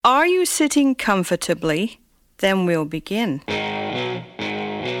Are you sitting comfortably? Then we'll begin.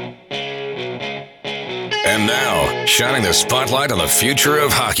 And now, shining the spotlight on the future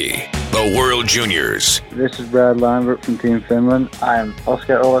of hockey, the World Juniors. This is Brad Lambert from Team Finland. I'm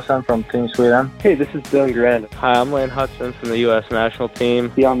Oskar Olausson from Team Sweden. Hey, this is Dylan Grant. Hi, I'm Lane Hudson from the U.S. national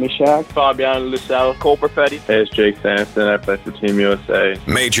team. Jan Mishak. Fabian Lucelle. Cole Perfetti. Hey, it's Jake Sampson. I play for Team USA.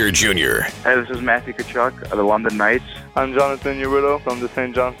 Major Junior. Hey, this is Matthew Tkachuk of the London Knights. I'm Jonathan Urudo from the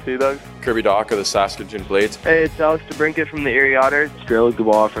St. John Sea Dogs. Kirby Dock of the Saskatoon Blades. Hey, it's Alex DeBrincat from the Erie Otters. Strelly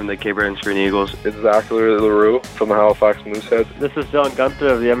Dubois from the Cape Breton Screen Eagles. It's Zachary LaRue from the Halifax Mooseheads. This is John Gunther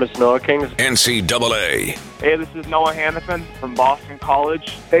of the Edmonton Oil Kings. NCAA. Hey, this is Noah Hannafin from Boston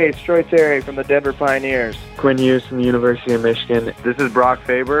College. Hey, it's Troy Terry from the Denver Pioneers. Quinn Hughes from the University of Michigan. This is Brock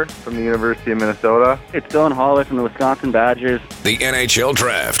Faber from the University of Minnesota. It's Dylan Holloway from the Wisconsin Badgers. The NHL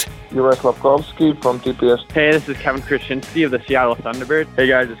Draft. Juraj Slavkovsky from TPS. Hey, this is Kevin Krasinski of the Seattle Thunderbirds. Hey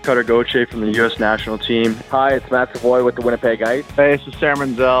guys, it's Cutter Gauthier from the U.S. national team. Hi, it's Matt Savoy with the Winnipeg Ice. Hey, this is Sam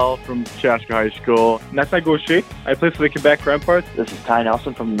Renzel from Chaska High School. Nathan Gaucher. I play for the Quebec Remparts. This is Ty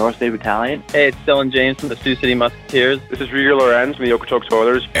Nelson from the North Bay Battalion. Hey, it's Dylan James from the Sioux City Musketeers. This is Rieger Lorenz from the Okotoks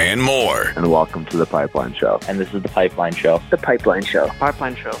Oilers. And more. And welcome to The Pipeline Show. And this is The Pipeline Show. The Pipeline Show.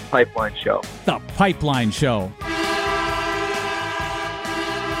 Pipeline Show. Pipeline Show. The Pipeline Show.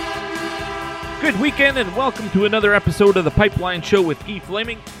 Good weekend and welcome to another episode of The Pipeline Show with Guy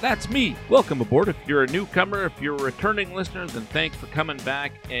Flaming. That's me. Welcome aboard if you're a newcomer, if you're a returning listener, then thanks for coming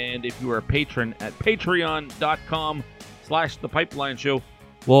back. And if you are a patron at patreon.com/The Pipeline Show,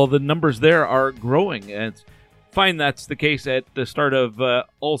 well, the numbers there are growing. And it's fine that's the case at the start of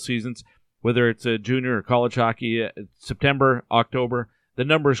all seasons, whether it's a junior or college hockey, September, October, the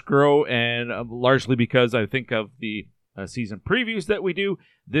numbers grow, and largely because I think of the season previews that we do.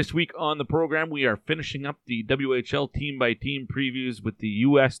 This week on the program, we are finishing up the WHL team-by-team previews with the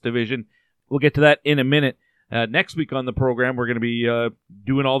U.S. division. We'll get to that in a minute. Next week on the program, we're going to be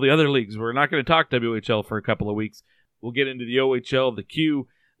doing all the other leagues. We're not going to talk WHL for a couple of weeks. We'll get into the OHL, the Q,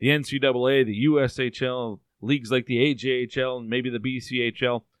 the NCAA, the USHL, leagues like the AJHL, and maybe the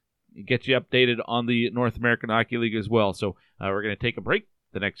BCHL. Get you updated on the North American Hockey League as well. So we're going to take a break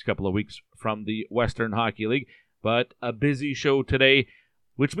the next couple of weeks from the Western Hockey League. But a busy show today,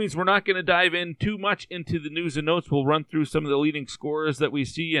 which means we're not going to dive in too much into the news and notes. We'll run through some of the leading scorers that we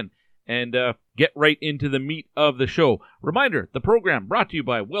see and get right into the meat of the show. Reminder, the program brought to you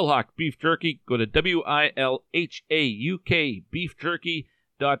by Wilhauk Beef Jerky. Go to WILHAUK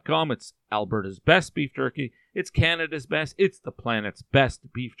beefjerky.com. It's Alberta's best beef jerky. It's Canada's best. It's the planet's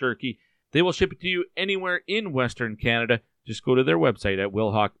best beef jerky. They will ship it to you anywhere in Western Canada. Just go to their website at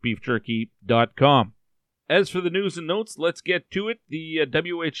wilhaukbeefjerky.com. As for the news and notes, let's get to it. The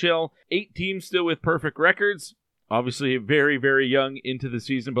WHL, 8 teams still with perfect records. Obviously very, very young into the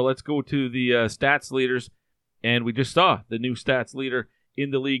season, but let's go to the stats leaders. And we just saw the new stats leader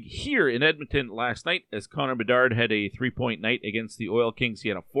in the league here in Edmonton last night as Connor Bedard had a 3-point night against the Oil Kings. He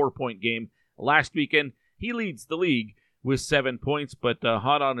had a 4-point game last weekend. He leads the league with 7 points, but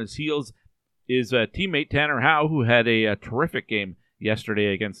hot on his heels is teammate Tanner Howe, who had a terrific game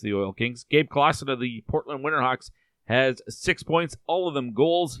yesterday against the Oil Kings. Gabe Clausen of the Portland Winterhawks has 6 points, all of them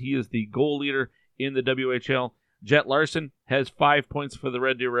goals. He is the goal leader in the WHL. Jet Larson has 5 points for the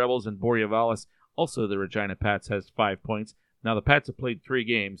Red Deer Rebels, and Borja Vallis, also the Regina Pats, has 5 points. Now, the Pats have played 3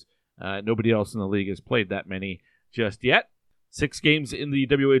 games. Nobody else in the league has played that many just yet. 6 games in the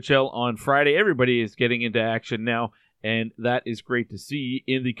WHL on Friday. Everybody is getting into action now, and that is great to see.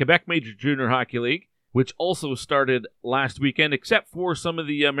 In the Quebec Major Junior Hockey League, which also started last weekend, except for some of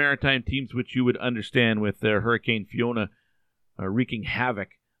the maritime teams, which you would understand with Hurricane Fiona wreaking havoc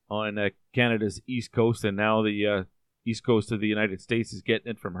on Canada's east coast, and now the east coast of the United States is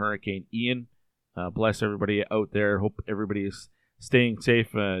getting it from Hurricane Ian. Bless everybody out there. Hope everybody is staying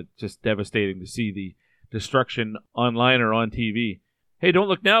safe. Just devastating to see the destruction online or on TV. Hey, don't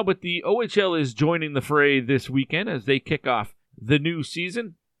look now, but the OHL is joining the fray this weekend as they kick off the new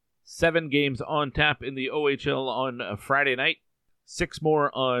season. 7 games on tap in the OHL on Friday night, 6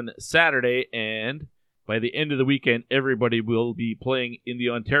 more on Saturday, and by the end of the weekend, everybody will be playing in the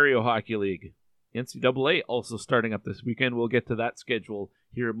Ontario Hockey League. NCAA also starting up this weekend. We'll get to that schedule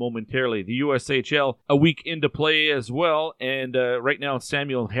here momentarily. The USHL a week into play as well, and right now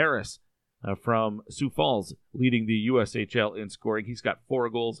Samuel Harris from Sioux Falls leading the USHL in scoring. He's got 4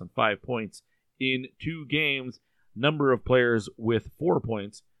 goals and 5 points in 2 games. Number of players with 4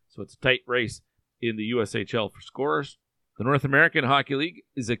 points. So it's a tight race in the USHL for scorers. The North American Hockey League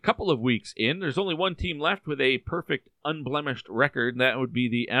is a couple of weeks in. There's only one team left with a perfect, unblemished record, and that would be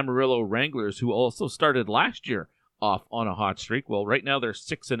the Amarillo Wranglers, who also started last year off on a hot streak. Well, right now they're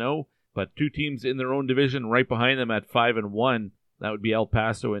 6-0, but 2 teams in their own division right behind them at 5-1. That would be El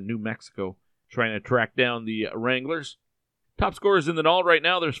Paso and New Mexico, trying to track down the Wranglers. Top scorers in the NAHL right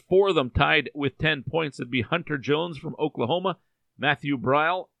now, there's 4 of them tied with 10 points. It'd be Hunter Jones from Oklahoma, Matthew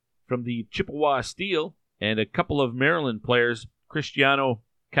Bryle from the Chippewa Steel, and a couple of Maryland players, Cristiano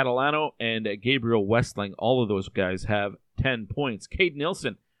Catalano and Gabriel Westling. All of those guys have 10 points. Cade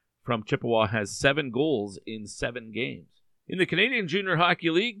Nilsson from Chippewa has 7 goals in 7 games. In the Canadian Junior Hockey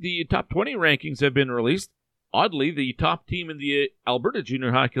League, the top 20 rankings have been released. Oddly, the top team in the Alberta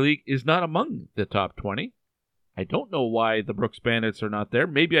Junior Hockey League is not among the top 20. I don't know why the Brooks Bandits are not there.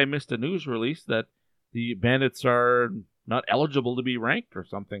 Maybe I missed a news release that the Bandits are not eligible to be ranked or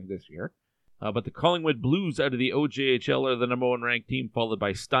something this year. But the Collingwood Blues out of the OJHL are the number 1 ranked team, followed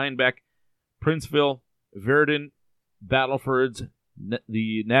by Steinbeck, Princeville, Verdun, Battlefords,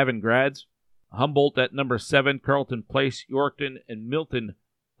 the Navingrads, Humboldt at number 7, Carleton Place, Yorkton, and Milton.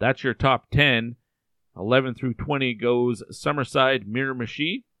 That's your top 10. 11 through 20 goes Summerside,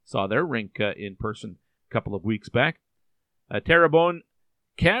 Miramichi. Saw their rink in person a couple of weeks back. Terrebonne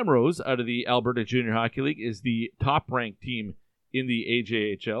Camrose out of the Alberta Junior Hockey League is the top-ranked team in the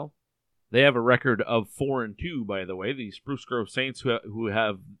AJHL. They have a record of 4-2, by the way. The Spruce Grove Saints, who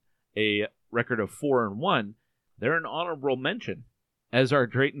have a record of 4-1, they're an honorable mention, as are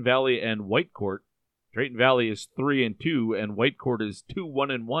Drayton Valley and Whitecourt. Drayton Valley is 3-2, and Whitecourt is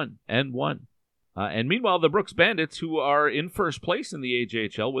 2-1-1 and 1. And meanwhile, the Brooks Bandits, who are in first place in the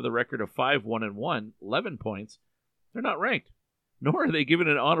AJHL with a record of 5-1-1, 11 points, they're not ranked, nor are they given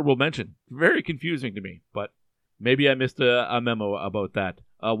an honorable mention. Very confusing to me, but maybe I missed a memo about that.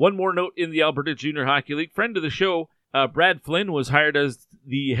 One more note in the Alberta Junior Hockey League. Friend of the show, Brad Flynn, was hired as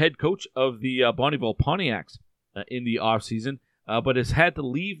the head coach of the Bonnyville Pontiacs in the offseason, but has had to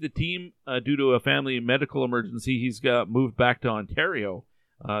leave the team due to a family medical emergency. He's got moved back to Ontario.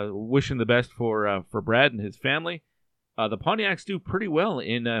 Wishing the best for Brad and his family. The Pontiacs do pretty well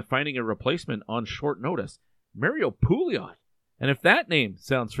in finding a replacement on short notice. Mario Pouliot. And if that name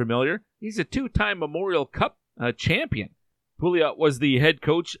sounds familiar, he's a 2-time Memorial Cup champion. Pouliot was the head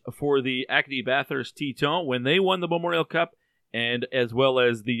coach for the Acadie Bathurst Tetons when they won the Memorial Cup, and as well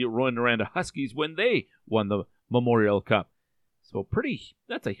as the Rouyn-Noranda Huskies when they won the Memorial Cup. So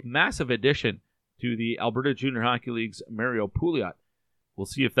that's a massive addition to the Alberta Junior Hockey League's Mario Pouliot. We'll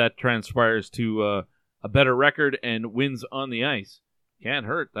see if that transpires to a better record and wins on the ice. Can't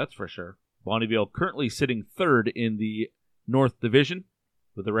hurt, that's for sure. Bonnyville currently sitting 3rd in the North Division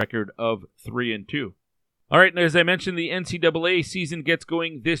with a record of 3-2. All right, and as I mentioned, the NCAA season gets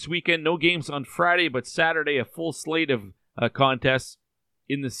going this weekend. No games on Friday, but Saturday, a full slate of contests.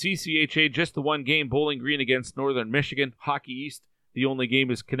 In the CCHA, just the one game, Bowling Green against Northern Michigan. Hockey East, the only game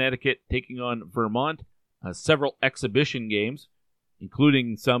is Connecticut taking on Vermont. Several exhibition games,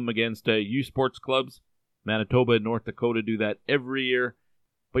 including some against U Sports clubs. Manitoba and North Dakota do that every year.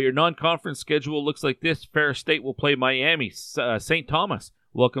 But your non-conference schedule looks like this. Ferris State will play Miami. St. Thomas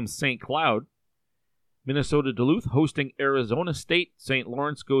welcomes St. Cloud. Minnesota Duluth hosting Arizona State. St.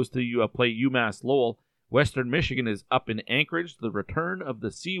 Lawrence goes to play UMass Lowell. Western Michigan is up in Anchorage. The return of the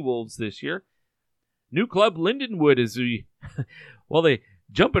Seawolves this year. New club Lindenwood is they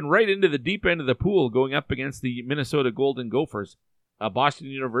jumping right into the deep end of the pool, going up against the Minnesota Golden Gophers. Boston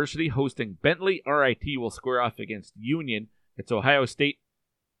University hosting Bentley. RIT will square off against Union. It's Ohio State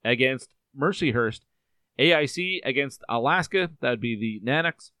against Mercyhurst. AIC against Alaska. That would be the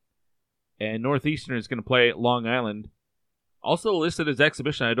Nanoks. And Northeastern is going to play Long Island. Also listed as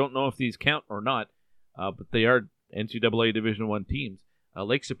exhibition. I don't know if these count or not, but they are NCAA Division I teams.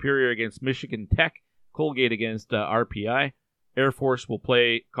 Lake Superior against Michigan Tech. Colgate against RPI. Air Force will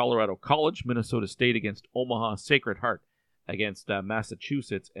play Colorado College. Minnesota State against Omaha Sacred Heart against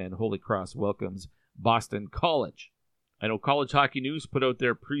Massachusetts. And Holy Cross welcomes Boston College. I know College Hockey News put out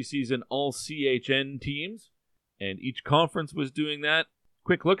their preseason all-CHN teams, and each conference was doing that.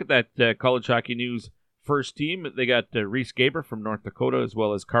 Quick look at that College Hockey News first team. They got Reese Gaber from North Dakota, as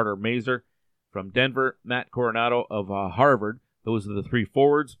well as Carter Mazer from Denver, Matt Coronado of Harvard. Those are the 3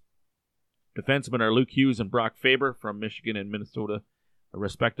 forwards. Defensemen are Luke Hughes and Brock Faber from Michigan and Minnesota,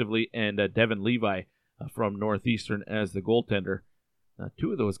 respectively, and Devin Levi from Northeastern as the goaltender.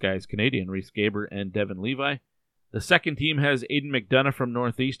 2 of those guys Canadian, Reese Gaber and Devin Levi. The second team has Aiden McDonough from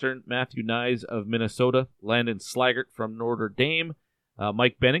Northeastern, Matthew Nyes of Minnesota, Landon Slaggert from Notre Dame,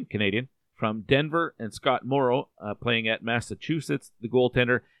 Mike Benning, Canadian, from Denver, and Scott Morrow playing at Massachusetts. The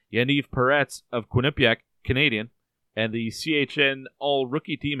goaltender, Yaniv Peretz of Quinnipiac, Canadian. And the CHN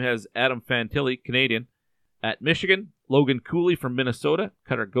all-rookie team has Adam Fantilli, Canadian. At Michigan, Logan Cooley from Minnesota,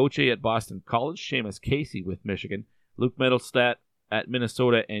 Cutter Gauthier at Boston College, Seamus Casey with Michigan, Luke Medelstadt at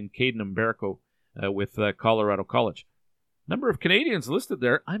Minnesota, and Caden Umberko with Colorado College. Number of Canadians listed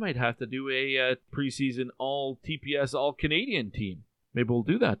there. I might have to do a preseason all TPS, all Canadian team. Maybe we'll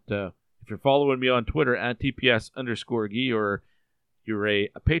do that. If you're following me on Twitter at TPS_Guy, or you're a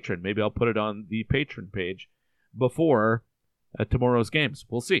patron, maybe I'll put it on the patron page before tomorrow's games.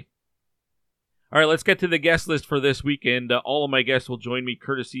 We'll see. All right, let's get to the guest list for this weekend. All of my guests will join me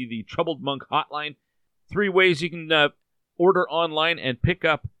courtesy the Troubled Monk Hotline. 3 ways you can order online and pick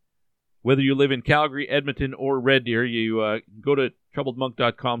up, whether you live in Calgary, Edmonton, or Red Deer. You go to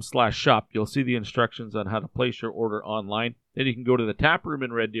troubledmonk.com/shop. You'll see the instructions on how to place your order online. Then you can go to the tap room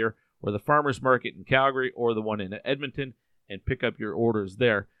in Red Deer, or the farmer's market in Calgary, or the one in Edmonton, and pick up your orders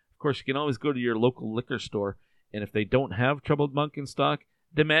there. Of course, you can always go to your local liquor store, and if they don't have Troubled Monk in stock,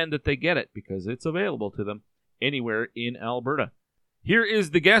 demand that they get it, because it's available to them anywhere in Alberta. Here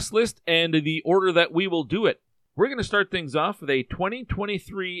is the guest list and the order that we will do it. We're going to start things off with a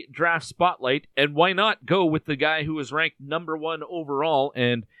 2023 draft spotlight, and why not go with the guy who was ranked number 1 overall,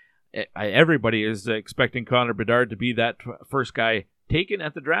 and everybody is expecting Connor Bedard to be that first guy taken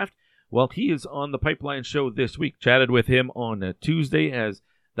at the draft. Well, he is on the Pipeline Show this week. Chatted with him on Tuesday as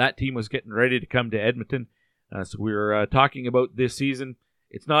that team was getting ready to come to Edmonton. So we were talking about this season.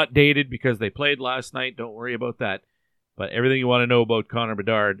 It's not dated because they played last night. Don't worry about that. But everything you want to know about Connor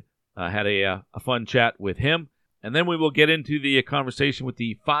Bedard, had a fun chat with him. And then we will get into the conversation with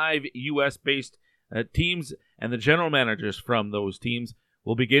the 5 U.S.-based teams and the general managers from those teams.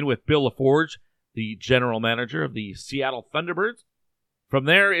 We'll begin with Bill LaForge, the general manager of the Seattle Thunderbirds. From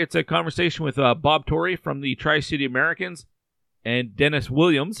there, it's a conversation with Bob Tory from the Tri-City Americans, and Dennis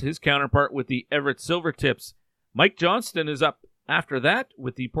Williams, his counterpart with the Everett Silvertips. Mike Johnston is up after that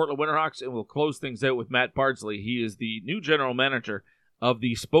with the Portland Winterhawks, and we'll close things out with Matt Bardsley. He is the new general manager of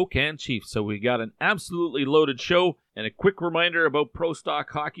the Spokane Chiefs. So we got an absolutely loaded show, and a quick reminder about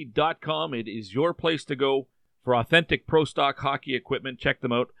ProStockHockey.com. It is your place to go for authentic Pro Stock hockey equipment. Check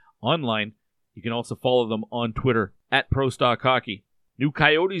them out online. You can also follow them on Twitter at Pro Stock Hockey. New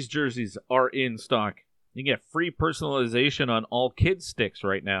Coyotes jerseys are in stock. You can get free personalization on all kids sticks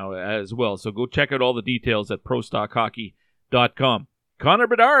right now as well. So go check out all the details at ProStockHockey.com. Connor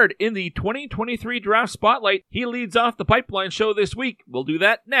Bedard in the 2023 Draft Spotlight. He leads off the Pipeline Show this week. We'll do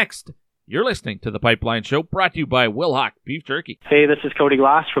that next. You're listening to the Pipeline Show, brought to you by Wilhauk Beef Jerky. Hey, this is Cody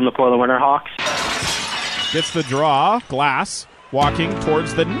Glass from the Portland Winterhawks. Gets the draw. Glass walking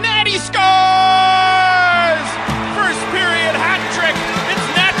towards the net. He scores! First period hat trick. It's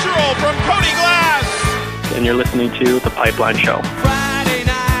natural from Cody Glass. And you're listening to the Pipeline Show. Friday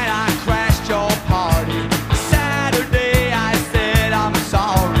night I crashed your party. Saturday I said I'm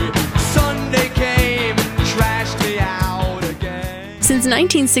sorry. Sunday came and trashed me out again. Since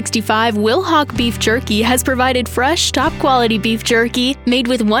 1965, Wilhauk Beef Jerky has provided fresh, top-quality beef jerky made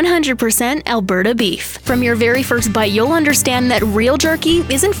with 100% Alberta beef. From your very first bite, you'll understand that real jerky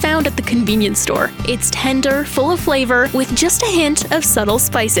isn't found at the convenience store. It's tender, full of flavor, with just a hint of subtle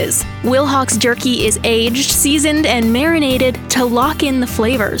spices. Wilhauk's jerky is aged, seasoned, and marinated to lock in the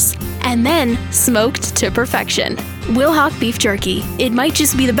flavors, and then smoked to perfection. Wilhauk Beef Jerky. It might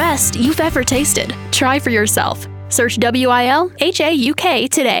just be the best you've ever tasted. Try for yourself. Search WILHAUK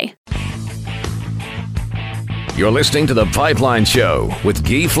today. You're listening to The Pipeline Show with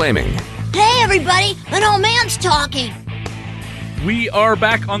Guy Flaming. Hey, everybody, an old man's talking. We are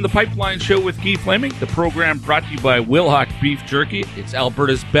back on The Pipeline Show with Guy Flaming, the program brought to you by Wilhauk Beef Jerky. It's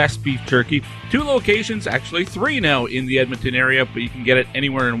Alberta's best beef jerky. 2 locations, actually 3 now in the Edmonton area, but you can get it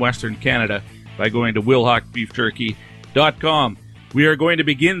anywhere in Western Canada by going to wilhaukbeefjerky.com. We are going to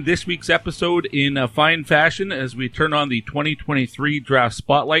begin this week's episode in a fine fashion as we turn on the 2023 Draft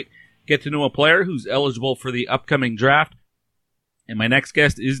Spotlight, get to know a player who's eligible for the upcoming draft. And my next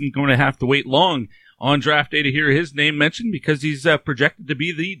guest isn't going to have to wait long on draft day to hear his name mentioned, because he's projected to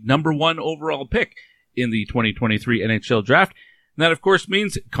be the number 1 overall pick in the 2023 NHL Draft. And that, of course,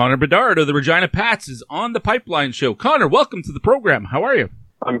 means Connor Bedard of the Regina Pats is on the Pipeline Show. Connor, welcome to the program. How are you?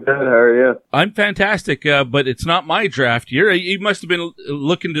 I'm good. How are you? I'm fantastic, but it's not my draft year. You must have been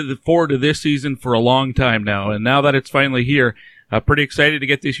looking forward to this season for a long time now, and now that it's finally here, pretty excited to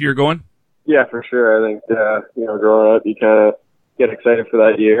get this year going? Yeah, for sure. I think, growing up, you kind of get excited for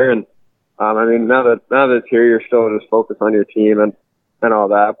that year, and now that it's here, you're still just focused on your team and all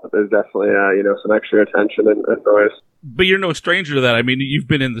that, but there's definitely, some extra attention and noise. But you're no stranger to that. I mean, you've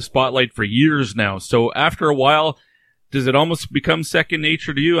been in the spotlight for years now, so after a while, does it almost become second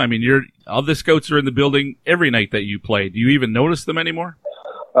nature to you? I mean, all the scouts are in the building every night that you play. Do you even notice them anymore?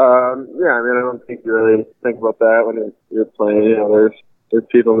 I don't think you really think about that when you're playing. There's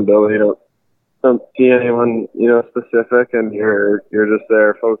people in the building. You don't don't see anyone, specific, and you're just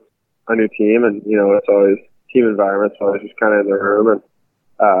there focused on your team, and, it's always team environment, so always just kind of in the room, and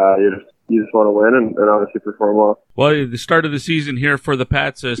you just want to win and obviously perform well. Well, the start of the season here for the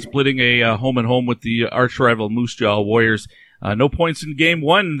Pats, splitting a home and home with the arch rival Moose Jaw Warriors. No points in game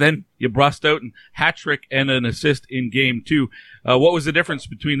one, then you bust out and hat trick and an assist in game two. What was the difference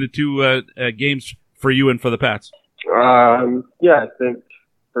between the two games for you and for the Pats? I think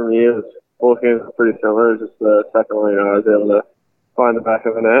for me it was both games were pretty similar. Just the second one, I was able to find the back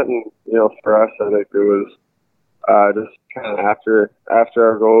of the net, and for us, I think it was just kind of after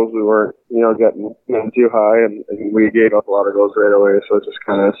our goals, we weren't getting too high, and we gave up a lot of goals right away. So just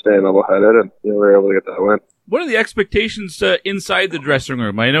kind of staying level-headed, and we were able to get that win. What are the expectations inside the dressing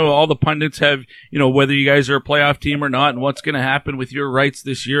room? I know all the pundits have, whether you guys are a playoff team or not, and what's going to happen with your rights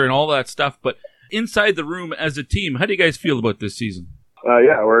this year and all that stuff. But inside the room as a team, how do you guys feel about this season?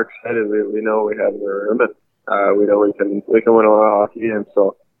 We're excited. We know we have in the room, and we know we can win a lot of hockey games.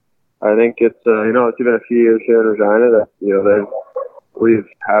 So I think it's it's been a few years here in Regina that we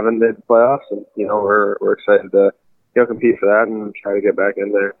haven't made the playoffs, and we're excited to compete for that and try to get back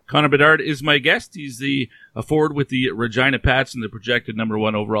in there. Connor Bedard is my guest. He's the forward with the Regina Pats and the projected number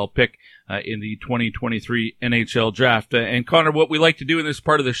 1 overall pick in the 2023 NHL draft. And Connor, what we like to do in this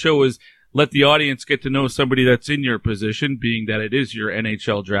part of the show is let the audience get to know somebody that's in your position, being that it is your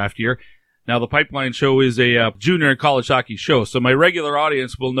NHL draft year. Now, the Pipeline Show is a junior and college hockey show, so my regular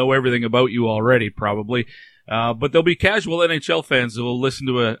audience will know everything about you already, probably. But there'll be casual NHL fans that will listen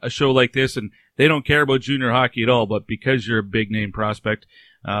to a show like this, and they don't care about junior hockey at all, but because you're a big-name prospect,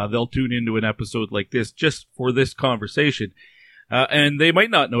 they'll tune into an episode like this just for this conversation. And they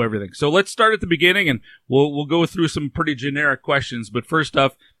might not know everything. So let's start at the beginning, and we'll go through some pretty generic questions. But first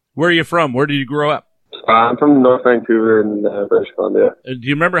off, where are you from? Where did you grow up? I'm from North Vancouver in British Columbia. Do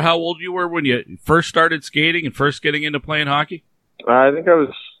you remember how old you were when you first started skating and first getting into playing hockey? I think I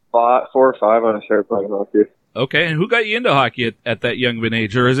was 4 or 5 when I started playing hockey. Okay, and who got you into hockey at that young of an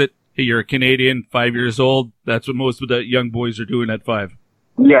age? Or is it, hey, you're a Canadian, 5 years old, that's what most of the young boys are doing at 5?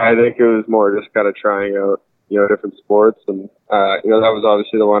 Yeah, I think it was more just kind of trying out, different sports. And, that was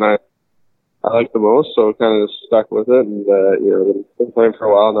obviously the one I liked the most, so kind of just stuck with it. And, been playing for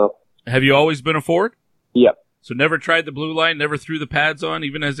a while now. Have you always been a forward? Yep. So never tried the blue line, never threw the pads on,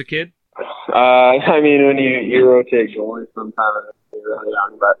 even as a kid? When you rotate goalies sometimes you're really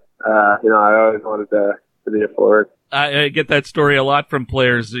young, but, I always wanted to be a forward. I get that story a lot from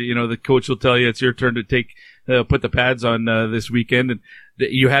players. The coach will tell you it's your turn to put the pads on this weekend. And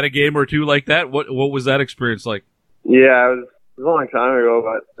you had a game or two like that? What was that experience like? Yeah, it was a long time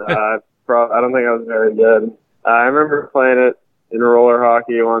ago, but I don't think I was very good. I remember playing it in roller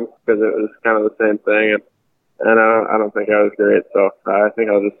hockey once because it was kind of the same thing, and I don't think I was great, so I think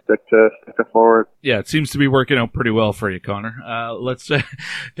I'll just stick to forward. Yeah, it seems to be working out pretty well for you, Connor. Let's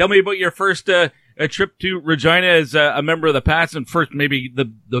tell me about your first a trip to Regina as a member of the Pats, and first maybe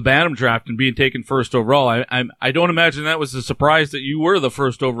the Bantam draft and being taken first overall. I don't imagine that was a surprise that you were the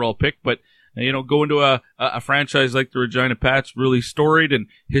first overall pick, but going to a franchise like the Regina Pats, really storied and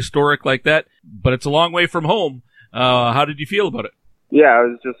historic like that, but it's a long way from home. How did you feel about it? Yeah,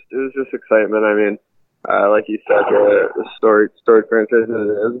 it was just excitement. I mean, like you said, the storied franchise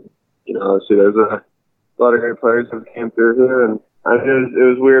that it is. Obviously there's a lot of great players that came through here, and it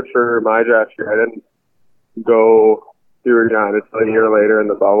was weird for my draft year. I didn't go through Regina until a year later in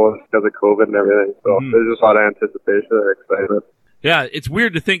the bubble because of COVID and everything. So there's just a lot of anticipation and excitement. Yeah, it's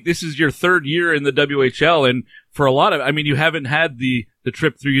weird to think this is your third year in the WHL, and for a lot of, you haven't had the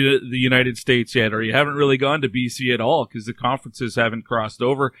trip through the United States yet, or you haven't really gone to BC at all because the conferences haven't crossed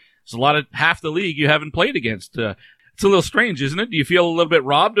over. There's half the league you haven't played against. It's a little strange, isn't it? Do you feel a little bit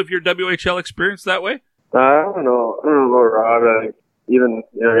robbed of your WHL experience that way? I don't know about robbed. I think even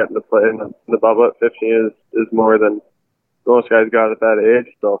getting to play in the bubble at 15 is more than most guys got at that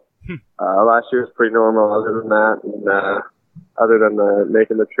age. So last year was pretty normal other than that, and other than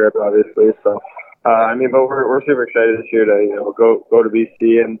making the trip, obviously. So, but we're super excited this year to go to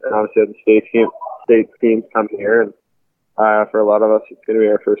BC and obviously have the state teams come here, and for a lot of us, it's going to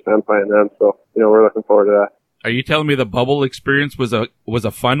be our first time playing them. So, we're looking forward to that. Are you telling me the bubble experience was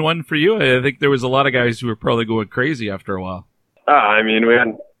a fun one for you? I think there was a lot of guys who were probably going crazy after a while. We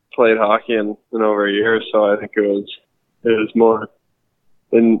hadn't played hockey in over a year, so I think it was more,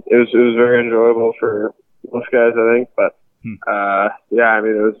 and it was very enjoyable for most guys, I think. But it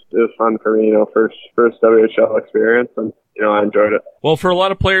was fun for me, first WHL experience, and I enjoyed it. Well, for a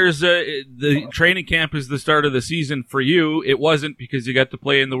lot of players, the training camp is the start of the season. For you, it wasn't, because you got to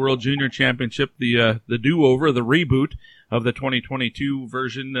play in the World Junior Championship, the do-over, the reboot. of the 2022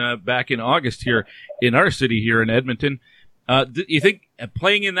 version back in August here in our city here in Edmonton. Do you think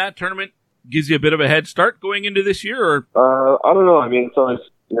playing in that tournament gives you a bit of a head start going into this year? Or I don't know. I mean, it's always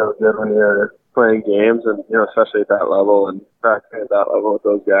good when you're playing games, and especially at that level and practicing at that level with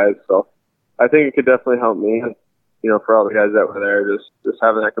those guys. So I think it could definitely help me, and for all the guys that were there, just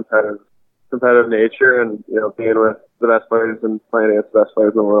having that competitive nature, and being with the best players and playing against the best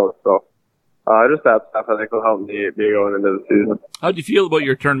players in the world. So just that stuff I think will help me be going into the season. How do you feel about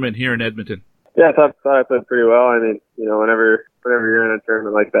your tournament here in Edmonton? Yeah, I thought I played pretty well. I mean, whenever you're in a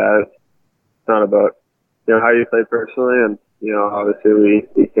tournament like that, it's not about how you play personally, and obviously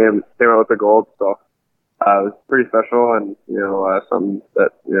we came out with the gold, so it was pretty special, and something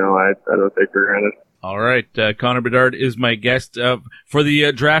that I don't take for granted. All right, Connor Bedard is my guest. For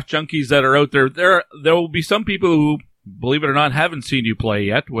the draft junkies that are out there, there will be some people who, believe it or not, haven't seen you play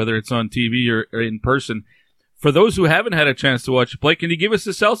yet, whether it's on TV or in person. For those who haven't had a chance to watch you play, can you give us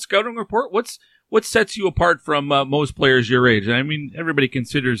a self-scouting report? What sets you apart from most players your age? I mean, everybody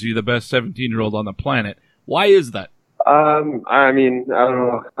considers you the best 17-year-old on the planet. Why is that? I mean, I don't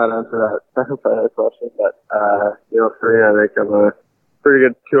know how to answer that question, but for me, I think I'm a pretty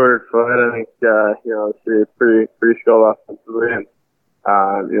good 200 foot. I think pretty skilled offensively, and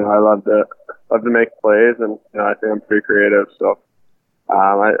I love to make plays, and I think I'm pretty creative. So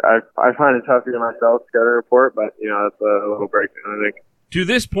I find it tough to get myself scouting report, but that's a little breakdown, I think. To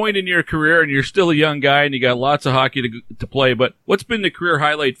this point in your career, and you're still a young guy, and you got lots of hockey to play, but what's been the career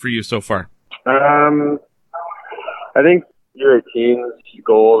highlight for you so far? I think U18's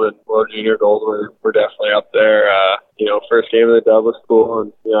gold and World Junior gold were definitely up there. First game of the dub was cool,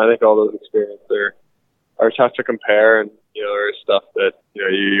 and I think all those experiences are tough to compare, and there's stuff that you're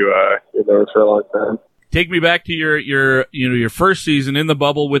there for a long time. Take me back to your first season in the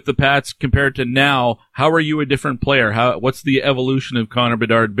bubble with the Pats compared to now. How are you a different player? What's the evolution of Connor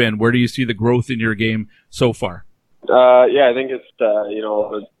Bedard been? Where do you see the growth in your game so far? I think it's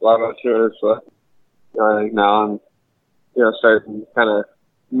a lot of 200 foot. I think now I'm starting kind of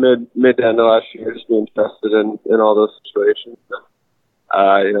mid to end of last year, just being tested in all those situations.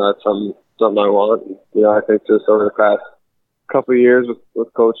 That's something I want. And, I think just over the past couple of years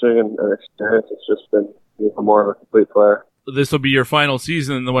with coaching and experience, it's just been more of a complete player. This will be your final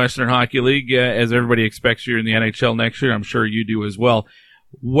season in the Western Hockey League, as everybody expects you in the NHL next year. I'm sure you do as well.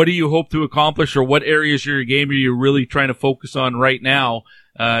 What do you hope to accomplish, or what areas of your game are you really trying to focus on right now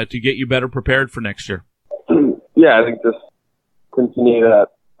to get you better prepared for next year? Yeah, I think just continue that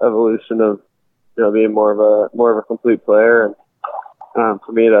evolution of being more of a complete player, and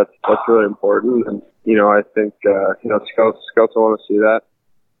for me that's really important. And I think scouts want to see that.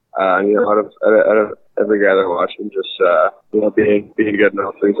 Out of every guy they're watching, just being good in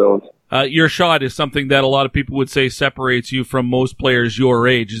all three zones. Your shot is something that a lot of people would say separates you from most players your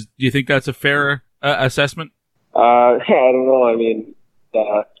age. Do you think that's a fair assessment? I don't know. I mean,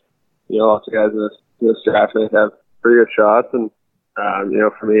 lots of guys in this draft have pretty good shots, and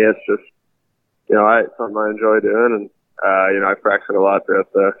for me, it's just it's something I enjoy doing, and I practice it a lot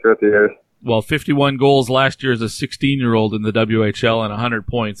throughout the years. Well, 51 goals last year as a 16-year-old in the WHL and 100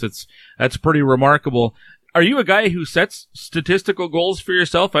 points. That's pretty remarkable. Are you a guy who sets statistical goals for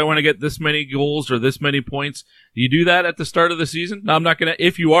yourself? I want to get this many goals or this many points. Do you do that at the start of the season? No, I'm not going to.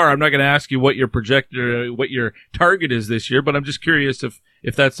 If you are, I'm not going to ask you what your what your target is this year, but I'm just curious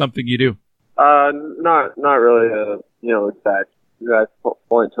if that's something you do. Not really exact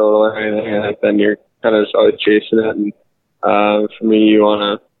point total or anything. I think then you're kind of just always chasing it, and for me, you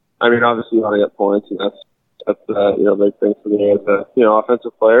want to. I mean, obviously you want to get points, and that's big thing for me as a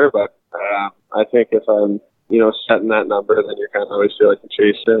offensive player. But I think if I'm setting that number, then you kind of always feel like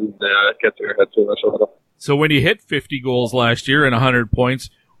you're chasing, and it gets in your head too much a little. So when you hit 50 goals last year and 100 points,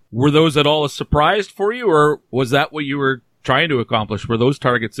 were those at all a surprise for you, or was that what you were trying to accomplish? Were those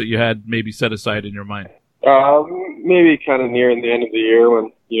targets that you had maybe set aside in your mind? Maybe kind of near the end of the year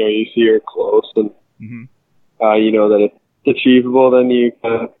when you see you're close and that it's achievable, then you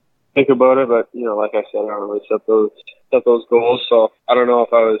kind of think about it. But like I said, I don't really set those goals. So I don't know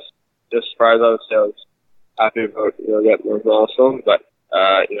if I was just surprised. I would say I was happy about getting those milestones, but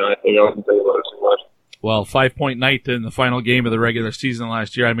I think I wasn't thinking about it too much. Well, 5-point night in the final game of the regular season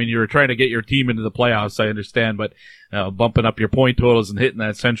last year. I mean, you were trying to get your team into the playoffs, I understand, but bumping up your point totals and hitting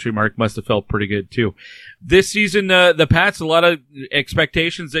that century mark must have felt pretty good too. This season, the Pats, a lot of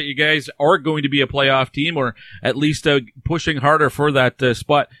expectations that you guys are going to be a playoff team, or at least pushing harder for that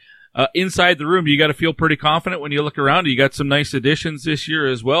spot. Inside the room, you got to feel pretty confident when you look around. You got some nice additions this year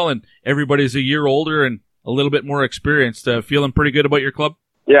as well, and everybody's a year older and a little bit more experienced. Feeling pretty good about your club?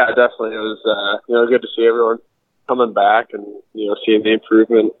 Yeah, definitely. It was good to see everyone coming back and, seeing the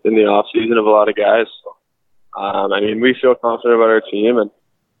improvement in the off season of a lot of guys. So, we feel confident about our team, and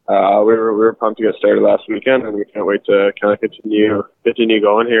we were pumped to get started last weekend, and we can't wait to kind of continue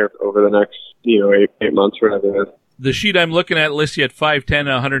going here over the next, 8 months, whatever it is. The sheet I'm looking at lists you at 5'10",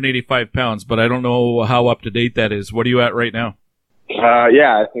 185 pounds, but I don't know how up to date that is. What are you at right now?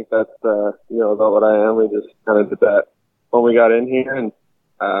 I think that's, about what I am. We just kind of did that when we got in here, and,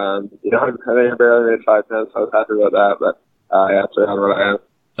 I think I barely made 5'10", so I was happy about that, but, that's around what I am.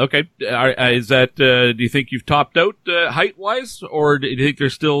 Okay. Is that, do you think you've topped out height-wise, or do you think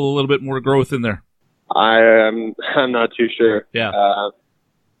there's still a little bit more growth in there? I'm not too sure. Yeah.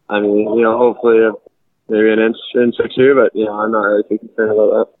 Hopefully maybe an inch or two, but, I'm not really too concerned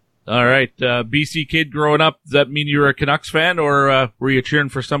about that. All right. BC kid growing up, does that mean you were a Canucks fan, or were you cheering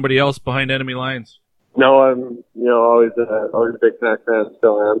for somebody else behind enemy lines? No, I'm, always a big Canucks fan,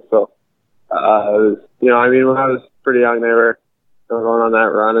 still am. So, when I was pretty young, they were going on that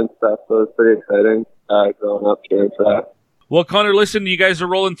run and stuff, so it was pretty exciting growing up cheering for that. Well, Connor, listen, you guys are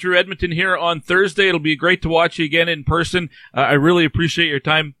rolling through Edmonton here on Thursday. It'll be great to watch you again in person. I really appreciate your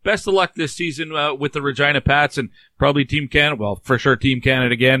time. Best of luck this season with the Regina Pats and probably Team Canada. Well, for sure Team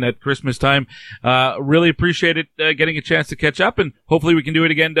Canada again at Christmas time. Really appreciate it getting a chance to catch up, and hopefully we can do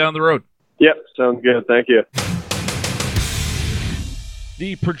it again down the road. Yep, sounds good. Thank you.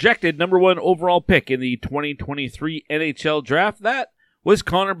 The projected number 1 overall pick in the 2023 NHL draft, that was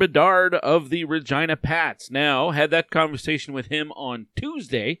Connor Bedard of the Regina Pats. Now, had that conversation with him on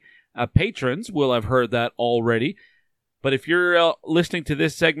Tuesday. Patrons will have heard that already. But if you're listening to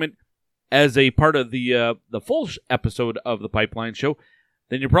this segment as a part of the full episode of the Pipeline Show,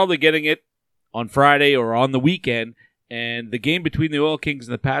 then you're probably getting it on Friday or on the weekend. And the game between the Oil Kings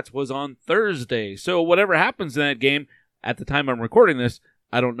and the Pats was on Thursday. So whatever happens in that game, at the time I'm recording this,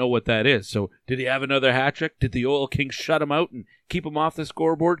 I don't know what that is. So did he have another hat trick? Did the Oil Kings shut him out and keep him off the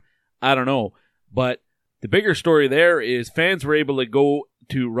scoreboard? I don't know. But the bigger story there is fans were able to go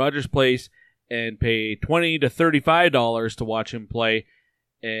to Rogers Place and pay $20 to $35 to watch him play.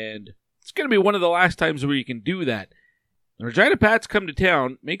 And it's going to be one of the last times where you can do that. The Regina Pats come to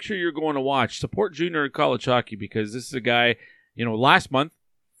town. Make sure you're going to watch. Support junior and college hockey, because this is a guy, last month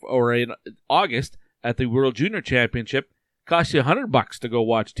or in August at the World Junior Championship, cost you $100 to go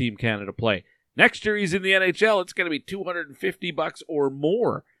watch Team Canada play. Next year he's in the NHL. It's going to be $250 or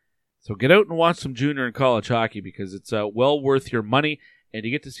more. So get out and watch some junior and college hockey, because it's well worth your money, and you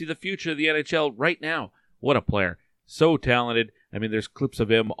get to see the future of the NHL right now. What a player. So talented. There's clips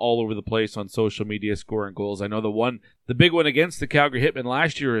of him all over the place on social media scoring goals. I know the big one against the Calgary Hitmen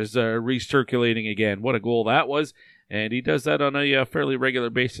last year is recirculating again. What a goal that was. And he does that on a fairly regular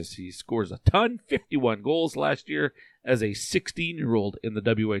basis. He scores a ton, 51 goals last year as a 16-year-old in the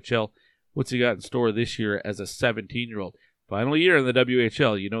WHL. What's he got in store this year as a 17-year-old? Final year in the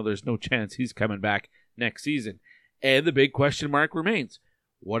WHL. There's no chance he's coming back next season. And the big question mark remains.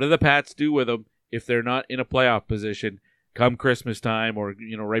 What do the Pats do with him if they're not in a playoff position come Christmas time or,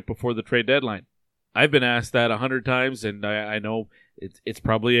 right before the trade deadline? I've been asked that 100 times, and I know it's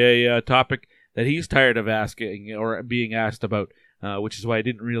probably a topic that he's tired of asking or being asked about, which is why I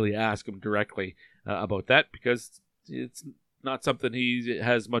didn't really ask him directly about that, because it's not something he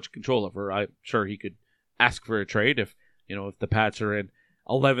has much control over. I'm sure he could ask for a trade if the Pats are in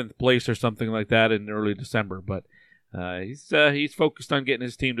 11th place or something like that in early December, but he's focused on getting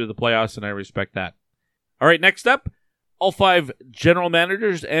his team to the playoffs, and I respect that. All right, next up, all 5 general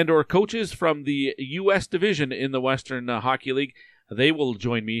managers and or coaches from the U.S. division in the Western Hockey League. They will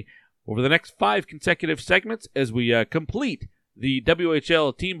join me over the next 5 consecutive segments as we complete the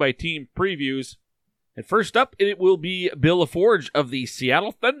WHL team-by-team previews. And first up, it will be Bill LaForge of the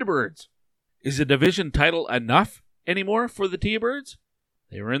Seattle Thunderbirds. Is a division title enough anymore for the T-Birds?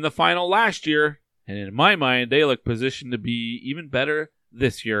 They were in the final last year, and in my mind, they look positioned to be even better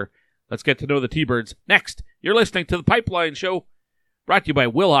this year. Let's get to know the T-Birds next. You're listening to The Pipeline Show, brought to you by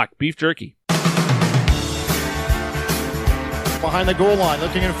Wilhauk Beef Jerky. Behind the goal line,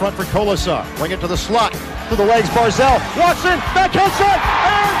 looking in front for Kolosar. Bring it to the slot, to the legs, Barzell. Walks in, backhand side,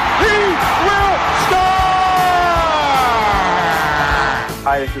 and he will score!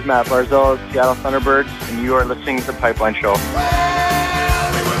 Hi, this is Matt Barzell of Seattle Thunderbirds, and you are listening to The Pipeline Show.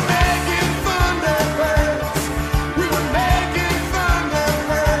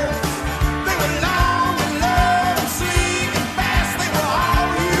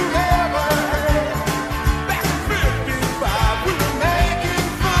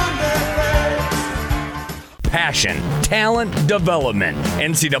 education, talent development.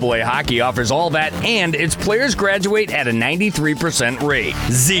 NCAA hockey offers all that, and its players graduate at a 93% rate.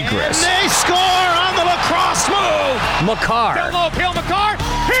 Zegras. And they score on the lacrosse move. Makar. Down low, Cale Makar.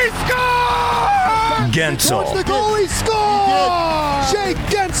 He scores! Gensel. Watch the goalie score! Jake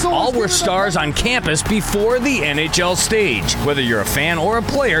Gensel. All were stars on campus before the NHL stage. Whether you're a fan or a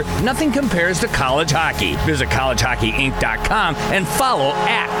player, nothing compares to college hockey. Visit collegehockeyinc.com and follow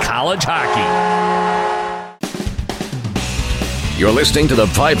 @College Hockey. You're listening to The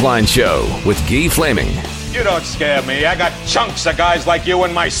Pipeline Show with Guy Flaming. You don't scare me. I got chunks of guys like you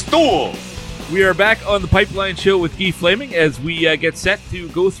in my stool. We are back on The Pipeline Show with Guy Flaming as we get set to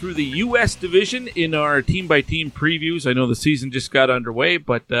go through the U.S. division in our team-by-team previews. I know the season just got underway,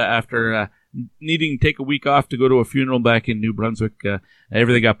 but after needing to take a week off to go to a funeral back in New Brunswick,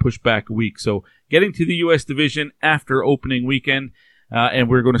 everything got pushed back a week. So getting to the U.S. division after opening weekend, and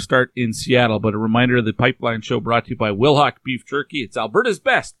we're going to start in Seattle. But a reminder of The Pipeline Show brought to you by Wilhauk Beef Jerky. It's Alberta's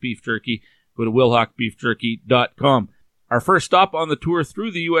best beef jerky. Go to wilhaukbeefjerky.com. Our first stop on the tour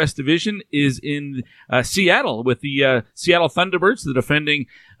through the U.S. division is in Seattle with the Seattle Thunderbirds, the defending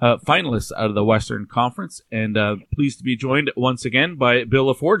finalists out of the Western Conference. And pleased to be joined once again by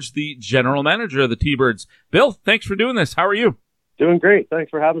Bill LaForge, the general manager of the T-Birds. Bill, thanks for doing this. How are you? Doing great. Thanks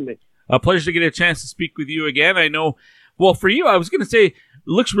for having me. A pleasure to get a chance to speak with you again. I know, well, for you, I was going to say, it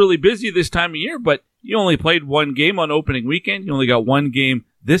looks really busy this time of year, but you only played one game on opening weekend. You only got one game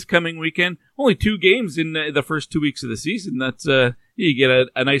this coming weekend. Only 2 games in the first 2 weeks of the season. That's you get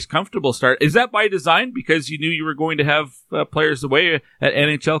a nice, comfortable start. Is that by design because you knew you were going to have players away at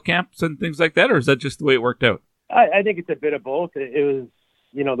NHL camps and things like that, or is that just the way it worked out? I think it's a bit of both. It was,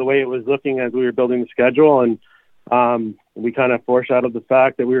 the way it was looking as we were building the schedule, and we kind of foreshadowed the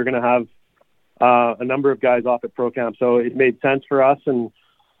fact that we were going to have a number of guys off at pro camp, so it made sense for us. And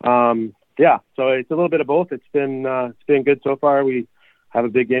so it's a little bit of both. It's been good so far. We have a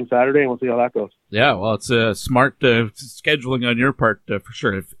big game Saturday, and we'll see how that goes. Yeah, well, it's smart scheduling on your part for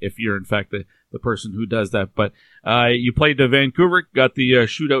sure, if you're in fact the person who does that. But you played Vancouver, got the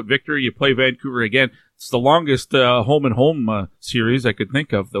shootout victory. You play Vancouver again. It's the longest home-and-home series I could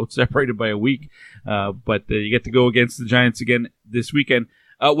think of, though it's separated by a week. But you get to go against the Giants again this weekend.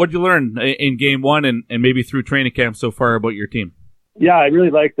 What did you learn in Game 1 and maybe through training camp so far about your team? Yeah, I really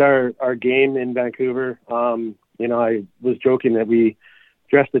liked our game in Vancouver. I was joking that we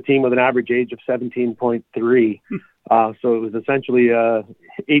dressed the team with an average age of 17.3. So it was essentially a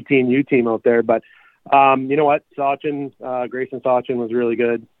 18U team out there. But you know what? Grayson Sachin was really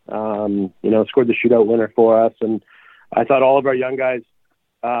good. Scored the shootout winner for us. And I thought all of our young guys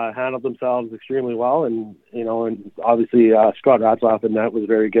handled themselves extremely well. And obviously Scott Ratzlaff in that was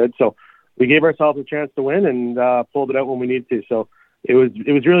very good. So we gave ourselves a chance to win and pulled it out when we needed to. So it was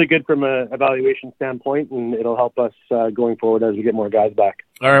really good from an evaluation standpoint, and it'll help us going forward as we get more guys back.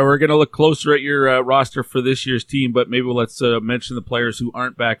 All right, we're going to look closer at your roster for this year's team, but maybe let's mention the players who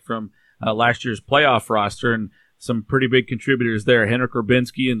aren't back from last year's playoff roster, and some pretty big contributors there. Henrik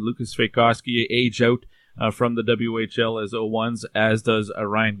Urbinski and Lucas Fejkoski age out from the WHL as 01s, as does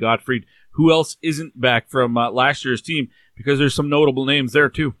Ryan Gottfried. Who else isn't back from last year's team? Because there's some notable names there,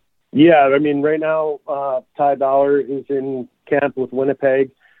 too. Yeah, I mean, right now, Ty Bauer is in camp with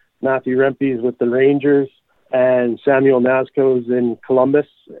Winnipeg, Matthew Rempe's with the Rangers, and Samuel Nazco's in Columbus,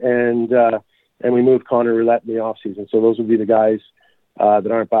 and we moved Connor Roulette in the offseason. So those would be the guys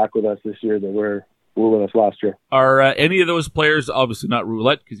that aren't back with us this year that were with us last year. Are any of those players, obviously not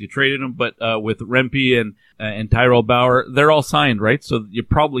Roulette because you traded them, but with Rempe and Tyrell Bauer, they're all signed, right? So you're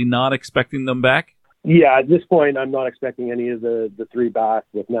probably not expecting them back? Yeah, at this point, I'm not expecting any of the 3 back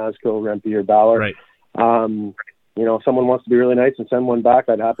with Nazco, Rempe, or Bauer. Right. If someone wants to be really nice and send one back,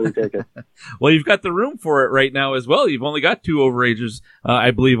 I'd happily take it. Well, you've got the room for it right now as well. You've only got 2 overagers,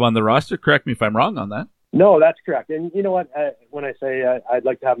 I believe, on the roster. Correct me if I'm wrong on that. No, that's correct. And you know what? When I say I'd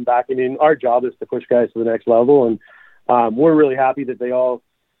like to have them back, I mean, our job is to push guys to the next level. And we're really happy that they all,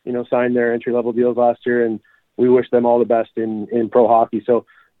 signed their entry-level deals last year. And we wish them all the best in pro hockey. So,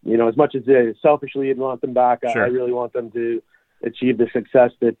 as much as selfishly you'd want them back, sure. I really want them to achieve the success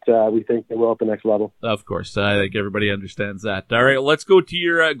that we think they will at the next level. Of course. I think everybody understands that. All right, let's go to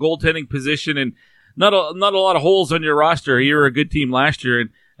your goaltending position. And not a lot of holes on your roster. You were a good team last year, and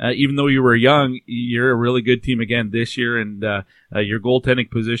even though you were young, you're a really good team again this year. And your goaltending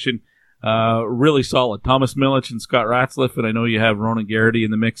position, really solid. Thomas Milic and Scott Ratzlaff, and I know you have Ronan Garrity in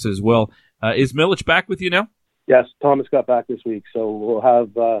the mix as well. Is Milic back with you now? Yes, Thomas got back this week, so we'll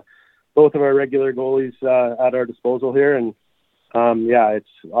have both of our regular goalies at our disposal here. And it's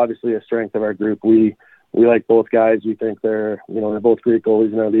obviously a strength of our group. We like both guys. We think they're both great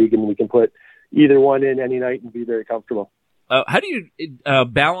goalies in our league, and we can put either one in any night and be very comfortable. How do you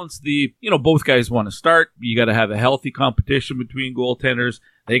balance the, both guys want to start. You got to have a healthy competition between goaltenders.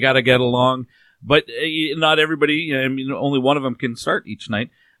 They got to get along. But not everybody, only one of them can start each night.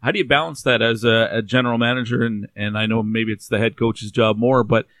 How do you balance that as a general manager? And I know maybe it's the head coach's job more,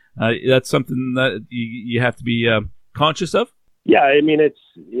 but that's something that you have to be conscious of? Yeah, I mean,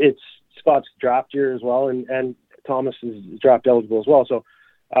 it's Scott's draft year as well, and Thomas is draft eligible as well. So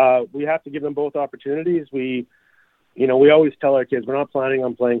we have to give them both opportunities. We always tell our kids we're not planning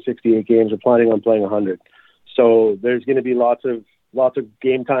on playing 68 games. We're planning on playing 100. So there's going to be lots of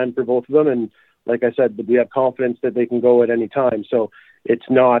game time for both of them. And like I said, we have confidence that they can go at any time. So it's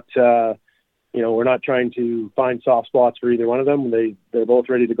not, we're not trying to find soft spots for either one of them. They're both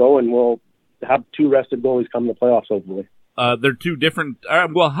ready to go, and we'll have two rested goalies come to the playoffs, hopefully. They're two different.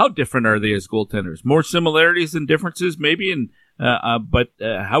 How different are they as goaltenders? More similarities than differences, maybe. But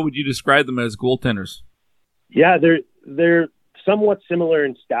how would you describe them as goaltenders? Yeah, they're somewhat similar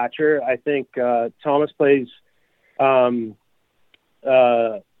in stature. I think Thomas plays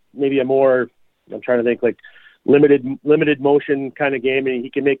maybe a more, I'm trying to think, like limited motion kind of game, and he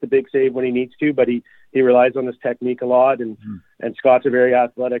can make the big save when he needs to, but he relies on his technique a lot. And Scott's a very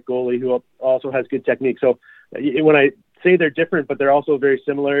athletic goalie who also has good technique. So when I say they're different, but they're also very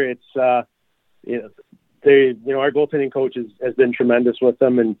similar, it's our goaltending coach has been tremendous with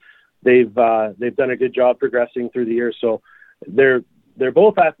them, and they've done a good job progressing through the years. So they're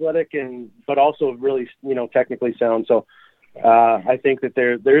both athletic but also really technically sound. So I think that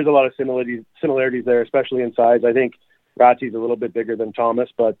there is a lot of similarities there, especially in size. I think Ratsy's a little bit bigger than Thomas,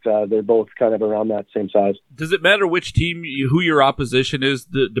 but they're both kind of around that same size. Does it matter which team, who your opposition is,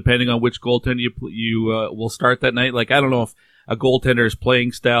 depending on which goaltender you will start that night? Like, I don't know if a goaltender's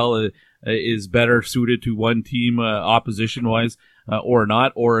playing style is better suited to one team opposition-wise or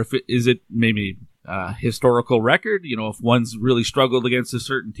not, or if is it maybe historical record? If one's really struggled against a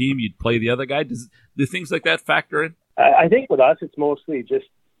certain team, you'd play the other guy. Do things like that factor in? I think with us, it's mostly just,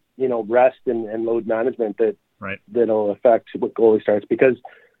 rest and load management that'll affect what goalie starts. Because,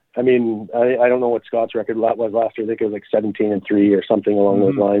 I mean, I don't know what Scott's record was last year. I think it was like 17-3 or something along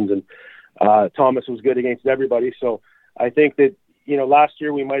those lines. And Thomas was good against everybody. So I think that, last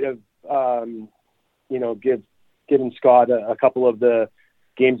year we might have, given Scott a couple of the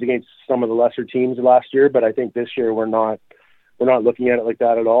games against some of the lesser teams last year. But I think this year we're not looking at it like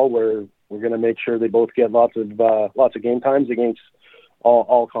that at all. We're going to make sure they both get lots of game times against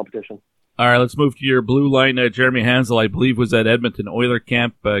all competition. All right, let's move to your blue line. Jeremy Hansel, I believe, was at Edmonton Oiler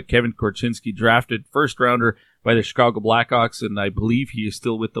camp. Kevin Korchinski drafted first rounder by the Chicago Blackhawks, and I believe he is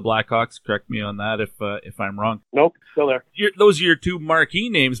still with the Blackhawks. Correct me on that if I'm wrong. Nope, still there. Those are your two marquee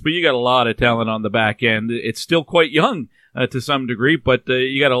names, but you got a lot of talent on the back end. It's still quite young to some degree, but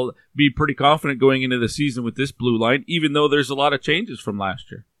you got to be pretty confident going into the season with this blue line, even though there's a lot of changes from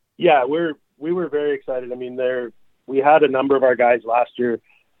last year. Yeah, we were very excited. I mean, we had a number of our guys last year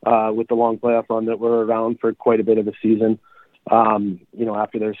with the long playoff run that were around for quite a bit of the season,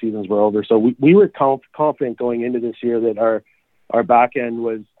 after their seasons were over. So we were confident going into this year that our back end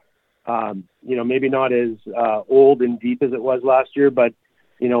was, maybe not as old and deep as it was last year, but,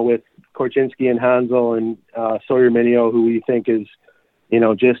 with Korchinski and Hansel and Sawyer Mineo, who we think is,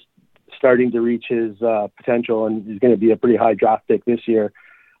 just starting to reach his potential and is going to be a pretty high draft pick this year.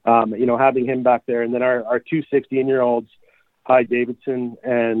 Having him back there, and then our two 16-year-olds, Hy Davidson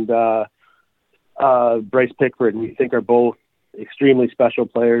and Bryce Pickford, we think are both extremely special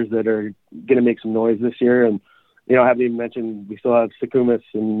players that are going to make some noise this year. And, I haven't even mentioned we still have Sukumis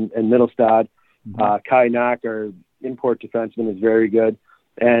and Middlestad. Kai Nack, our import defenseman, is very good.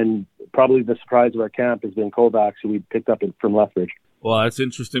 And probably the surprise of our camp has been Kovacs, who we picked up from Lethbridge. Well, that's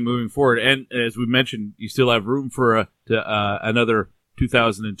interesting moving forward. And as we mentioned, you still have room for another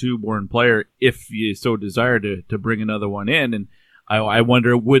 2002 born player if you so desire to bring another one in. And I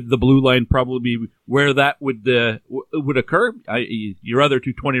wonder, would the blue line probably be where that would occur? Your other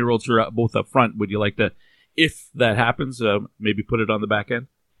two 20-year-olds are both up front. Would you like to, if that happens, maybe put it on the back end?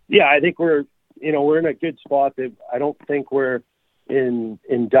 Yeah, I think we're in a good spot. That I don't think we're in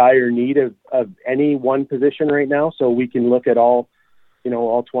dire need of any one position right now. So we can look at all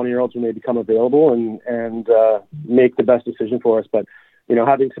 20-year-olds when they become available and make the best decision for us. But,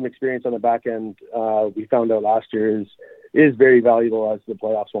 having some experience on the back end, we found out last year is very valuable as the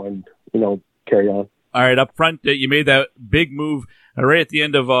playoffs wind, carry on. All right, up front, you made that big move right at the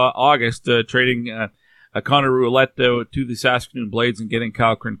end of August, trading Connor Roulette to the Saskatoon Blades and getting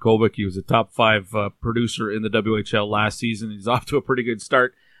Kyle Krenkovic. He was a top 5 producer in the WHL last season. He's off to a pretty good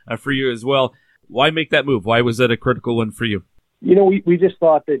start for you as well. Why make that move? Why was that a critical one for you? We just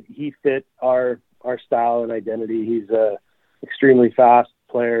thought that he fit our style and identity. He's a extremely fast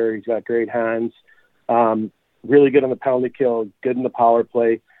player. He's got great hands, really good on the penalty kill, good in the power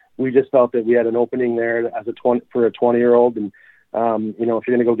play. We just felt that we had an opening there for a 20-year-old, and if you're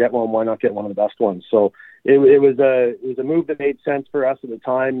going to go get one, why not get one of the best ones? So it was a move that made sense for us at the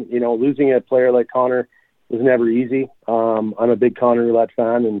time. Losing a player like Connor was never easy. I'm a big Connor Roulette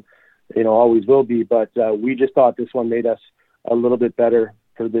fan, and always will be. But we just thought this one made us a little bit better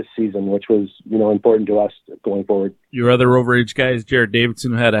for this season, which was important to us going forward. Your other overage guys, Jared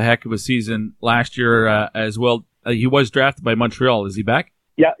Davidson, who had a heck of a season last year as well. He was drafted by Montreal. Is he back?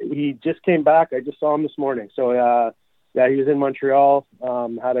 Yeah, he just came back. I just saw him this morning. So he was in Montreal.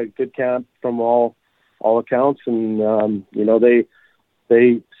 Had a good camp from all accounts, and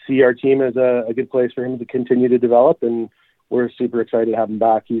they see our team as a good place for him to continue to develop, and we're super excited to have him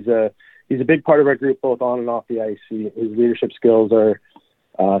back. He's a big part of our group, both on and off the ice. His leadership skills are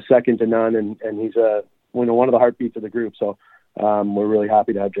second to none, and he's one of the heartbeats of the group. So we're really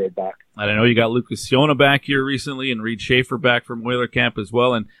happy to have Jared back. And I know you got Lucas Siona back here recently, and Reed Schaefer back from Oiler camp as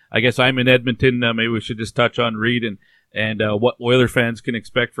well. And I guess I'm in Edmonton. Maybe we should just touch on Reed and what Oiler fans can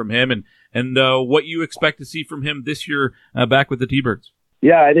expect from him, and what you expect to see from him this year back with the T-Birds.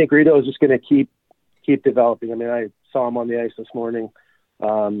 Yeah, I think Rito is just going to keep developing. I mean, I saw him on the ice this morning,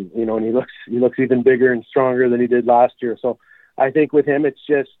 and he looks even bigger and stronger than he did last year. So I think with him, it's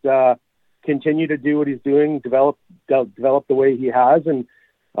just continue to do what he's doing, develop the way he has, and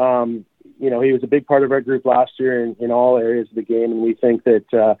he was a big part of our group last year in all areas of the game, and we think that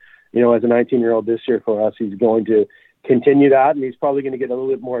as a 19-year-old this year for us, he's going to continue that, and he's probably going to get a little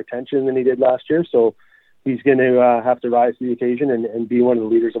bit more attention than he did last year. So he's going to have to rise to the occasion and be one of the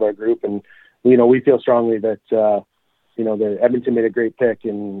leaders of our group. And we feel strongly that that Edmonton made a great pick,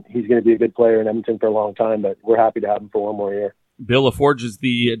 and he's going to be a good player in Edmonton for a long time. But we're happy to have him for one more year. Bill LaForge is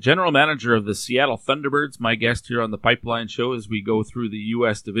the general manager of the Seattle Thunderbirds, my guest here on the Pipeline Show as we go through the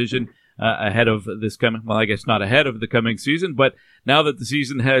U.S. division ahead of this coming, well, I guess not ahead of the coming season, but now that the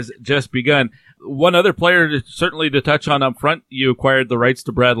season has just begun. One other player certainly to touch on up front, you acquired the rights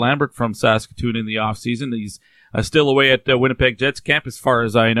to Brad Lambert from Saskatoon in the offseason. He's still away at Winnipeg Jets camp as far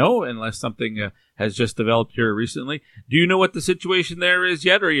as I know, unless something has just developed here recently. Do you know what the situation there is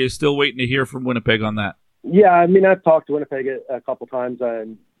yet, or are you still waiting to hear from Winnipeg on that? Yeah, I mean, I've talked to Winnipeg a couple times,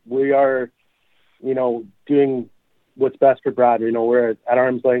 and we are, doing what's best for Brad. We're at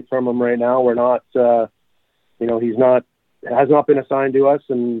arm's length from him right now. We're not, has not been assigned to us,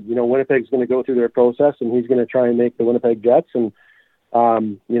 and, Winnipeg's going to go through their process, and he's going to try and make the Winnipeg Jets, and,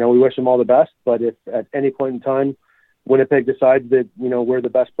 we wish him all the best. But if at any point in time Winnipeg decides that, we're the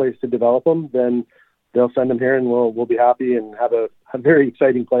best place to develop him, then they'll send him here, and we'll be happy and have a very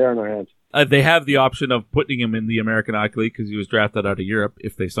exciting player on our hands. They have the option of putting him in the American Hockey League because he was drafted out of Europe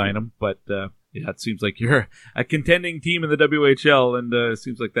if they sign him. But it seems like you're a contending team in the WHL, and it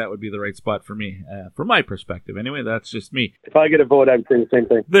seems like that would be the right spot for me, from my perspective. Anyway, that's just me. If I get a vote, I'd say the same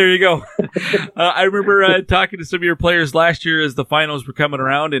thing. There you go. I remember talking to some of your players last year as the finals were coming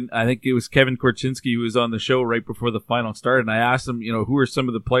around, and I think it was Kevin Korchinski who was on the show right before the final started, and I asked him, who are some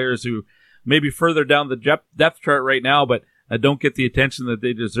of the players who maybe further down the depth chart right now, but don't get the attention that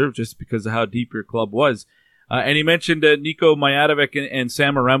they deserve just because of how deep your club was. And he mentioned Nico Majatovic and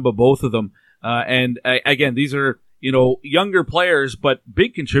Sam Aremba, both of them. Again, these are, younger players, but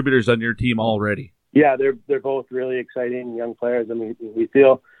big contributors on your team already. Yeah, they're both really exciting young players. I mean, we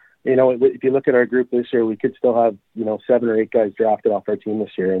feel, if you look at our group this year, we could still have, 7 or 8 guys drafted off our team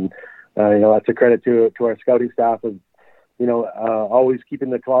this year. And, that's a credit to our scouting staff of, always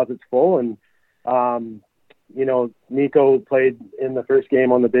keeping the closets full. And, Nico played in the first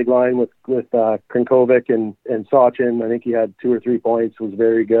game on the big line with Krinkovic and Sachin. I think he had 2 or 3 points, was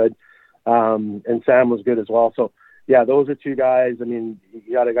very good. And Sam was good as well. So, yeah, those are 2 guys. I mean,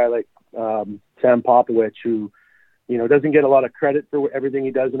 you got a guy like Sam Popovich who, doesn't get a lot of credit for everything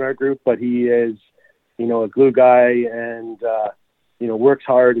he does in our group, but he is, a glue guy and, works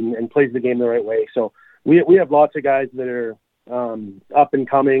hard and plays the game the right way. So we have lots of guys that are up and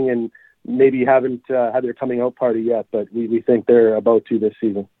coming and maybe haven't had their coming out party yet, but we think they're about to this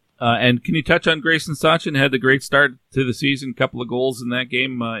season. And can you touch on Grayson Sachin? Had a great start to the season, couple of goals in that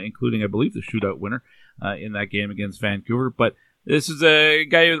game, including, I believe, the shootout winner in that game against Vancouver. But this is a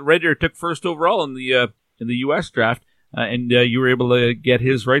guy who Red Deer took first overall in the U.S. draft, and you were able to get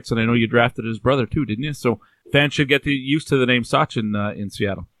his rights, and I know you drafted his brother too, didn't you? So fans should get used to the name Sachin in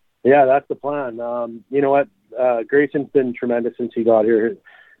Seattle. Yeah, that's the plan. You know what? Grayson's been tremendous since he got here.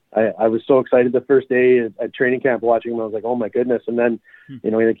 I was so excited the first day at training camp watching him. I was like, oh my goodness. And then, I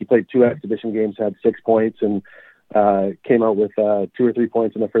think he played 2 exhibition games, had 6 points. And, came out with 2 or 3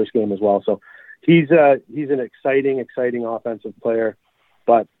 points in the first game as well. So he's an exciting offensive player.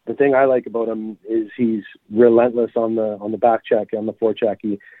 But the thing I like about him is he's relentless on the back check, on the forecheck.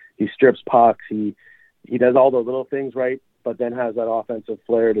 He strips pucks. He does all the little things right, but then has that offensive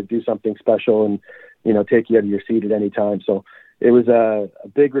flair to do something special and, take you out of your seat at any time. So it was a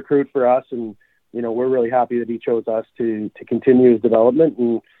big recruit for us, and, we're really happy that he chose us to continue his development,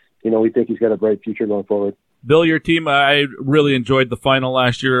 and, we think he's got a bright future going forward. Bill, your team, I really enjoyed the final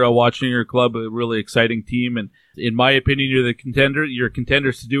last year, watching your club, a really exciting team. And in my opinion, you're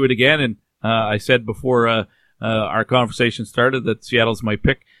contenders to do it again. And I said before our conversation started that Seattle's my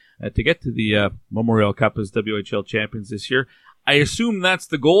pick to get to the Memorial Cup as WHL champions this year. I assume that's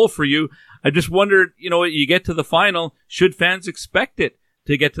the goal for you. I just wondered, you get to the final, should fans expect it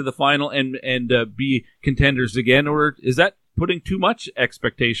to get to the final and be contenders again? Or is that putting too much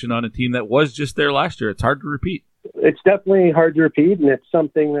expectation on a team that was just there last year? It's hard to repeat. It's definitely hard to repeat, and it's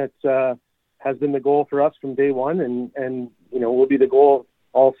something that has been the goal for us from day one, and will be the goal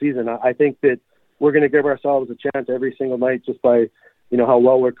all season. I think that we're going to give ourselves a chance every single night just by how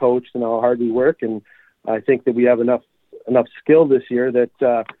well we're coached and how hard we work, and I think that we have enough skill this year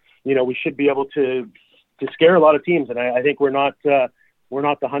that we should be able to scare a lot of teams. And I think we're not the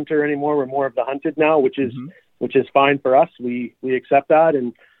hunter anymore. We're more of the hunted now, which is fine for us. We accept that,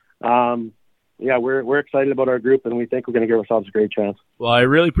 and we're excited about our group, and we think we're going to give ourselves a great chance. Well, I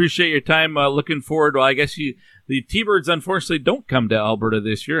really appreciate your time. Looking forward. Well, I guess the T-Birds unfortunately don't come to Alberta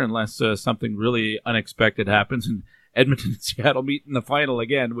this year unless something really unexpected happens, and Edmonton and Seattle meet in the final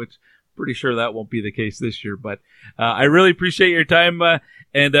again, which I'm pretty sure that won't be the case this year. But I really appreciate your time,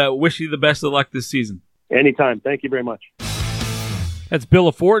 and wish you the best of luck this season. Anytime. Thank you very much. That's Bill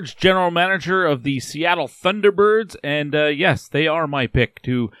LaForge, General Manager of the Seattle Thunderbirds, and yes, they are my pick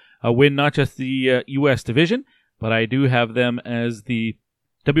to win not just the U.S. division, but I do have them as the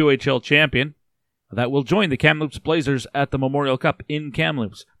WHL champion that will join the Kamloops Blazers at the Memorial Cup in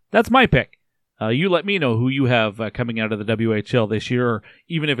Kamloops. That's my pick. You let me know who you have coming out of the WHL this year, or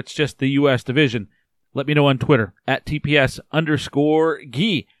even if it's just the U.S. division, let me know on Twitter at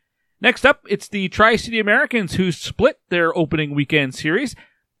TPS_Guy. Next up, it's the Tri-City Americans who split their opening weekend series.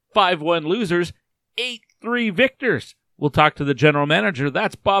 5-1 losers, 8-3 victors. We'll talk to the general manager.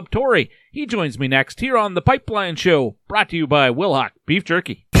 That's Bob Tory. He joins me next here on The Pipeline Show, brought to you by Wilhauk Beef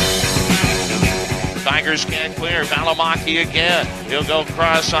Jerky. Tigers can't clear. Valimaki again. He'll go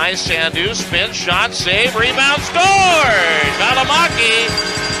cross ice. Sandu spin, shot, save, rebound, scores! Valimaki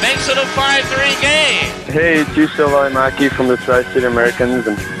makes it a 5-3 game. Hey, it's Yusuf Valimaki from the Tri-City Americans,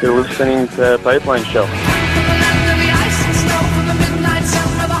 and you're listening to Pipeline Show.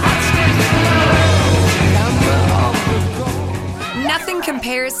 Nothing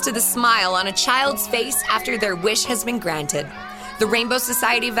compares to the smile on a child's face after their wish has been granted. The Rainbow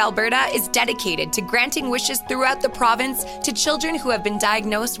Society of Alberta is dedicated to granting wishes throughout the province to children who have been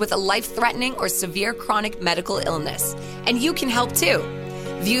diagnosed with a life-threatening or severe chronic medical illness. And you can help too.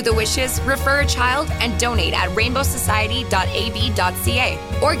 View the wishes, refer a child, and donate at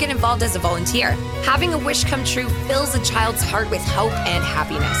rainbowsociety.ab.ca or get involved as a volunteer. Having a wish come true fills a child's heart with hope and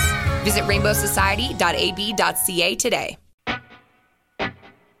happiness. Visit rainbowsociety.ab.ca today.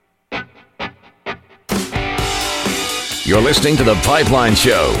 You're listening to The Pipeline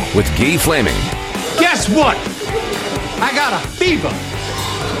Show with Guy Flaming. Guess what? I got a fever.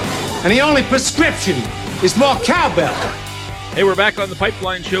 And the only prescription is more cowbell. Hey, we're back on The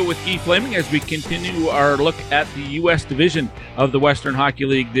Pipeline Show with Guy Flaming as we continue our look at the U.S. division of the Western Hockey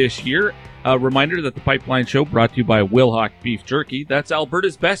League this year. A reminder that The Pipeline Show brought to you by Wilhauk Beef Jerky. That's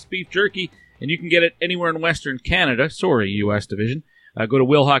Alberta's best beef jerky, and you can get it anywhere in Western Canada. Sorry, U.S. division. Go to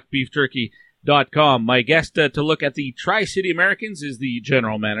WilhaukBeefJerky.com. My guest to look at the Tri-City Americans is the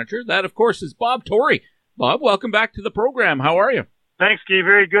general manager. That, of course, is Bob Tory. Bob, welcome back to the program. How are you? Thanks, Guy.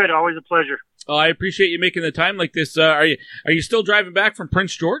 Very good. Always a pleasure. I appreciate you making the time like this. Are you still driving back from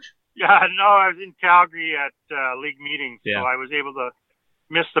Prince George? Yeah, no, I was in Calgary at league meetings, so I was able to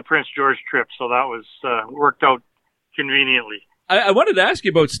miss the Prince George trip, so that was worked out conveniently. I wanted to ask you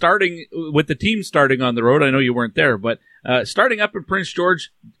about starting with the team starting on the road. I know you weren't there, but starting up in Prince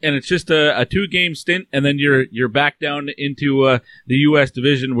George, and it's just a 2-game stint, and then you're back down into the U.S.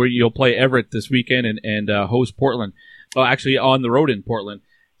 division where you'll play Everett this weekend and host Portland. Oh, actually on the road in Portland.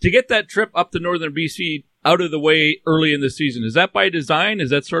 To get that trip up to northern BC out of the way early in the season, is that by design? Is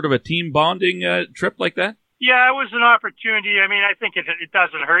that sort of a team bonding trip like that? Yeah, it was an opportunity. I mean, I think it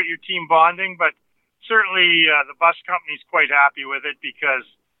doesn't hurt your team bonding, but certainly the bus company's quite happy with it because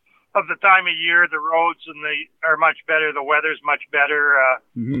of the time of year. The roads are much better. The weather's much better.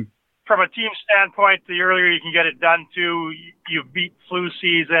 from a team standpoint, the earlier you can get it done too, you beat flu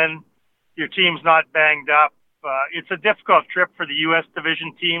season, your team's not banged up. It's a difficult trip for the U.S.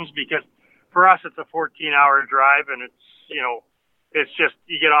 division teams because for us it's a 14-hour drive, and it's, you know, it's just,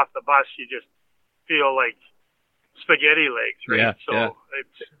 you get off the bus, you just feel like spaghetti legs, right?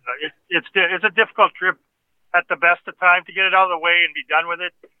 It's a difficult trip at the best of time. To get it out of the way and be done with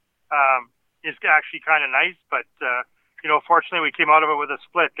it is actually kind of nice, but you know, fortunately we came out of it with a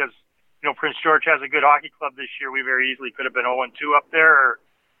split because, you know, Prince George has a good hockey club this year. We very easily could have been 0-2 up there,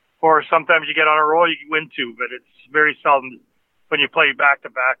 or sometimes you get on a roll, you win 2, but it's very seldom when you play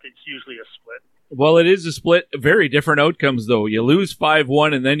back-to-back, it's usually a split. Well, it is a split. Very different outcomes, though. You lose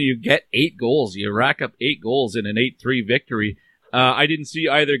 5-1, and then you get 8 goals. You rack up 8 goals in an 8-3 victory. I didn't see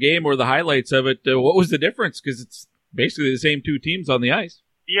either game or the highlights of it. What was the difference? Because it's basically the same 2 teams on the ice.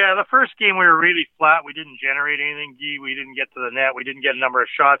 Yeah, the first game we were really flat. We didn't generate anything, Guy. We didn't get to the net. We didn't get a number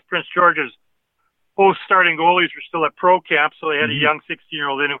of shots. Prince George's both starting goalies were still at pro camp, so they had a young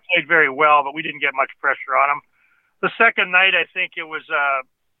 16-year-old in who played very well, but we didn't get much pressure on him. The second night, I think it was,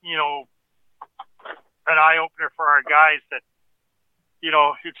 you know, an eye-opener for our guys that, you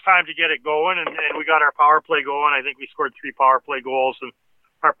know, it's time to get it going, and we got our power play going. I think we scored 3 power play goals, and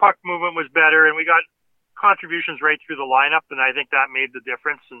our puck movement was better, and we got contributions right through the lineup, and I think that made the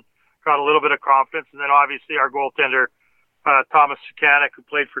difference and got a little bit of confidence. And then obviously our goaltender, Thomas Sukanik, who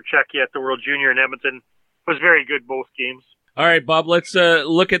played for Czechia at the World Junior in Edmonton, was very good both games. All right, Bob, let's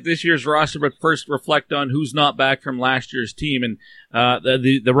look at this year's roster, but first reflect on who's not back from last year's team. And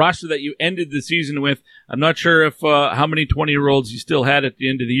the roster that you ended the season with, I'm not sure if how many 20-year-olds you still had at the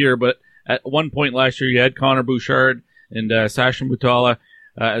end of the year, but at one point last year you had Connor Bouchard and Sasha Mutala,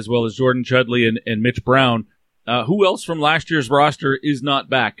 as well as Jordan Chudley and Mitch Brown. Who else from last year's roster is not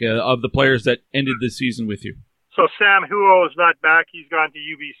back of the players that ended the season with you? So Sam Huo is not back. He's gone to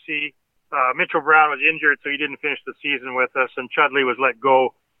UBC. Mitchell Brown was injured, so he didn't finish the season with us, and Chudley was let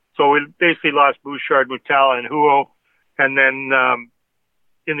go. So we basically lost Bouchard, Mutala, and Huo. And then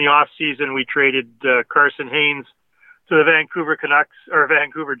in the off-season, we traded Carson Haynes to the Vancouver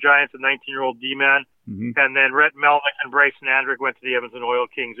Giants, a 19-year-old D-man. Mm-hmm. And then Rhett Melnick and Bryson Andrick went to the Edmonton Oil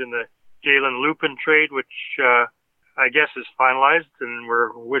Kings in the Jalen Lupin trade, which I guess is finalized, and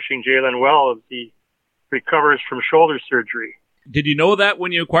we're wishing Jalen well as he recovers from shoulder surgery. Did you know that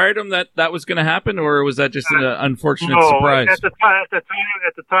when you acquired him that was going to happen, or was that just an unfortunate surprise? At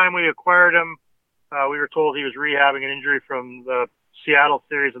the time we acquired him, we were told he was rehabbing an injury from the Seattle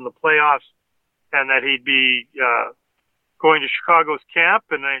series in the playoffs, and that he'd be going to Chicago's camp.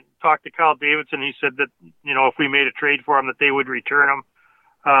 And I talked to Kyle Davidson. He said that, you know, if we made a trade for him, that they would return him.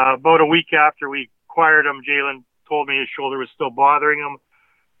 About a week after we acquired him, Jalen told me his shoulder was still bothering him.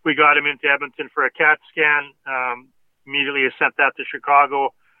 We got him into Edmonton for a CAT scan. Immediately sent that to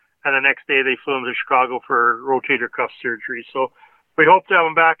Chicago, and the next day they flew him to Chicago for rotator cuff surgery. So we hope to have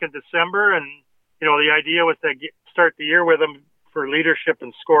him back in December, and, you know, the idea was to start the year with him for leadership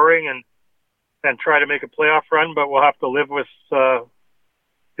and scoring and try to make a playoff run, but we'll have to live with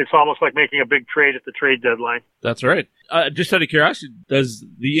it's almost like making a big trade at the trade deadline. That's right. Just out of curiosity, does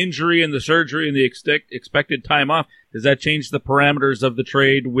the injury and the surgery and the expected time off, does that change the parameters of the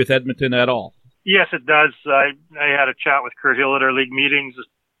trade with Edmonton at all? Yes, it does. I had a chat with Kurt Hill at our league meetings,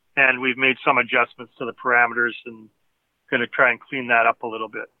 and we've made some adjustments to the parameters and going to try and clean that up a little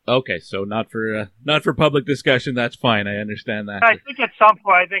bit. Okay, so not for public discussion. That's fine. I understand that. I think at some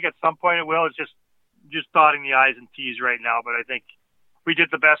point it will. It's just dotting the I's and T's right now, but I think we did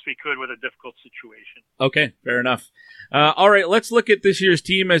the best we could with a difficult situation. Okay, fair enough. All right, let's look at this year's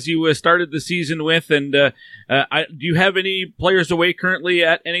team as you started the season with. And do you have any players away currently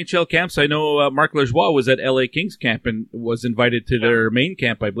at NHL camps? I know Marc Lajoie was at LA Kings camp and was invited to their main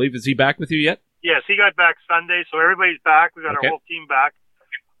camp, I believe. Is he back with you yet? Yes, he got back Sunday, so everybody's back. We got our whole team back.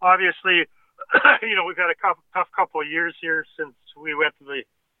 Obviously, you know, we've had a tough couple of years here since we went to the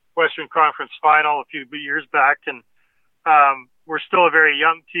Western Conference Final a few years back, and we're still a very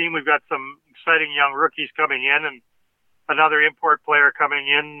young team. We've got some exciting young rookies coming in and another import player coming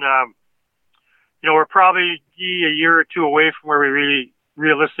in. You know, we're probably a year or two away from where we really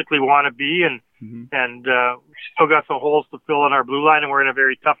realistically want to be, and we still got some holes to fill in our blue line, and we're in a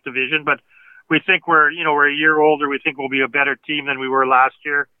very tough division. But we think we're a year older. We think we'll be a better team than we were last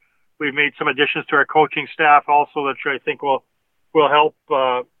year. We've made some additions to our coaching staff also that I think will help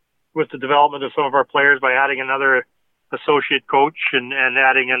with the development of some of our players by adding another associate coach and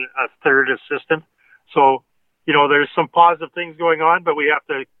adding a third assistant. So, you know, there's some positive things going on, but we have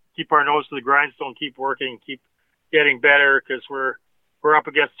to keep our nose to the grindstone, keep working, keep getting better, because we're up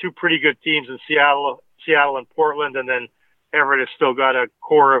against two pretty good teams in Seattle and Portland, and then Everett has still got a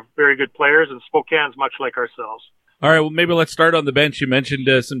core of very good players, and Spokane's much like ourselves. All right, well, maybe let's start on the bench. You mentioned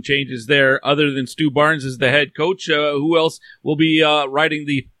some changes there. Other than Stu Barnes as the head coach, who else will be not riding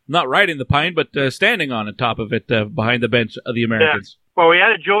the pine, but standing on top of it behind the bench of the Americans? Yeah. Well, we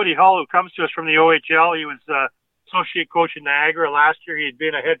had a Jody Hull who comes to us from the OHL. He was associate coach in Niagara last year. He had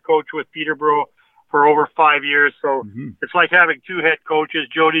been a head coach with Peterborough for over 5 years. So it's like having two head coaches.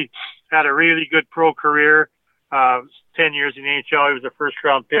 Jody had a really good pro career, 10 years in the NHL. He was a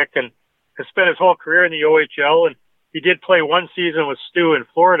first-round pick and has spent his whole career in the OHL. And he did play one season with Stu in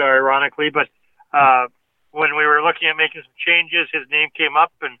Florida, ironically. But when we were looking at making some changes, his name came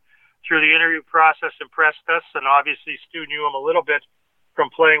up, and through the interview process impressed us. And obviously Stu knew him a little bit from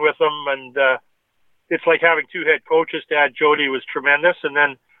playing with him. And it's like having two head coaches. To add Jody was tremendous. And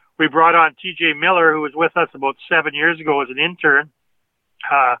then we brought on TJ Miller, who was with us about 7 years ago as an intern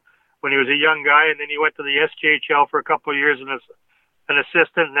when he was a young guy. And then he went to the SJHL for a couple of years as an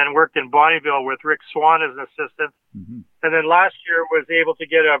assistant, and then worked in Bonnyville with Rick Swan as an assistant. And then last year was able to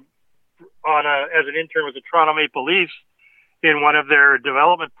get as an intern with the Toronto Maple Leafs in one of their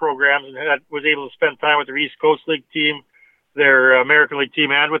development programs, and was able to spend time with their East Coast League team, their American League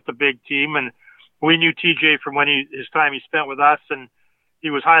team, and with the big team. And we knew TJ from his time he spent with us, and he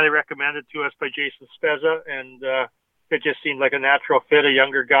was highly recommended to us by Jason Spezza, and it just seemed like a natural fit, a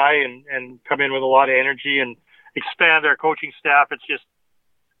younger guy, and come in with a lot of energy and expand our coaching staff. It's just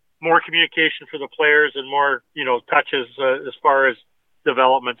more communication for the players and more, touches as far as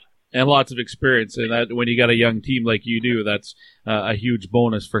development. And lots of experience. And that when you got a young team like you do, that's a huge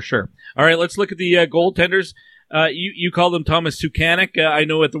bonus for sure. All right, let's look at the goaltenders. You call them Thomas Suchanek. I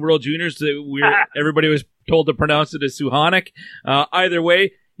know at the World Juniors everybody was told to pronounce it as Suchanek. Either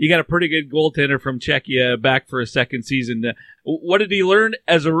way, you got a pretty good goaltender from Czechia back for a second season. What did he learn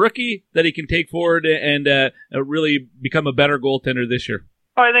as a rookie that he can take forward and really become a better goaltender this year?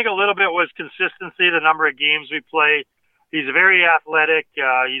 Well, I think a little bit was consistency, the number of games we play. He's very athletic.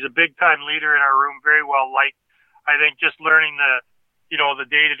 He's a big-time leader in our room, very well liked. I think just learning the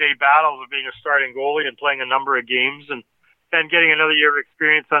day-to-day battles of being a starting goalie and playing a number of games and getting another year of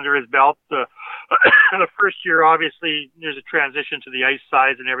experience under his belt. The first year, obviously, there's a transition to the ice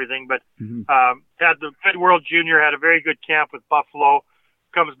size and everything, but had the good World Junior, had a very good camp with Buffalo,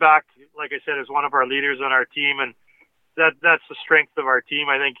 comes back, like I said, as one of our leaders on our team, and that's the strength of our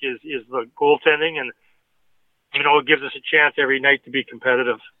team, I think, is the goaltending, and it gives us a chance every night to be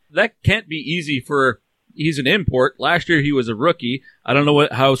competitive. That can't be easy he's an import. Last year he was a rookie. I don't know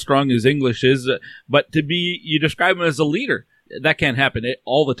how strong his English is, but you describe him as a leader. That can't happen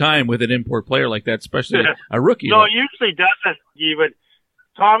all the time with an import player like that, especially a rookie. No, it usually doesn't, but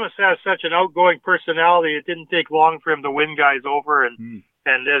Thomas has such an outgoing personality. It didn't take long for him to win guys over, and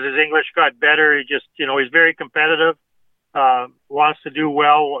as his English got better, he just, he's very competitive, wants to do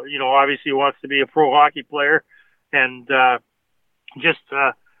well, obviously wants to be a pro hockey player, and just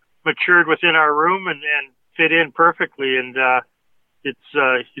matured within our room and fit in perfectly. And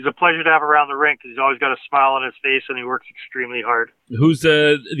he's a pleasure to have around the rink because he's always got a smile on his face and he works extremely hard. Who's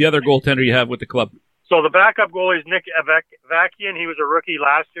the other goaltender you have with the club? So the backup goalie is Nick Avakian. He was a rookie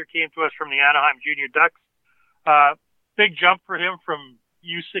last year, came to us from the Anaheim Junior Ducks. Big jump for him from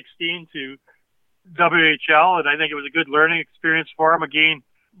U16 to WHL, and I think it was a good learning experience for him. Again,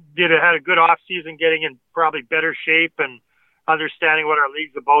 had a good off season, getting in probably better shape and understanding what our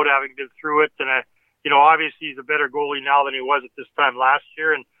league's about, having been through it. And obviously he's a better goalie now than he was at this time last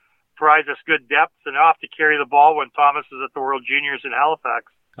year, and provides us good depth and off to carry the ball when Thomas is at the World Juniors in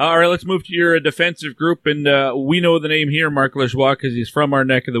Halifax. All right, let's move to your defensive group, and we know the name here, Marc Lajoie, because he's from our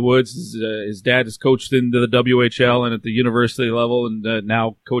neck of the woods. His dad has coached in the WHL and at the university level, and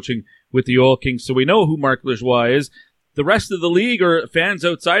now coaching with the Oil Kings, so we know who Marc Lajoie is. The rest of the league or fans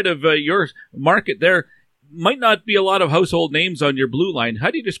outside of your market there might not be a lot of household names on your blue line.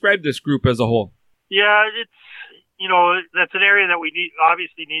 How do you describe this group as a whole? Yeah, it's, that's an area that we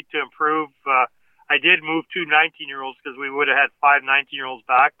obviously need to improve. I did move 2 19-year-olds because we would have had 5 19-year-olds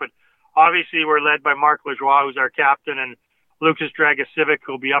back, but obviously we're led by Marc Lajoie, who's our captain, and Lucas Dragicevic,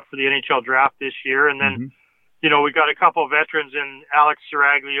 who'll be up for the NHL draft this year. And then, we got a couple of veterans in Alex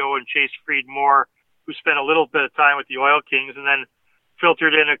Seraglio and Chase Fried-Moore, who spent a little bit of time with the Oil Kings, and then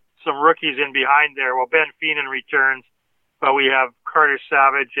filtered in some rookies in behind there. Well, Ben Feenan returns, but we have Carter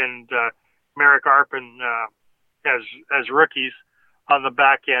Savage and Merrick Arpin as rookies on the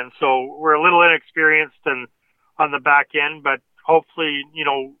back end. So we're a little inexperienced and on the back end, but hopefully,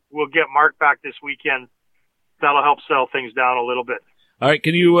 we'll get Mark back this weekend. That'll help settle things down a little bit. All right,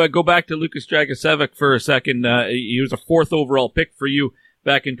 can you go back to Lucas Dragicevic for a second? He was a 4th overall pick for you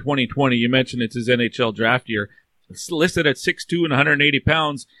back in 2020. You mentioned it's his NHL draft year. listed at 6'2" and 180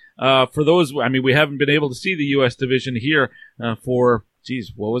 pounds. For those, I mean, we haven't been able to see the U.S. division here for,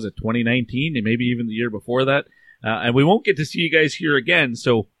 2019, and maybe even the year before that. And we won't get to see you guys here again.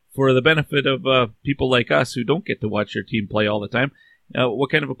 So for the benefit of people like us who don't get to watch your team play all the time,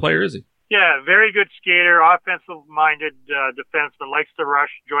 what kind of a player is he? Yeah, very good skater, offensive-minded defenseman, likes to rush,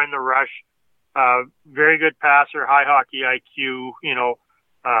 join the rush. Very good passer, high hockey IQ,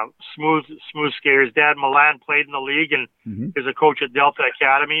 smooth skater. His dad, Milan, played in the league and is a coach at Delta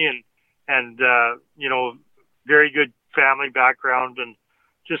Academy and very good family background and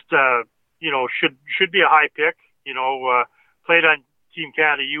just, should be a high pick. Played on Team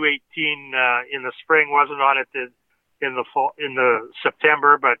Canada U18 in the spring, wasn't on it in the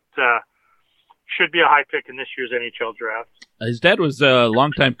September, but should be a high pick in this year's NHL draft. His dad was a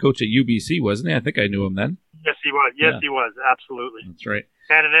longtime coach at UBC, wasn't he? I think I knew him then. Yes, he was. He was. Absolutely. That's right.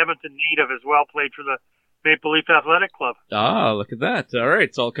 And an Edmonton native as well, played for the Maple Leaf Athletic Club. Ah, look at that. All right,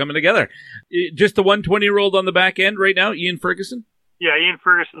 it's all coming together. Just the 20-year-old on the back end right now, Ian Ferguson? Yeah, Ian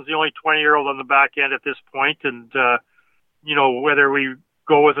Ferguson's the only 20-year-old on the back end at this point, and, whether we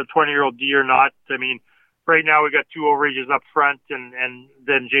go with a 20-year-old D or not, I mean, right now we got 2 overages up front and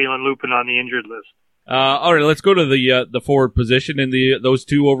then Jalen Lupin on the injured list. All right, let's go to the forward position in those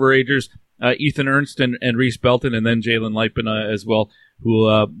 2 overagers, Ethan Ernst and Reese Belton, and then Jalen Lipin as well, who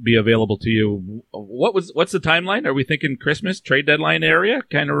will be available to you. What's the timeline? Are we thinking Christmas, trade deadline area,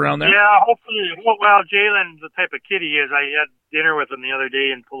 kind of around there? Yeah, hopefully. Well, Jalen, the type of kid he is, I had dinner with him the other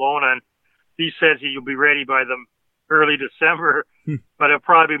day in Kelowna, and he says he'll be ready by the early December, but it'll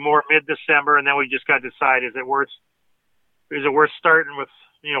probably be more mid-December, and then we just got to decide, is it worth starting with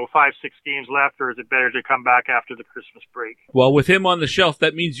 5-6 games left, or is it better to come back after the Christmas break? Well, with him on the shelf,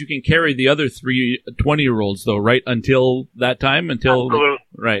 that means you can carry the other 3 20-year-olds, though, right? Until that time? Absolutely.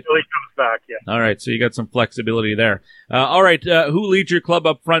 Right. Until he comes back, yeah. All right, so you got some flexibility there. All right, who leads your club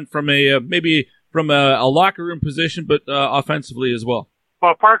up front from maybe from a locker room position, but offensively as well?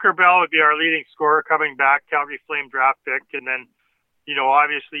 Well, Parker Bell would be our leading scorer coming back, Calgary Flame draft pick, and then,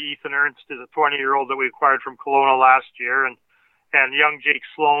 obviously Ethan Ernst is a 20-year-old that we acquired from Kelowna last year, and young Jake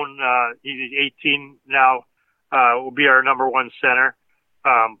Sloan, he's 18 now, will be our number 1 center.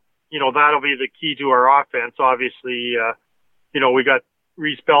 That'll be the key to our offense. Obviously, we got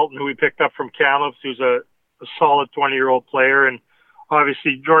Reese Belton, who we picked up from Kamloops, who's a solid 20-year-old player. And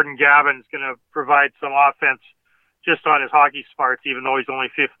obviously Jordan Gavin is going to provide some offense just on his hockey smarts, even though he's only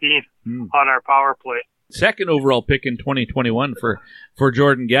 15 on our power play. Second overall pick in 2021 for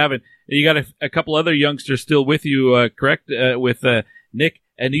Jordan Gavin. You got a couple other youngsters still with you, correct? With Nick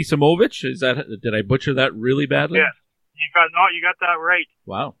Anisimowicz. Did I butcher that really badly? Yes, you got that right.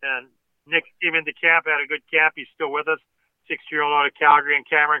 Wow. And Nick came into camp, had a good camp. He's still with us. 6-year-old out of Calgary, and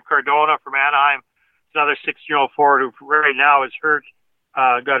Cameron Cardona from Anaheim, another 6-year-old forward who right now is hurt.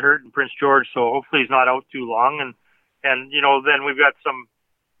 Got hurt in Prince George, so hopefully he's not out too long. And then we've got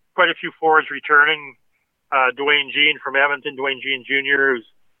quite a few forwards returning. Dwayne Jean from Edmonton, Dwayne Jean Jr., who's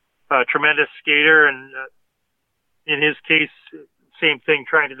a tremendous skater, and in his case, same thing,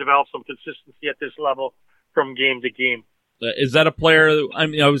 trying to develop some consistency at this level from game to game. Is that a player?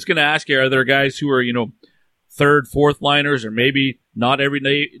 I was going to ask you, are there guys who are, third, fourth liners, or maybe not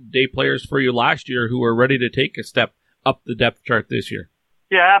everyday players for you last year who are ready to take a step up the depth chart this year?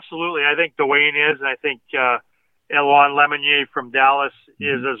 Yeah, absolutely. I think Dwayne is, and I think Elon Lemonnier from Dallas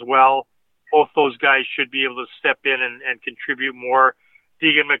is as well. Both those guys should be able to step in and contribute more.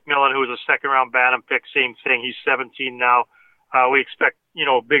 Deegan McMillan, who was a second-round Bantam pick, same thing. He's 17 now. We expect,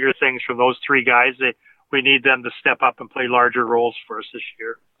 bigger things from those 3 guys. We need them to step up and play larger roles for us this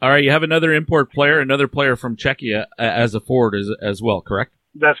year. All right, you have another import player, another player from Czechia as a forward as well, correct?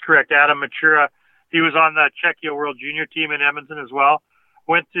 That's correct. Adam Machura. He was on the Czechia World Junior team in Edmonton as well.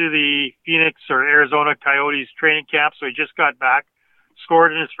 Went to the Phoenix or Arizona Coyotes training camp, so he just got back.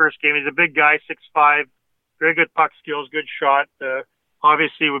 Scored in his first game. He's a big guy, 6'5", very good puck skills, good shot.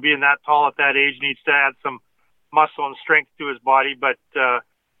 Obviously, would be in that tall at that age, needs to add some muscle and strength to his body, but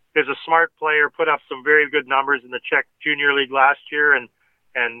is a smart player, put up some very good numbers in the Czech Junior League last year, and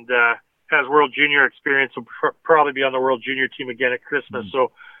has World Junior experience, will probably be on the World Junior team again at Christmas.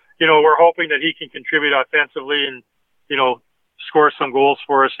 So, we're hoping that he can contribute offensively and, score some goals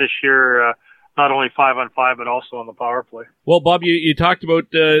for us this year, not only 5-on-5, but also on the power play. Well, Bob, you talked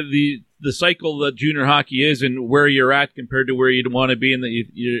about the cycle that junior hockey is and where you're at compared to where you'd want to be, and that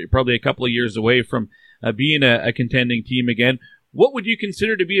you're probably a couple of years away from being a contending team again. What would you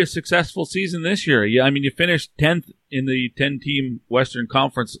consider to be a successful season this year? You finished 10th in the 10-team Western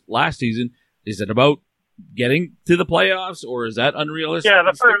Conference last season. Is it about getting to the playoffs, or is that unrealistic? Yeah,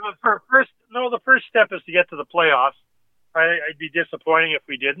 the first step is to get to the playoffs. I'd be disappointing if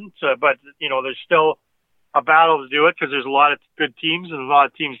we didn't, but there's still a battle to do it because there's a lot of good teams and a lot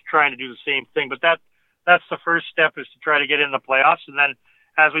of teams trying to do the same thing. But that's the first step, is to try to get in the playoffs. And then,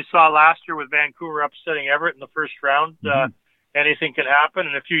 as we saw last year with Vancouver upsetting Everett in the first round, anything can happen.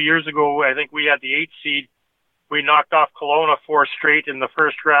 And a few years ago, I think we had the 8th seed. We knocked off Kelowna 4 straight in the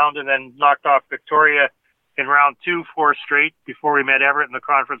first round, and then knocked off Victoria in round 2 4 straight before we met Everett in the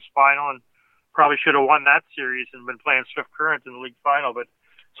conference final, and probably should have won that series and been playing Swift Current in the league final. But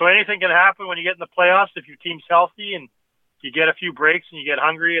so anything can happen when you get in the playoffs if your team's healthy and you get a few breaks and you get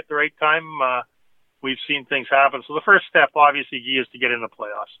hungry at the right time. We've seen things happen. So the first step, obviously, is to get in the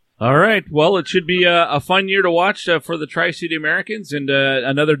playoffs. All right. Well, it should be a fun year to watch for the Tri-City Americans, and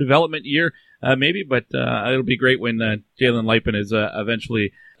another development year maybe, but it'll be great when Jalen Leipen is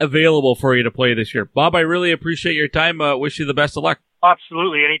eventually available for you to play this year. Bob, I really appreciate your time. Wish you the best of luck.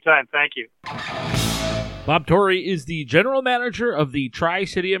 Absolutely. Anytime. Thank you. Bob Tory is the general manager of the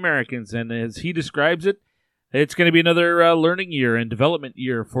Tri-City Americans, and as he describes it, it's going to be another learning year and development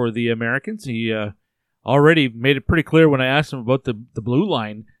year for the Americans. He already made it pretty clear when I asked him about the blue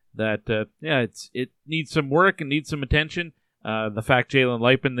line that it needs some work and needs some attention. The fact Jalen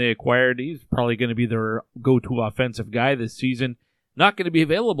Leipen they acquired, he's probably going to be their go-to offensive guy this season. Not going to be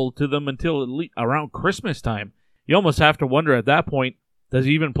available to them until at least around Christmas time. You almost have to wonder at that point, does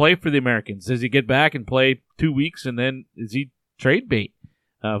he even play for the Americans? Does he get back and play 2 weeks, and then is he trade bait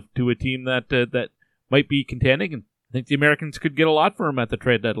to a team that might be contending? And I think the Americans could get a lot for him at the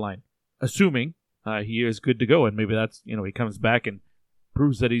trade deadline, assuming he is good to go, and maybe that's he comes back and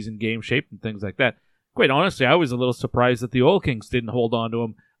proves that he's in game shape and things like that. Quite honestly, I was a little surprised that the Oil Kings didn't hold on to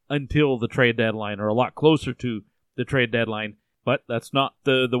him until the trade deadline, or a lot closer to the trade deadline. But that's not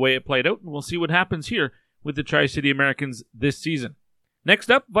the way it played out, and we'll see what happens here with the Tri-City Americans this season.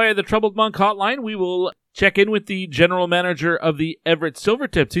 Next up, via the Troubled Monk hotline, we will check in with the general manager of the Everett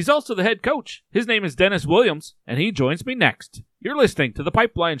Silvertips. He's also the head coach. His name is Dennis Williams, and he joins me next. You're listening to The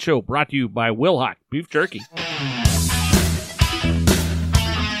Pipeline Show, brought to you by Wilhock Beef Jerky.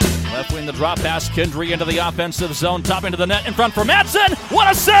 Left wing, the drop pass, Kindry into the offensive zone, top into the net, in front for Madsen.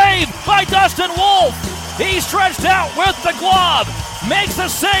 What a save by Dustin Wolf! He stretched out with the glove, makes the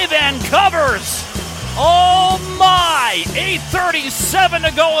save and covers. Oh my! 8:37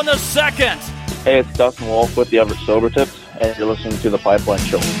 to go in the second. Hey, it's Dustin Wolf with the Everett Silvertips, and you're listening to The Pipeline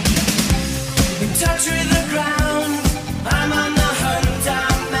Show. In touch with the ground, I'm on the hunt,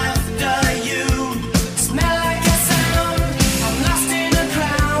 I'm after you. Smell like a sound, I'm lost in a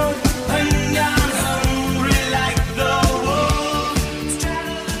crowd, and I'm hungry like the wolf.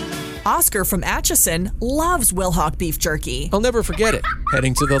 Oscar from Atchison loves Wilhock beef jerky. I'll never forget it.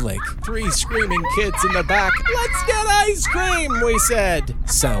 Heading to the lake. 3 screaming kids in the back. Let's get ice cream, we said.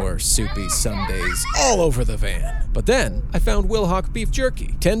 Sour, soupy sundaes all over the van. But then I found Wilhock beef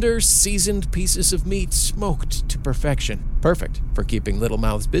jerky. Tender, seasoned pieces of meat smoked to perfection. Perfect for keeping little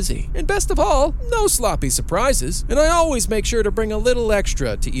mouths busy. And best of all, no sloppy surprises. And I always make sure to bring a little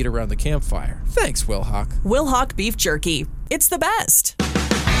extra to eat around the campfire. Thanks, Wilhock. Wilhock beef jerky. It's the best.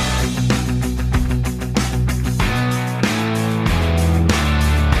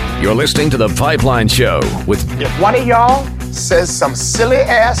 You're listening to The Pipeline Show with... If one of y'all says some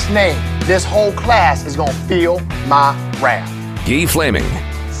silly-ass name, this whole class is going to feel my wrath. Guy Flaming.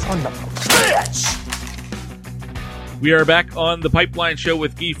 Son of a bitch! We are back on The Pipeline Show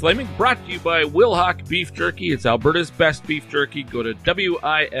with Guy Flaming, brought to you by Wilhock Beef Jerky. It's Alberta's best beef jerky. Go to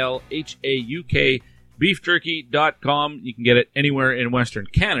WILHAUK beefjerky.com. You can get it anywhere in Western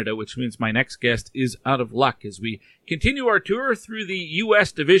Canada, which means my next guest is out of luck as we continue our tour through the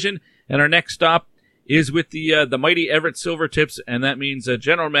U.S. division. And our next stop is with the mighty Everett Silvertips, and that means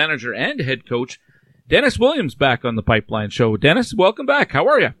general manager and head coach Dennis Williams back on the Pipeline Show. Dennis, welcome back. How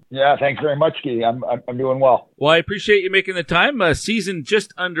are you? Yeah, thanks very much, Guy. I'm doing well. Well, I appreciate you making the time. Season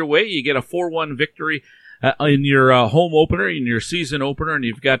just underway. You get a 4-1 victory in your home opener, in your season opener, and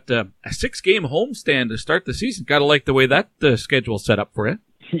you've got a 6-game homestand to start the season. Got to like the way that schedule's set up for you.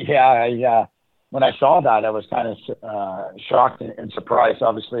 Yeah, when I saw that, I was kind of shocked and surprised.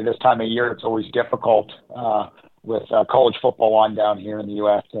 Obviously, this time of year, it's always difficult with college football on down here in the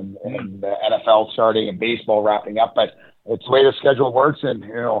U.S. and the NFL starting and baseball wrapping up. But it's the way the schedule works, and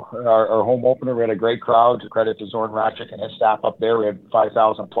our home opener, we had a great crowd. Credit to Zorn Ratchik and his staff up there. We had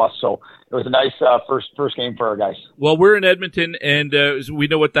 5,000 plus, so it was a nice first game for our guys. Well, we're in Edmonton, and we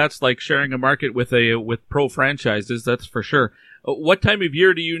know what that's like, sharing a market with pro franchises. That's for sure. What time of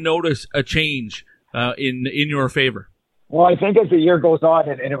year do you notice a change in your favor? Well, I think as the year goes on,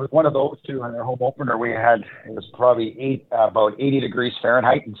 and it was one of those two on their home opener, it was probably about 80 degrees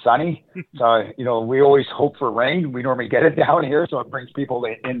Fahrenheit and sunny. So, we always hope for rain. We normally get it down here, so it brings people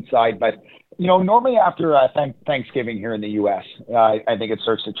inside. But, normally after Thanksgiving here in the U.S., I think it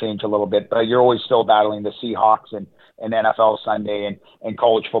starts to change a little bit. But you're always still battling the Seahawks and NFL Sunday and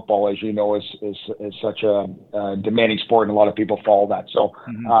college football, as you know, is such a demanding sport, and a lot of people follow that. So,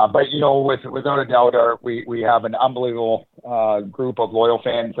 but without a doubt, we have an unbelievable group of loyal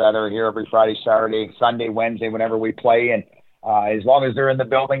fans that are here every Friday, Saturday, Sunday, Wednesday, whenever we play, and as long as they're in the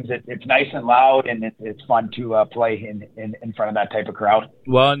buildings, it's nice and loud, and it's fun to play in front of that type of crowd.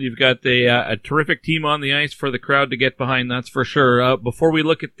 Well, and you've got a terrific team on the ice for the crowd to get behind, that's for sure. Before we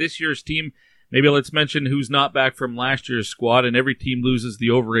look at this year's team, maybe let's mention who's not back from last year's squad, and every team loses the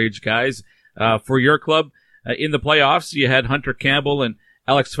overage guys. For your club, in the playoffs, you had Hunter Campbell and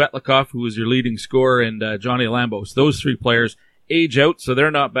Alex Svetlakov, who was your leading scorer, and Johnny Lambos. Those three players age out, so they're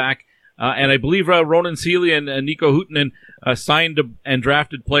not back. And I believe Ronan Seeley and Nico Huhtinen signed and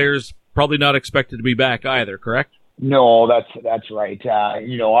drafted players, probably not expected to be back either, correct? No, that's right.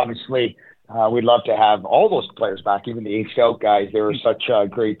 Obviously, we'd love to have all those players back, even the aged out guys. They were such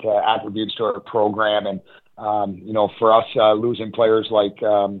great attributes to our program. And, for us, losing players like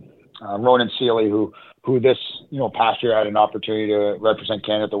Ronan Seeley, who this, past year had an opportunity to represent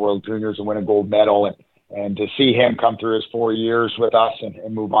Canada at the World Juniors and win a gold medal. And to see him come through his 4 years with us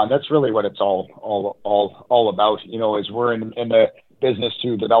and move on, that's really what it's all about, is we're in the business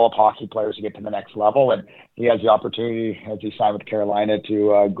to develop hockey players to get to the next level. And he has the opportunity, as he signed with Carolina,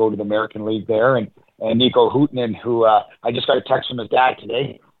 to go to the American League there. And Nico Huhtinen, who I just got a text from his dad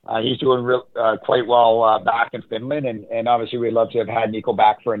today. He's doing quite well back in Finland. And obviously we'd love to have had Nico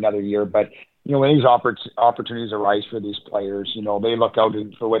back for another year. But, when these opportunities arise for these players, they look out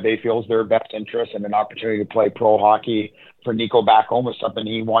for what they feel is their best interest, and an opportunity to play pro hockey for Nico back home was something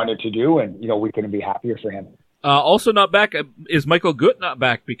he wanted to do. And, we couldn't be happier for him. Also not back is Michael Gutt not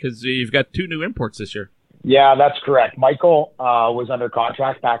back, because you've got two new imports this year. Yeah, that's correct. Michael was under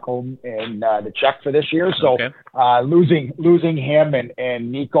contract back home in the Czech for this year. So losing him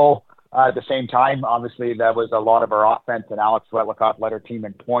and Nico at the same time, obviously that was a lot of our offense, and Alex Svetlakov led our team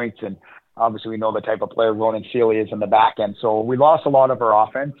in points. And obviously we know the type of player Ronan Seeley is in the back end. So we lost a lot of our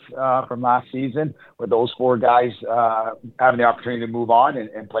offense from last season, with those four guys having the opportunity to move on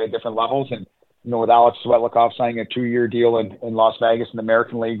and play at different levels. And, with Alex Svetlakov signing a 2-year deal in Las Vegas in the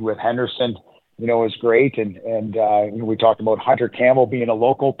American League with Henderson, is great. And we talked about Hunter Campbell being a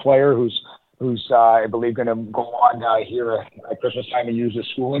local player who's I believe going to go on here at Christmas time and use a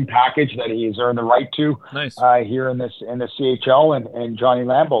schooling package that he's earned the right to. Nice. Here in the CHL, and Johnny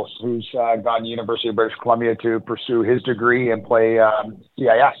Lambos, who's gone to University of British Columbia to pursue his degree and play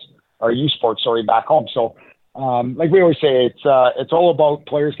CIS or U Sports, back home. So like we always say, it's all about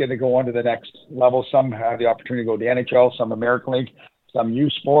players getting to go on to the next level. Some have the opportunity to go to the NHL, some American League, some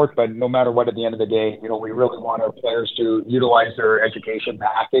youth sport, but no matter what, at the end of the day, we really want our players to utilize their education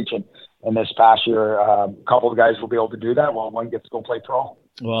package. And this past year, a couple of guys will be able to do that, while one gets to go play pro.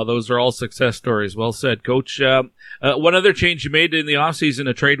 Well, those are all success stories. Well said, Coach. One other change you made in the offseason,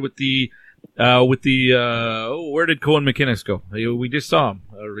 a trade with the where did Cohen McInnes go? We just saw him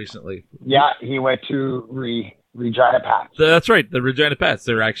recently. Yeah, he went to Regina Pats. That's right, the Regina Pats.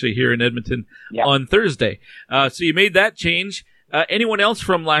 They're actually here in Edmonton on Thursday. So you made that change. Anyone else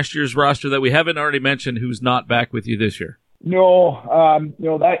from last year's roster that we haven't already mentioned who's not back with you this year? No,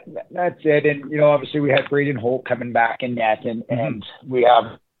 that's it. And, obviously we had Braden Holt coming back in net, and we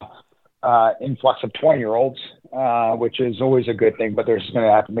have influx of 20-year-olds, which is always a good thing, but they're just going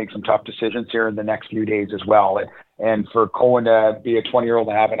to have to make some tough decisions here in the next few days as well. And for Cohen to be a 20-year-old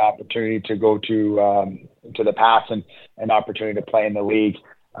and have an opportunity to go to the Pats and an opportunity to play in the league,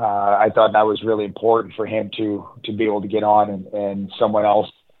 I thought that was really important for him to be able to get on and someone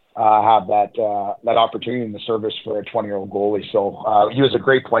else have that opportunity in the service for a 20-year-old goalie. So he was a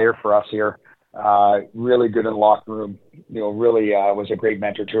great player for us here. Really good in the locker room. Really was a great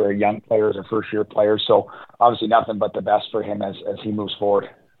mentor to our young players and first-year players. So obviously nothing but the best for him as he moves forward.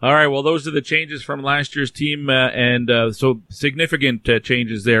 All right, well, those are the changes from last year's team, and so significant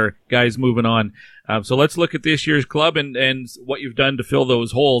changes there, guys moving on. So let's look at this year's club and what you've done to fill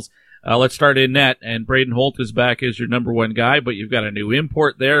those holes. Let's start in net, and Braden Holt is back as your number one guy, but you've got a new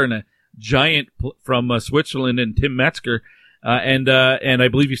import there and a giant from Switzerland and Tim Metzger, and I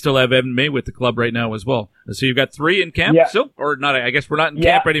believe you still have Evan May with the club right now as well. So you've got 3 in camp still, or not? I guess we're not in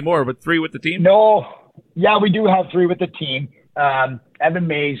camp anymore, but 3 with the team? No, we do have 3 with the team. Evan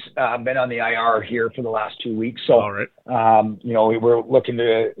May's been on the IR here for the last 2 weeks, so all right. we're looking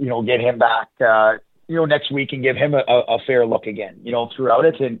to get him back next week and give him a fair look again, throughout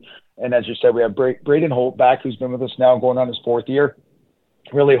it. And as you said, we have Braden Holt back, who's been with us now going on his 4th year.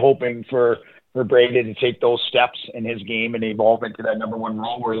 Really hoping for Braden to take those steps in his game and evolve into that number 1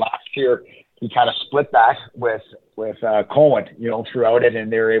 role, where last year he kind of split that with Cohen, throughout it,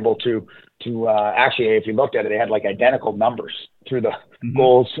 and they were able to actually, if you looked at it, they had like identical numbers through the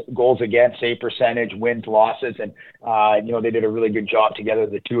goals against, save percentage, wins, losses, and they did a really good job together,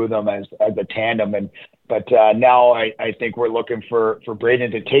 the two of them as a tandem. But now I think we're looking for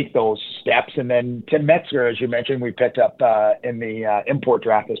Braden to take those steps. And then Tim Metzger, as you mentioned, we picked up in the import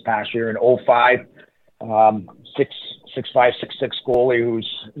draft this past year, an 05, 6'5", 6'6" goalie who's,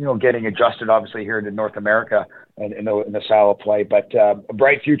 getting adjusted obviously here to North America and in the style of play. But a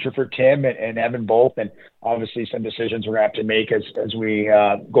bright future for Tim and Evan both, and obviously some decisions we're going to have to make as we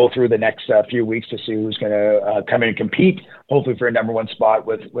go through the next few weeks to see who's going to come in and compete, hopefully for a number 1 spot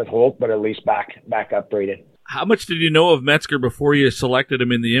with Holt, but at least back up Braden. How much did you know of Metzger before you selected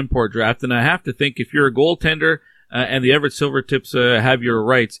him in the import draft? And I have to think, if you're a goaltender and the Everett Silvertips have your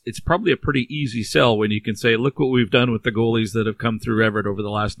rights, it's probably a pretty easy sell when you can say, look what we've done with the goalies that have come through Everett over the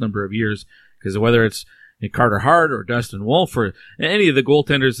last number of years. Because whether it's Carter Hart or Dustin Wolf or any of the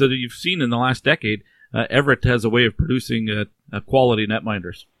goaltenders that you've seen in the last decade, Everett has a way of producing quality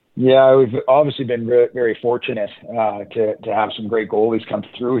netminders. Yeah, we've obviously been very fortunate to have some great goalies come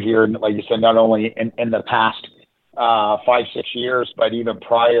through here. And like you said, not only in the past 5-6 years, but even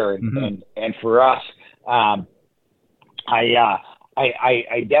prior. And for us, I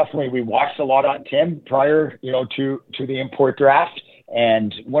definitely, we watched a lot on Tim prior, to the import draft.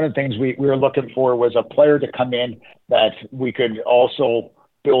 And one of the things we were looking for was a player to come in that we could also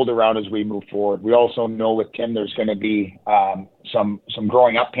build around as we move forward. We also know with Tim there's going to be some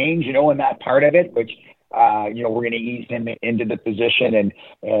growing up pains, in that part of it, which we're going to ease him into the position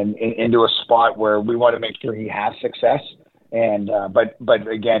and into a spot where we want to make sure he has success. And but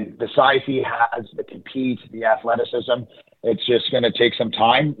again, the size he has, the compete, the athleticism, it's just going to take some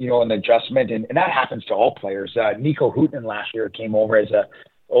time, an adjustment, and that happens to all players. Nico Hootman last year came over as a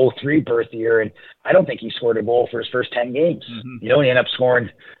 03 birth year, and I don't think he scored a goal for his first 10 games. He ended up scoring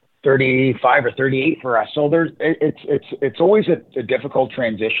 35 or 38 for us. So it's always a difficult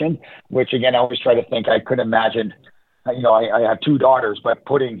transition, which again, I always try to think, I could imagine, I have 2 daughters, but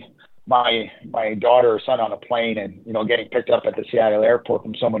putting my daughter or son on a plane and, getting picked up at the Seattle airport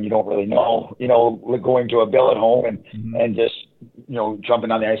from someone you don't really know, going to a billet home and just,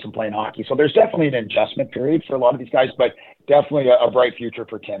 jumping on the ice and playing hockey. So there's definitely an adjustment period for a lot of these guys, but definitely a bright future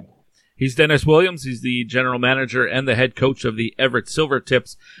for Tim. He's Dennis Williams. He's the general manager and the head coach of the Everett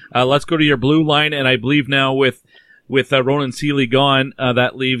Silvertips. Let's go to your blue line, and I believe now with Ronan Seeley gone,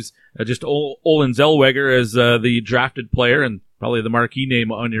 that leaves just Olin Zellweger as the drafted player and probably the marquee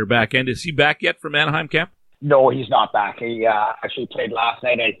name on your back end. Is he back yet from Anaheim camp? No, he's not back. He actually played last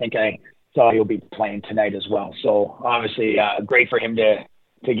night. I think I saw he'll be playing tonight as well. So obviously great for him to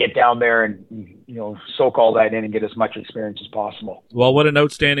get down there and, soak all that in and get as much experience as possible. Well, what an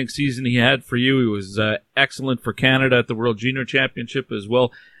outstanding season he had for you. He was excellent for Canada at the World Junior Championship as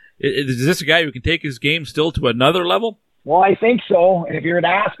well. Is this a guy who can take his game still to another level? Well, I think so. And if you were to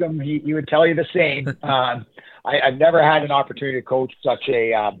ask him, he would tell you the same. I've never had an opportunity to coach such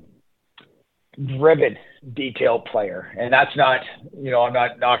a driven, detailed player. And that's not, I'm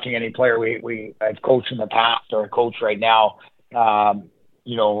not knocking any player I've coached in the past or coach right now.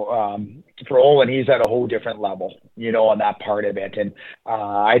 For Olin, he's at a whole different level, on that part of it. And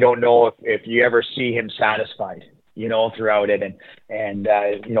I don't know if you ever see him satisfied, throughout it. And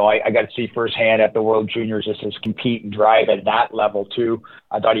I got to see firsthand at the World Juniors just his compete and drive at that level too.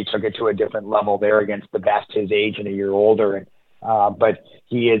 I thought he took it to a different level there against the best his age and a year older. And but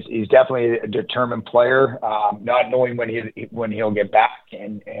he's definitely a determined player, not knowing when he'll get back.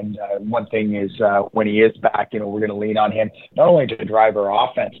 And one thing is when he is back, we're going to lean on him not only to drive our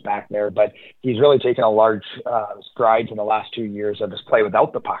offense back there, but he's really taken a large strides in the last 2 years of his play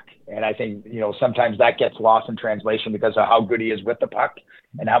without the puck. And I think sometimes that gets lost in translation because of how good he is with the puck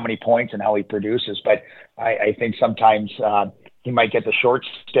and how many points and how he produces. But I think sometimes he might get the short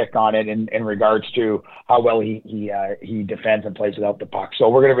stick on it in regards to how well he defends and plays without the puck. So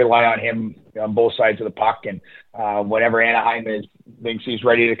we're going to rely on him on both sides of the puck. And whenever Anaheim thinks he's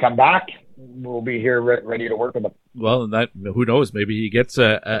ready to come back, we'll be here ready to work with him. Well, and that, who knows, maybe he gets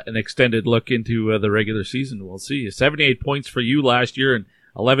an extended look into the regular season. We'll see. 78 points for you last year and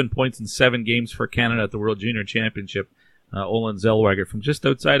 11 points in 7 games for Canada at the World Junior Championship. Olin Zellweger from just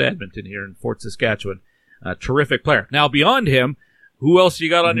outside Edmonton here in Fort Saskatchewan. Terrific player. Now, beyond him, Who else you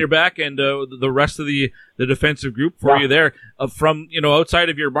got on your back, and the rest of the defensive group for you there? From outside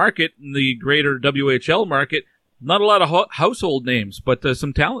of your market, in the greater WHL market, not a lot of household names, but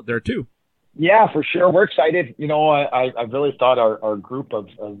some talent there too. Yeah, for sure. We're excited. I really thought our group of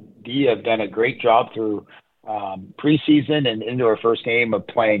D have done a great job through preseason and into our first game of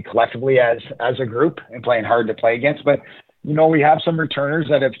playing collectively as a group and playing hard to play against. But we have some returners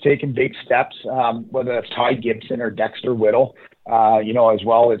that have taken big steps, whether that's Ty Gibson or Dexter Whittle. As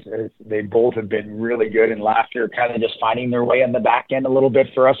well as they both have been really good. And last year, kind of just finding their way on the back end a little bit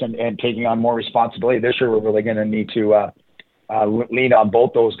for us and taking on more responsibility. This year, we're really going to need to lean on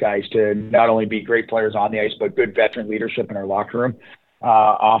both those guys to not only be great players on the ice, but good veteran leadership in our locker room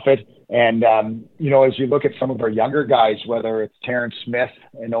off it. And, as you look at some of our younger guys, whether it's Terrence Smith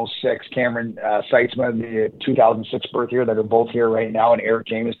in 06, Cameron Seitzman, the 2006 birth year that are both here right now, and Eric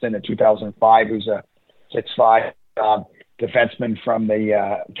Jameson in 2005, who's a 6'5", defenseman from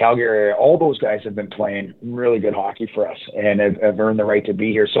the Calgary area. All those guys have been playing really good hockey for us and have earned the right to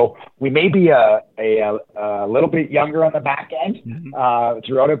be here. So we may be a little bit younger on the back end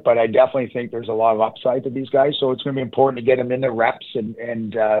throughout it, but I definitely think there's a lot of upside to these guys. So it's going to be important to get them in the reps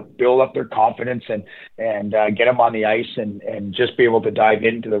and build up their confidence and get them on the ice and just be able to dive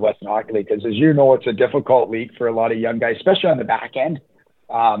into the Western Hockey League. Because as you know, it's a difficult league for a lot of young guys, especially on the back end.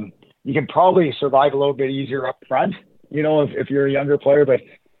 You can probably survive a little bit easier up front, if you're a younger player, but,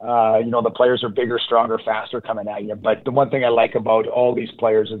 the players are bigger, stronger, faster coming at you. But the one thing I like about all these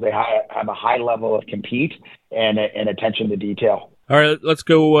players is they have a high level of compete and attention to detail. All right, let's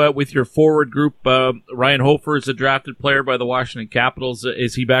go with your forward group. Ryan Hofer is a drafted player by the Washington Capitals.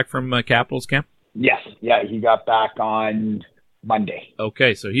 Is he back from Capitals camp? Yes. Yeah, he got back on Monday.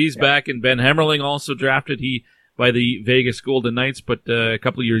 Okay, so he's back, and Ben Hemmerling also drafted. He by the Vegas Golden Knights, but a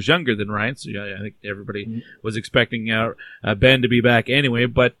couple of years younger than Ryan, so I think everybody was expecting Ben to be back anyway.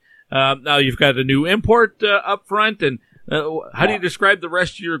 But now you've got a new import up front, and how do you describe the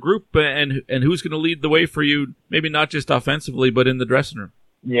rest of your group, and who's going to lead the way for you, maybe not just offensively, but in the dressing room?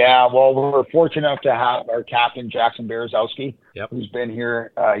 Yeah, well, we're fortunate enough to have our captain, Jackson Berezowski, who's been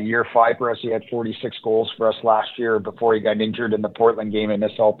here year 5 for us. He had 46 goals for us last year before he got injured in the Portland game and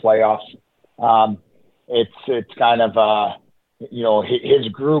missed all playoffs. It's kind of his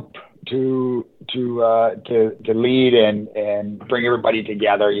group to lead and bring everybody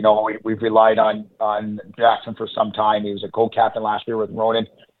together. We've relied on Jackson for some time. He was a co-captain last year with Ronan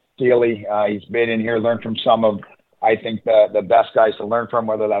Steely. He's been in here, learned from some of, I think, the best guys to learn from,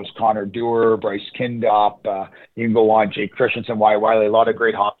 whether that was Connor Dewar, Bryce Kindop, you can go on, Jake Christensen, Wyatt Wiley, a lot of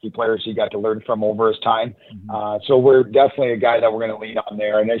great hockey players he got to learn from over his time. So we're definitely a guy that we're going to lean on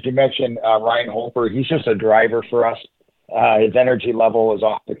there. And as you mentioned, Ryan Hofer, he's just a driver for us. His energy level is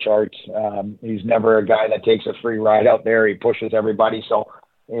off the charts. He's never a guy that takes a free ride out there. He pushes everybody. So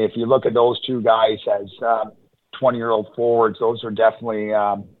if you look at those two guys as 20-year-old forwards, those are definitely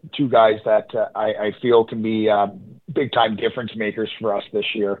two guys that I feel can be big-time difference makers for us this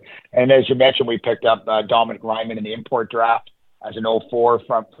year. And as you mentioned, we picked up Dominic Ryman in the import draft as an 04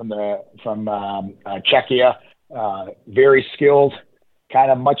 from Czechia. Very skilled,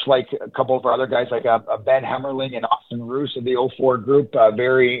 kind of much like a couple of our other guys, like Ben Hemmerling and Austin Roos of the 04 group.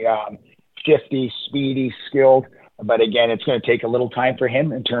 Very shifty, speedy, skilled. But again, it's going to take a little time for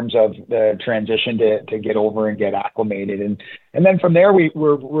him in terms of the transition to get over and get acclimated. And then from there,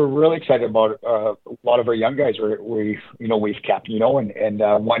 we're really excited about a lot of our young guys we've kept, and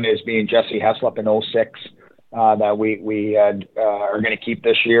one is being Jesse Heslop in 06 that we are going to keep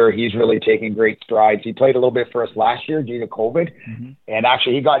this year. He's really taking great strides. He played a little bit for us last year due to COVID. And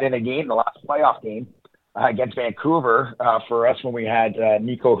actually he got in a game, the last playoff game, against Vancouver for us when we had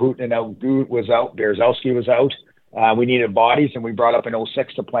Nico Hooten out, Goot was out, Berezowski was out. We needed bodies, and we brought up an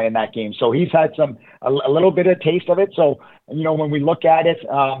 06 to play in that game. So he's had a little bit of taste of it. So, when we look at it,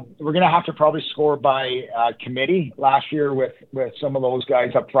 we're going to have to probably score by committee. Last year with some of those guys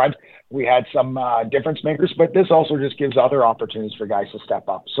up front, we had some difference makers, but this also just gives other opportunities for guys to step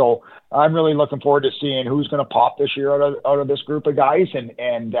up. So I'm really looking forward to seeing who's going to pop this year out of this group of guys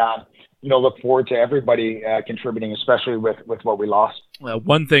and look forward to everybody contributing, especially with what we lost.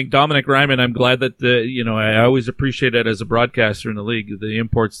 One thing, Dominic Ryman, I'm glad that I always appreciate it as a broadcaster in the league, the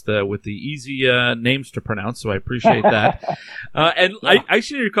imports with the easy names to pronounce, so I appreciate that. I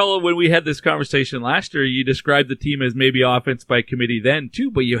seem to recall when we had this conversation last year, you described the team as maybe offense by committee then too,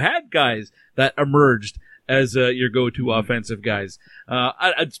 but you had guys that emerged as your go-to offensive guys.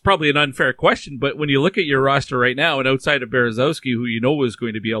 It's probably an unfair question, but when you look at your roster right now, and outside of Berezowski, who is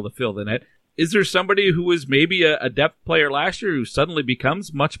going to be able to fill the net, is there somebody who was maybe a depth player last year who suddenly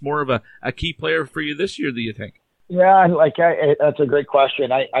becomes much more of a key player for you this year, do you think? Yeah, that's a great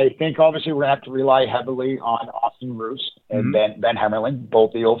question. I think obviously we're going to have to rely heavily on Austin Roos and Ben Hemmerling,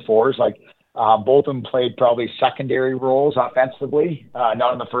 both the 04s. Both of them played probably secondary roles offensively,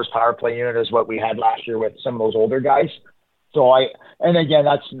 not in the first power play unit as what we had last year with some of those older guys. So and again,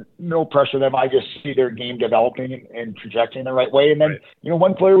 that's no pressure them. I just see their game developing and trajecting the right way. And then,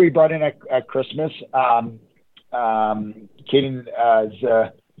 one player we brought in at Christmas, Caden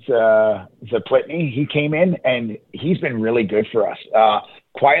Zaplitny, he came in and he's been really good for us,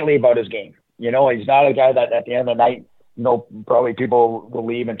 quietly about his game. He's not a guy that at the end of the night, probably people will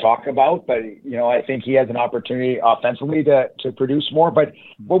leave and talk about, but, I think he has an opportunity offensively to produce more. But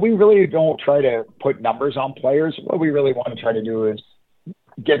what we really don't try to put numbers on players. What we really want to try to do is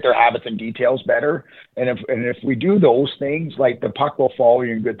get their habits and details better. And if we do those things, the puck will follow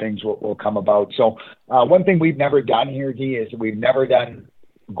you and good things will come about. So one thing we've never done here, D, is we've never done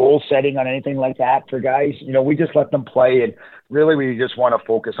goal setting on anything like that for guys. We just let them play, and really we just want to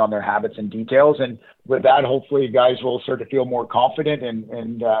focus on their habits and details. And with that, hopefully guys will start to feel more confident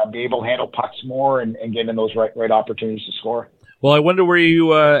and be able to handle pucks more and get in those right opportunities to score. Well, I wonder where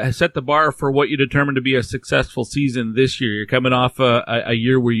you set the bar for what you determined to be a successful season this year. You're coming off a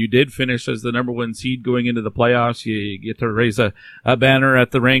year where you did finish as the number one seed going into the playoffs. You get to raise a banner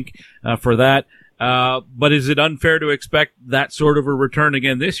at the rink for that. But is it unfair to expect that sort of a return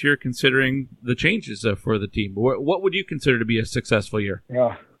again this year, considering the changes for the team? What would you consider to be a successful year?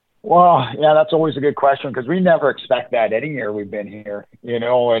 Yeah. Well, yeah, that's always a good question because we never expect that any year we've been here,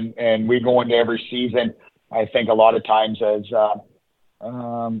 and we go into every season, I think a lot of times as,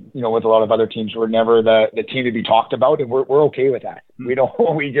 with a lot of other teams, we're never the team to be talked about, and we're okay with that.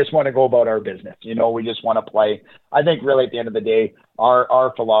 We just want to go about our business. We just want to play. I think really at the end of the day,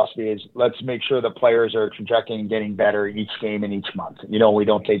 our philosophy is let's make sure the players are trajecting and getting better each game and each month. We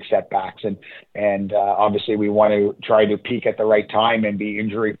don't take setbacks, and obviously we want to try to peak at the right time and be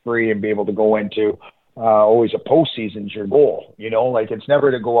injury free and be able to go into always a postseason is your goal. It's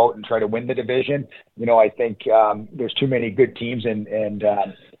never to go out and try to win the division. I think there's too many good teams and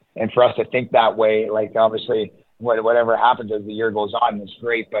for us to think that way, obviously whatever happens as the year goes on is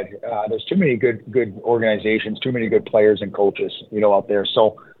great, but there's too many good organizations, too many good players and coaches, out there.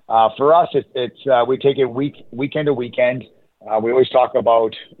 So for us, it's we take it weekend to weekend. We always talk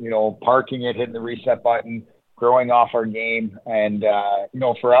about, parking it, hitting the reset button, growing off our game. And,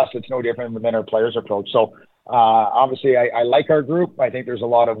 for us, it's no different than our players' approach. So obviously I like our group. I think there's a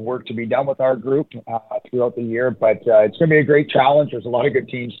lot of work to be done with our group throughout the year, but it's going to be a great challenge. There's a lot of good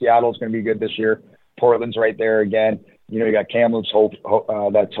teams. Seattle's going to be good this year. Portland's right there again. You got Kamloops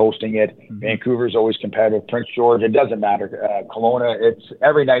that's hosting it. Vancouver's always competitive. Prince George, it doesn't matter. Kelowna, it's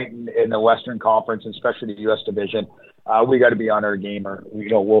every night in the Western Conference, especially the U.S. division. We got to be on our game, or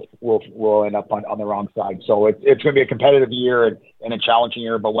we'll end up on the wrong side. So it's going to be a competitive year and a challenging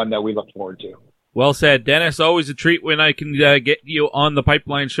year, but one that we look forward to. Well said, Dennis. Always a treat when I can get you on the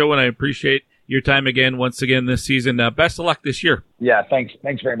Pipeline Show, and I appreciate your time once again this season. Best of luck this year. Yeah, thanks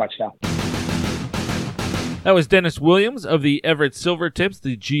very much, now. That was Dennis Williams of the Everett Silvertips,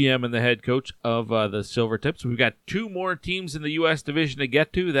 the GM and the head coach of the Silvertips. We've got two more teams in the U.S. division to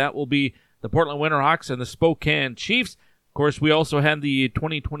get to. That will be the Portland Winterhawks and the Spokane Chiefs. Of course, we also had the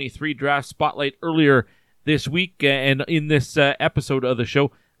 2023 draft spotlight earlier this week, and in this episode of the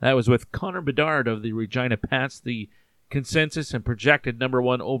show, that was with Connor Bedard of the Regina Pats, the consensus and projected number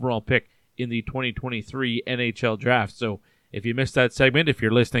one overall pick in the 2023 NHL draft. So if you missed that segment, if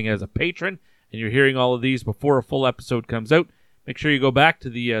you're listening as a patron and you're hearing all of these before a full episode comes out, make sure you go back to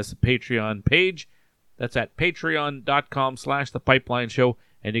the Patreon page. That's at patreon.com/thepipelineshow,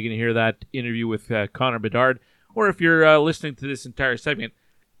 and you can hear that interview with Connor Bedard. Or if you're listening to this entire segment,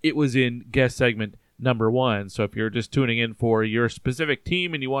 it was in guest segment number 1. So if you're just tuning in for your specific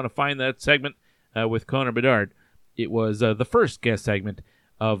team and you want to find that segment with Connor Bedard, it was the first guest segment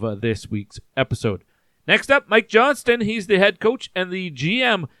of this week's episode. Next up, Mike Johnston. He's the head coach and the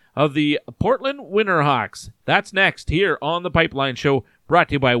GM of the Portland Winterhawks. That's next here on the Pipeline Show, brought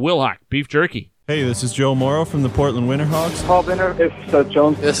to you by Wilhock Beef Jerky. Hey, this is Joe Morrow from the Portland Winterhawks. Paul Bender, it's Seth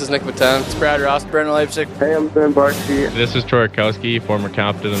Jones. This is Nick Matan. It's Brad Ross, Brendan Leipzig. Hey, I'm Ben Bardsley. This is Troy Arkowski, former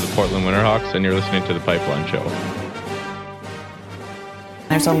captain of the Portland Winterhawks, and you're listening to the Pipeline Show.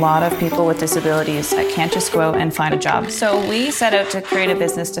 There's a lot of people with disabilities that can't just go out and find a job. So we set out to create a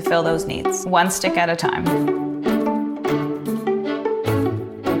business to fill those needs, one stick at a time.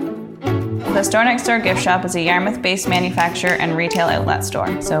 The The Store Next Door gift shop is a Yarmouth-based manufacturer and retail outlet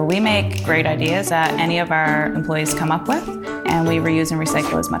store. So we make great ideas that any of our employees come up with, and we reuse and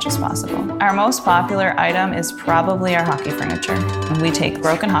recycle as much as possible. Our most popular item is probably our hockey furniture. We take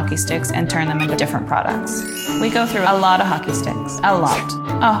broken hockey sticks and turn them into different products. We go through a lot of hockey sticks.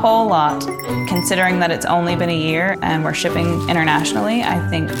 A whole lot. Considering that it's only been a year and we're shipping internationally, I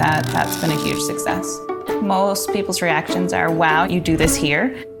think that that's been a huge success. Most people's reactions are, wow, you do this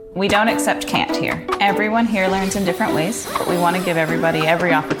here? We don't accept can't here. Everyone here learns in different ways, but we want to give everybody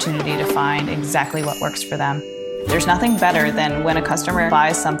every opportunity to find exactly what works for them. There's nothing better than when a customer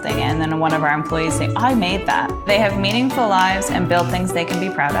buys something and then one of our employees say, I made that. They have meaningful lives and build things they can be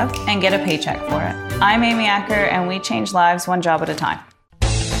proud of and get a paycheck for it. I'm Amy Acker, and we change lives one job at a time.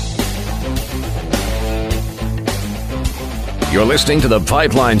 You're listening to The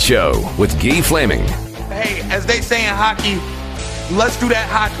Pipeline Show with Guy Flaming. Hey, as they say in hockey, let's do that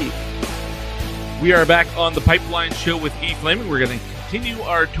hockey. We are back on The Pipeline Show with Guy Flaming. We're going to continue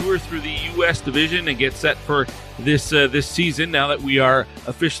our tour through the U.S. division and get set for this season now that we are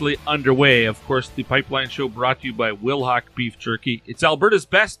officially underway. Of course, The Pipeline Show brought to you by Wilhauk Beef Jerky. It's Alberta's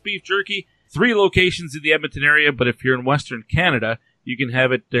best beef jerky. 3 locations in the Edmonton area, but if you're in Western Canada, you can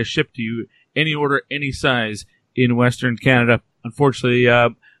have it shipped to you any order, any size in Western Canada. Unfortunately,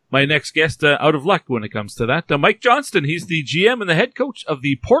 my next guest out of luck when it comes to that. Mike Johnston, he's the GM and the head coach of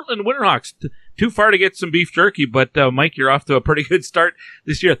the Portland Winterhawks. Too far to get some beef jerky, but Mike, you're off to a pretty good start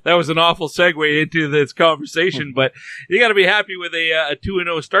this year. That was an awful segue into this conversation, but you got to be happy with a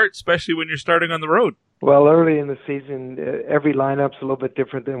 2-0 start, especially when you're starting on the road. Well, early in the season, every lineup's a little bit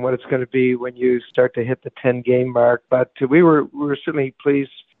different than what it's going to be when you start to hit the 10-game mark. But we were certainly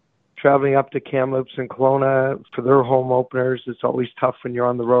pleased traveling up to Kamloops and Kelowna for their home openers. It's always tough when you're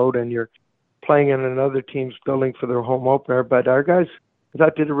on the road and you're playing in another team's building for their home opener. But our guys, I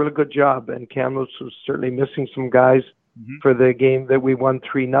thought, did a really good job. And Kamloops was certainly missing some guys for the game that we won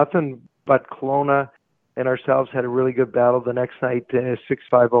 3-0. But Kelowna and ourselves had a really good battle the next night,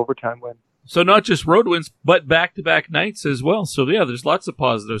 6-5 overtime win. So not just road wins, but back-to-back nights as well. So, yeah, there's lots of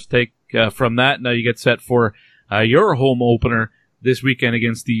positives to take from that. Now you get set for your home opener this weekend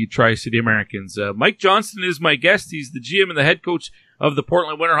against the Tri-City Americans. Mike Johnston is my guest. He's the GM and the head coach of the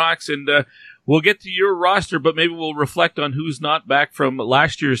Portland Winterhawks, and we'll get to your roster, but maybe we'll reflect on who's not back from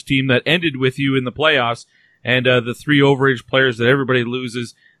last year's team that ended with you in the playoffs, and the 3 overage players that everybody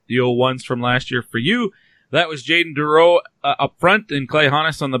loses, the 0-1s from last year. For you, that was Jaden Dureau up front and Clay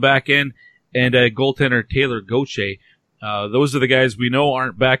Honus on the back end, and goaltender Taylor Gauthier. Those are the guys we know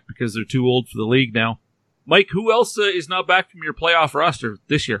aren't back because they're too old for the league now. Mike, who else is not back from your playoff roster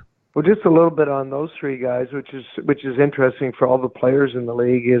this year? Well, just a little bit on those 3 guys, which is interesting for all the players in the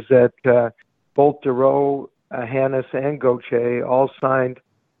league, is that both Dureau, Hannes, and Gauthier all signed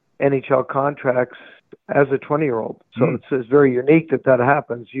NHL contracts as a 20-year-old. So it's very unique that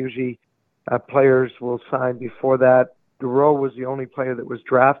happens. Usually players will sign before that. Dureau was the only player that was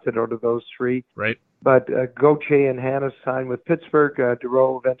drafted out of those 3. Right. But Gauthier and Hannes signed with Pittsburgh.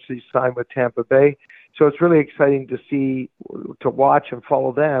 Dureau eventually signed with Tampa Bay. So it's really exciting to watch and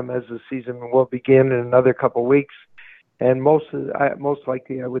follow them as the season will begin in another couple of weeks. And most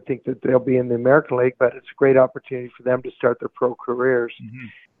likely, I would think that they'll be in the American League, but it's a great opportunity for them to start their pro careers.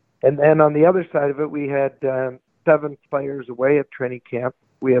 And then on the other side of it, we had 7 players away at training camp.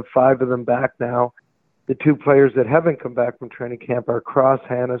 We have 5 of them back now. The 2 players that haven't come back from training camp are Cross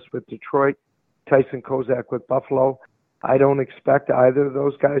Hannes with Detroit, Tyson Kozak with Buffalo. I don't expect either of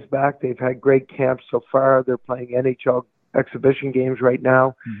those guys back. They've had great camps so far. They're playing NHL exhibition games right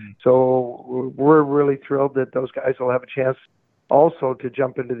now. So we're really thrilled that those guys will have a chance also to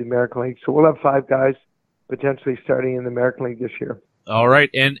jump into the American League. So we'll have 5 guys potentially starting in the American League this year. All right.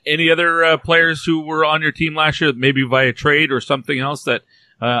 And any other players who were on your team last year, maybe via trade or something else that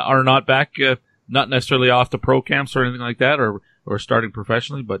are not back, not necessarily off the pro camps or anything like that, or starting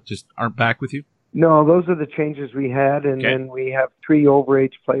professionally, but just aren't back with you? No, those are the changes we had, and then we have 3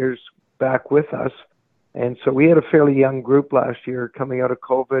 overage players back with us. And so we had a fairly young group last year coming out of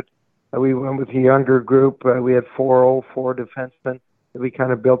COVID. We went with a younger group. We had 4 defensemen that we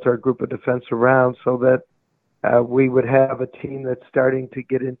kind of built our group of defense around so that we would have a team that's starting to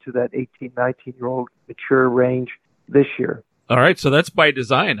get into that 18, 19-year-old mature range this year. All right, so that's by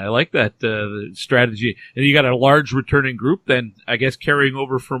design. I like that strategy. And you got a large returning group then, I guess, carrying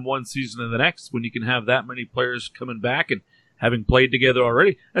over from one season to the next when you can have that many players coming back and having played together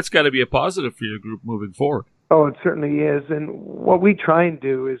already. That's got to be a positive for your group moving forward. Oh, it certainly is. And what we try and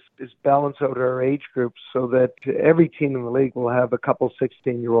do is balance out our age groups so that every team in the league will have a couple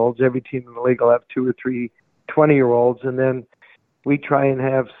 16-year-olds. Every team in the league will have 2 or 3 20-year-olds. And then we try and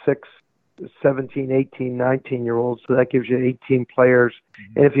have 6 17, 18, 19-year-olds, so that gives you 18 players.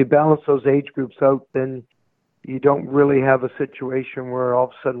 And if you balance those age groups out, then you don't really have a situation where all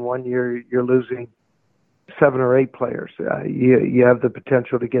of a sudden one year you're losing 7 or 8 players. You have the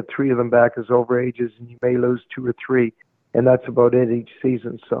potential to get 3 of them back as overages, and you may lose 2 or 3, and that's about it each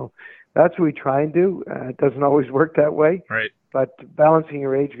season. So that's what we try and do. It doesn't always work that way. Right. But balancing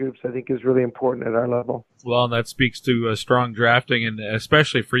your age groups, I think, is really important at our level. Well, and that speaks to strong drafting, and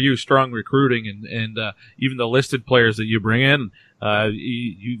especially for you, strong recruiting, and even the listed players that you bring in.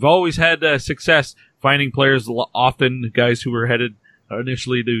 You've always had success finding players, often guys who were headed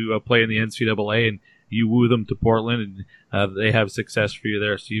initially to play in the NCAA, and you woo them to Portland, and they have success for you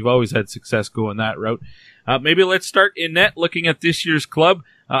there. So you've always had success going that route. Maybe let's start in net, looking at this year's club.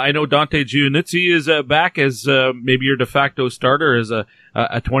 I know Dante Giannuzzi is back as maybe your de facto starter as a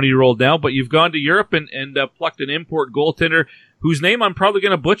 20-year-old now, but you've gone to Europe and plucked an import goaltender whose name I'm probably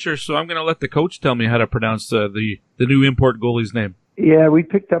going to butcher, so I'm going to let the coach tell me how to pronounce the new import goalie's name. Yeah, we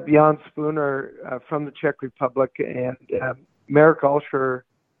picked up Jan Spooner from the Czech Republic, and Marek Alsher,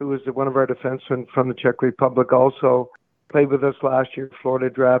 who was one of our defensemen from the Czech Republic, also played with us last year, Florida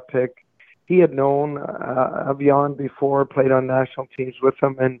draft pick. He had known of Jan before, played on national teams with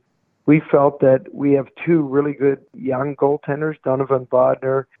him, and we felt that we have 2 really good young goaltenders, Donovan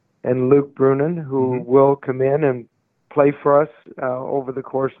Bodner and Luke Brunin, who will come in and play for us over the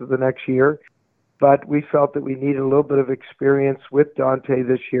course of the next year. But we felt that we needed a little bit of experience with Dante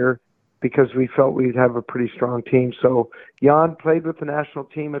this year because we felt we'd have a pretty strong team. So Jan played with the national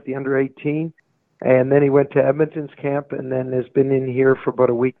team at the under-18, and then he went to Edmonton's camp and then has been in here for about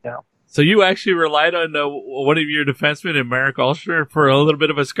a week now. So you actually relied on one of your defensemen, in Marek Alsher, for a little bit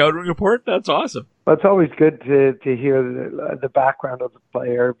of a scouting report? That's awesome. Well, it's always good to hear the background of the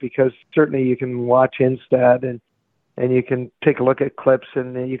player, because certainly you can watch Instat and you can take a look at clips,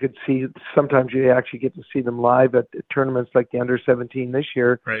 and you could see, sometimes you actually get to see them live at tournaments like the Under-17 this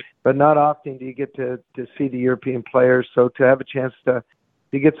year. Right. But not often do you get to see the European players. So to have a chance to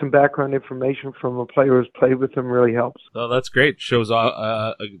get some background information from a player who's played with them really helps. Oh, that's great. Shows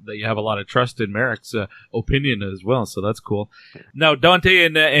that you have a lot of trust in Marek's opinion as well, so that's cool. Now, Dante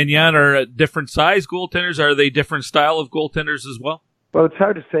and Jan are different size goaltenders. Are they different style of goaltenders as well? Well, it's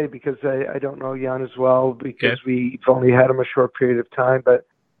hard to say because I don't know Jan as well, because we've only had him a short period of time. But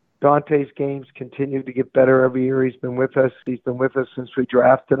Dante's games continue to get better every year. He's been with us. He's been with us since we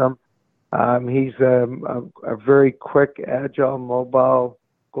drafted him. He's a very quick, agile, mobile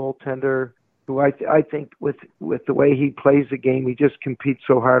goaltender who I think with the way he plays the game, he just competes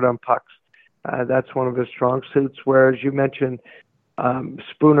so hard on pucks. That's one of his strong suits. Whereas you mentioned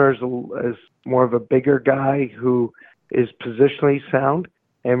Spooner is more of a bigger guy who is positionally sound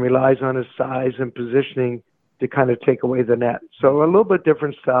and relies on his size and positioning to kind of take away the net. So a little bit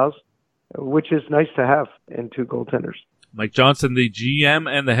different styles, which is nice to have in 2 goaltenders. Mike Johnston, the GM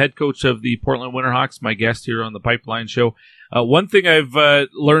and the head coach of the Portland Winterhawks, my guest here on the Pipeline Show. One thing I've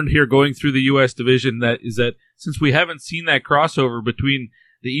learned here going through the U.S. division is that since we haven't seen that crossover between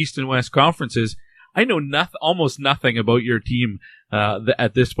the East and West conferences, I know almost nothing about your team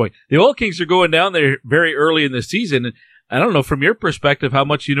at this point. The Oil Kings are going down there very early in the season, and I don't know from your perspective how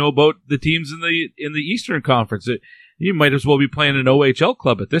much you know about the teams in the Eastern Conference. You might as well be playing an OHL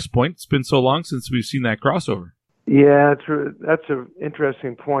club at this point. It's been so long since we've seen that crossover. Yeah, that's an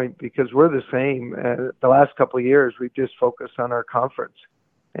interesting point, because we're the same. The last couple of years, we've just focused on our conference,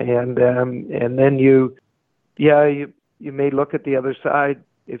 and then you may look at the other side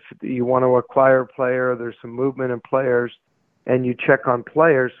if you want to acquire a player. There's some movement in players, and you check on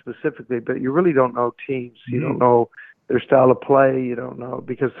players specifically, but you really don't know teams. You don't know their style of play. You don't know,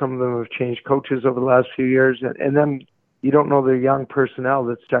 because some of them have changed coaches over the last few years, and then you don't know their young personnel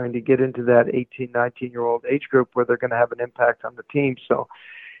that's starting to get into that 18, 19-year-old age group where they're going to have an impact on the team. So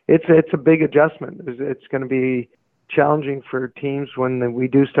it's a big adjustment. It's going to be challenging for teams when we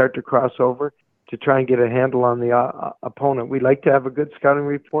do start to cross over to try and get a handle on the opponent. We like to have a good scouting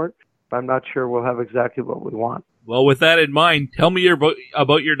report, but I'm not sure we'll have exactly what we want. Well, with that in mind, tell me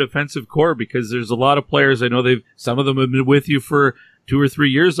about your defensive core, because there's a lot of players. I know some of them have been with you for 2 or 3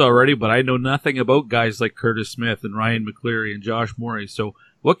 years already, but I know nothing about guys like Curtis Smith and Ryan McCleary and Josh Morey. So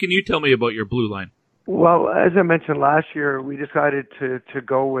what can you tell me about your blue line? Well, as I mentioned last year, we decided to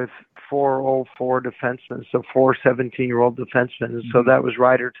go with 4 defensemen, so 4 17-year-old defensemen. So that was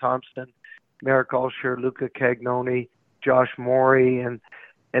Ryder Thompson, Marek Alsher, Luca Cagnoni, Josh Morey,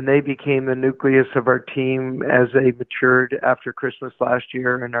 and they became the nucleus of our team as they matured after Christmas last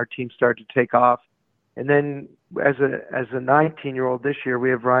year, and our team started to take off. And then as a 19-year-old this year, we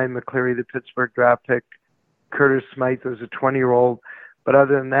have Ryan McCleary, the Pittsburgh draft pick, Curtis Smythe as a 20-year-old. But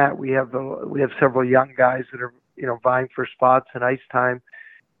other than that, we have several young guys that are, vying for spots and ice time.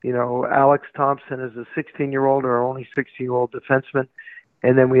 Alex Thompson is a 16-year-old or only 16-year-old defenseman.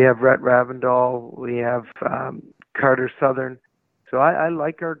 And then we have Rhett Ravendal. We have Carter Southern. So I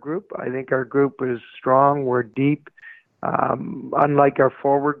like our group. I think our group is strong. We're deep. Unlike our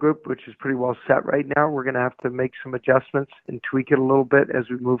forward group, which is pretty well set right now, we're going to have to make some adjustments and tweak it a little bit as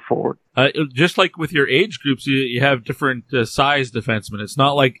we move forward. Just like with your age groups, you have different size defensemen. It's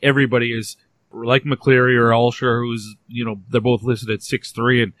not like everybody is like McCleary or Alsher, who's, they're both listed at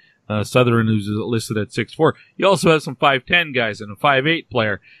 6'3", and Southern, who's listed at 6'4". You also have some 5'10" guys and a 5'8"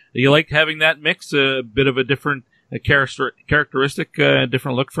 player. You like having that mix, a bit of a different characteristic,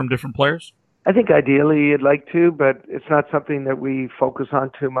 different look from different players? I think ideally you'd like to, but it's not something that we focus on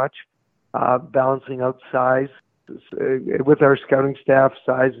too much. Balancing out size. With our scouting staff,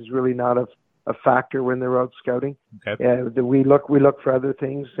 size is really not a factor when they're out scouting. Okay. We look for other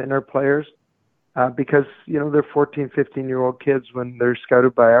things in our players because, they're 14, 15-year-old kids when they're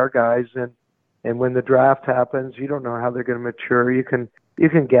scouted by our guys. And when the draft happens, you don't know how they're going to mature. You can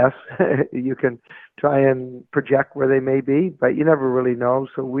guess. You can try and project where they may be, but you never really know.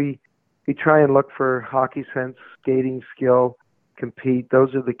 So we try and look for hockey sense, skating skill, compete.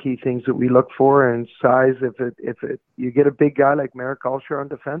 Those are the key things that we look for. And size, if you get a big guy like Merrick Alsher on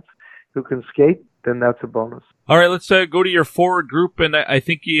defense who can skate, then that's a bonus. All right, let's go to your forward group, and I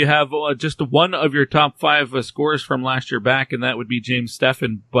think you have just one of your top 5 scorers from last year back, and that would be James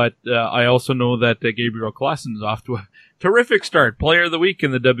Steffen. But I also know that Gabriel Clausen is off to a terrific start, player of the week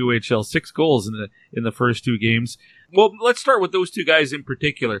in the WHL, 6 goals in the first 2 games. Well, let's start with those 2 guys in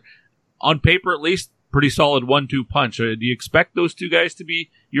particular. On paper, at least, pretty solid 1-2 punch. Do you expect those 2 guys to be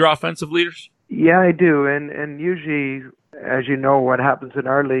your offensive leaders? Yeah, I do. And usually, as you know, what happens in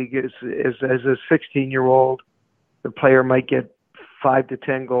our league is as a 16-year-old, the player might get 5 to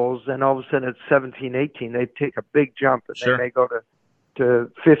 10 goals. Then all of a sudden at 17, 18, they take a big jump and Sure. they may go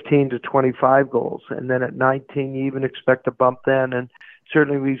to 15 to 25 goals. And then at 19, you even expect a bump then. And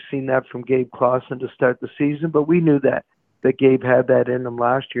certainly we've seen that from Gabe Clausen to start the season, but we knew that Gabe had that in him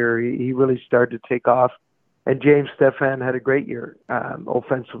last year. He really started to take off. And James Steffen had a great year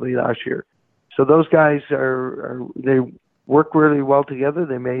offensively last year. So those guys they work really well together.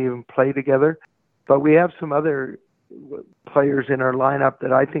 They may even play together. But we have some other players in our lineup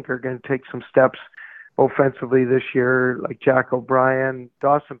that I think are going to take some steps offensively this year, like Jack O'Brien.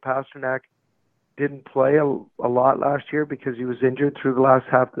 Dawson Pasternak didn't play a lot last year because he was injured through the last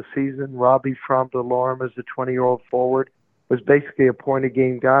half of the season. Robbie from Delorme as a 20-year-old forward was basically a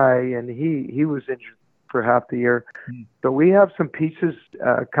point-a-game guy, and he was injured for half the year. So we have some pieces,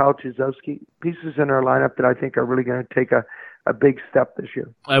 Kyle Chizowski, pieces in our lineup that I think are really going to take a big step this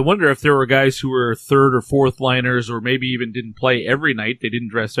year. I wonder if there were guys who were 3rd or 4th liners or maybe even didn't play every night. They didn't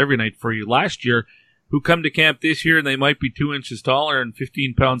dress every night for you last year, who come to camp this year and they might be 2 inches taller and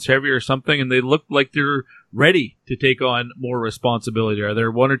 15 pounds heavier or something, and they look like they're ready to take on more responsibility. Are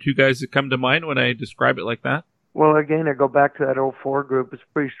there 1 or 2 guys that come to mind when I describe it like that? Well, again, I go back to that 04 group. It's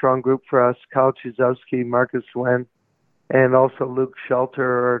a pretty strong group for us. Kyle Chizowski, Marcus Wen, and also Luke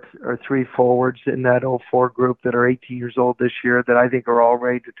Shelter are 3 forwards in that 04 group that are 18 years old this year that I think are all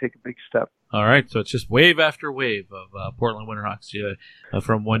ready to take a big step. All right, so it's just wave after wave of Portland Winterhawks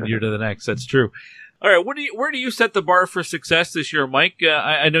from one year to the next. That's true. All right, where do you set the bar for success this year, Mike?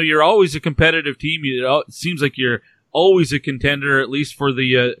 I know you're always a competitive team. It seems like you're always a contender, at least for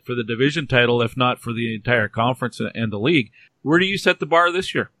the division title, if not for the entire conference and the league. Where do you set the bar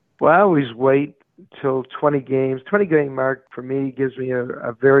this year? Well, I always wait till 20 games. 20-game mark for me gives me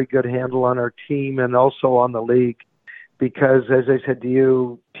a very good handle on our team and also on the league because, as I said to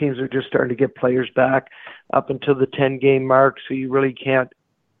you, teams are just starting to get players back up until the 10-game mark, so you really can't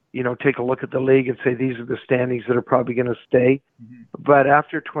take a look at the league and say these are the standings that are probably going to stay. Mm-hmm. But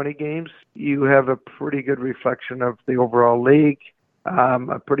after 20 games, you have a pretty good reflection of the overall league,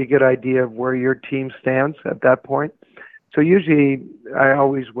 a pretty good idea of where your team stands at that point. So usually I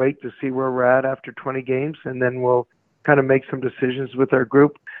always wait to see where we're at after 20 games, and then we'll kind of make some decisions with our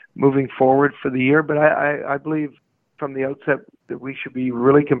group moving forward for the year. But I believe from the outset that we should be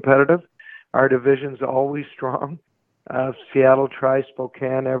really competitive. Our division's always strong. Seattle,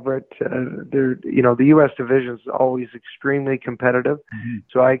 Spokane, Everett. The U.S. division is always extremely competitive. Mm-hmm.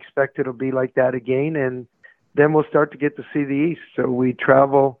 So I expect it'll be like that again, and then we'll start to get to see the East. So we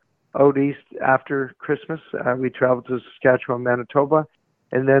travel out east after Christmas. We travel to Saskatchewan, Manitoba,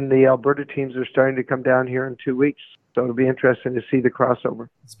 and then the Alberta teams are starting to come down here in 2 weeks. So it'll be interesting to see the crossover.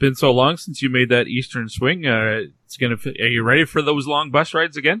 It's been so long since you made that eastern swing. Are you ready for those long bus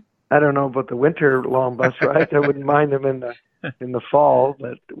rides again? I don't know about the winter long bus rides. I wouldn't mind them in in the fall,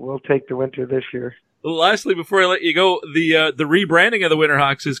 but we'll take the winter this year. Lastly, before I let you go, the rebranding of the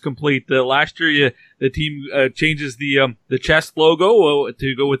Winterhawks is complete. Last year, the team changes the chest logo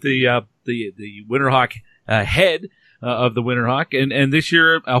to go with the Winterhawk head of the Winterhawk, and this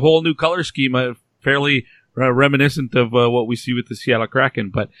year a whole new color scheme, fairly reminiscent of what we see with the Seattle Kraken.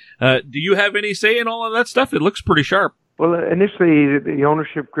 But do you have any say in all of that stuff? It looks pretty sharp. Well, initially the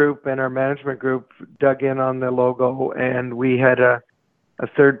ownership group and our management group dug in on the logo, and we had a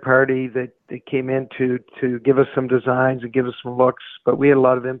third party that came in to give us some designs and give us some looks, but we had a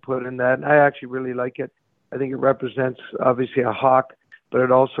lot of input in that, and I actually really like it. I think it represents, obviously, a hawk, but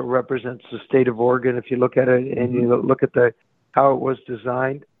it also represents the state of Oregon if you look at it and you look at how it was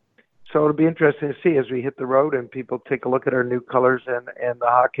designed. So it'll be interesting to see as we hit the road and people take a look at our new colors and the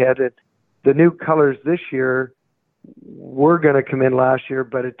hawk head. The new colors this year were going to come in last year,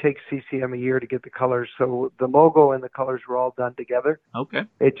 but it takes CCM a year to get the colors. So the logo and the colors were all done together. Okay.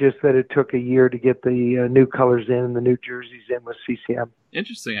 It just that it took a year to get the new colors in and the new jerseys in with CCM.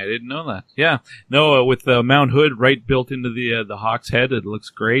 Interesting. I didn't know that. Yeah. No, with Mount Hood right built into the Hawk's head, it looks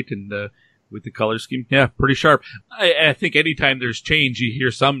great. And with the color scheme, yeah, pretty sharp. I think anytime there's change, you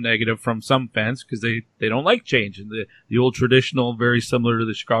hear some negative from some fans because they don't like change. And the old traditional, very similar to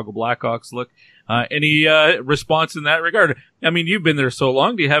the Chicago Blackhawks look. Any response in that regard? I mean, you've been there so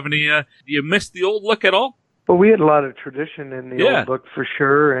long. Do you have any? Do you miss the old look at all? Well, we had a lot of tradition in the old look for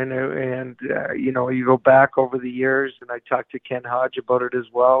sure, and you know, you go back over the years, and I talked to Ken Hodge about it as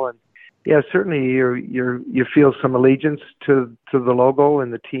well, and yeah, certainly you feel some allegiance to the logo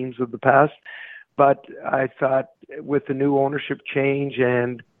and the teams of the past, but I thought with the new ownership change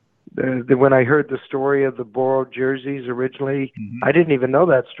and when I heard the story of the borrowed jerseys originally, I didn't even know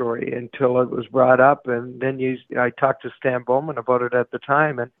that story until it was brought up, and then I talked to Stan Bowman about it at the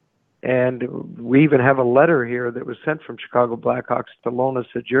time, and we even have a letter here that was sent from Chicago Blackhawks to loan us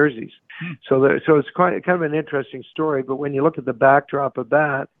the jerseys. So it's kind of an interesting story, but when you look at the backdrop of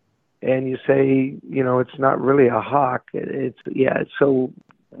that, and you say, you know, it's not really a hawk. So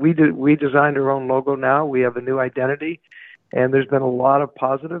we designed our own logo now. We have a new identity. And there's been a lot of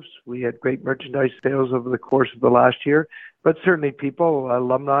positives. We had great merchandise sales over the course of the last year, but certainly people,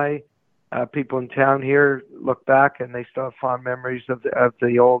 alumni, people in town here look back and they still have fond memories of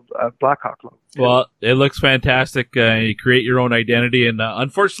the old Blackhawk logo. Well, it looks fantastic. You create your own identity, and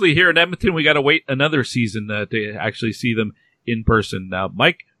unfortunately here in Edmonton, we got to wait another season to actually see them in person. Now,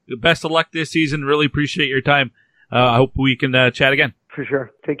 Mike, best of luck this season. Really appreciate your time. I hope we can chat again. For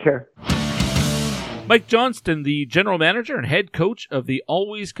sure. Take care. Mike Johnston, the general manager and head coach of the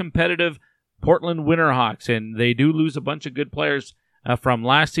always competitive Portland Winterhawks, and they do lose a bunch of good players from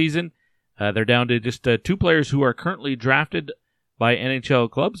last season. They're down to just two players who are currently drafted by NHL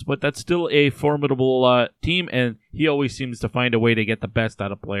clubs, but that's still a formidable team, and he always seems to find a way to get the best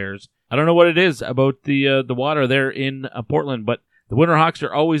out of players. I don't know what it is about the water there in Portland, but the Winterhawks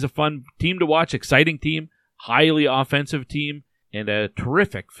are always a fun team to watch, exciting team, highly offensive team, and a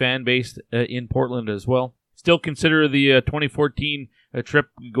terrific fan base in Portland as well. Still consider the 2014 trip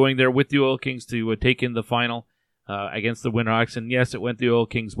going there with the Oil Kings to take in the final against the Winterhawks. And yes, it went the Oil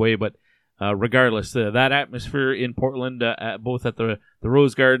Kings' way, but regardless, that atmosphere in Portland, both at the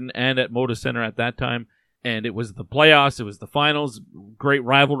Rose Garden and at Moda Center at that time, and it was the playoffs, it was the finals, great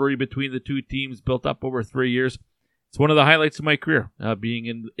rivalry between the two teams built up over 3 years. It's one of the highlights of my career,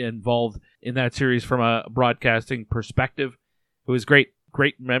 being involved in that series from a broadcasting perspective. It was great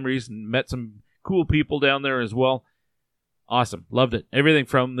memories, and met some cool people down there as well. Awesome. Loved it. Everything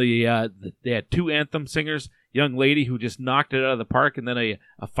from they had two anthem singers, young lady who just knocked it out of the park, and then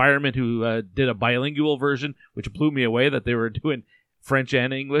a fireman who did a bilingual version, which blew me away that they were doing French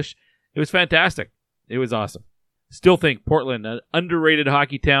and English. It was fantastic. It was awesome. Still think Portland, an underrated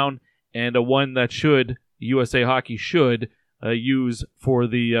hockey town, and a one that USA Hockey should use for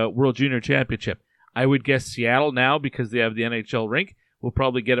the World Junior Championship. I would guess Seattle now, because they have the NHL rink, will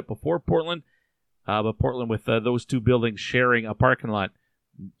probably get it before Portland. But Portland, with those two buildings sharing a parking lot,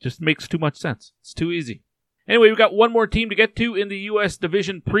 just makes too much sense. It's too easy. Anyway, we've got one more team to get to in the U.S.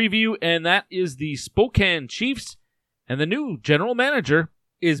 Division preview, and that is the Spokane Chiefs. And the new general manager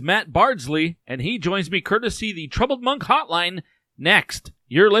is Matt Bardsley, and he joins me courtesy the Troubled Monk Hotline next.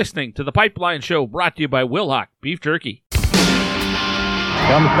 You're listening to The Pipeline Show, brought to you by Wilhock Beef Jerky.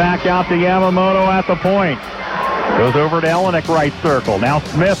 Comes back out to Yamamoto at the point. Goes over to Elenick, right circle. Now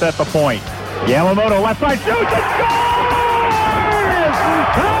Smith at the point. Yamamoto, left side, shoots and scores!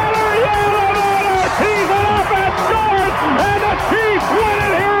 Tyler Yamamoto tees it up and scores! And the Chiefs win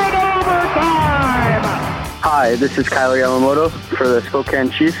it here in overtime! Hi, this is Kyler Yamamoto for the Spokane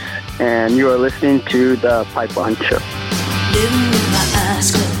Chiefs, and you are listening to The Pipeline Show. living with my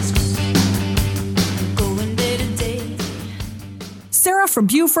eyes closed, going day to day. Sarah from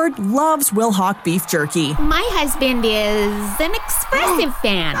Buford loves Wilhauk beef jerky. My husband is an expressive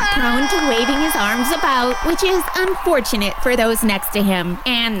fan, prone to waving his arms about, which is unfortunate for those next to him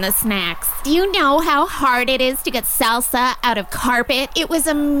and the snacks. Do you know how hard it is to get salsa out of carpet? It was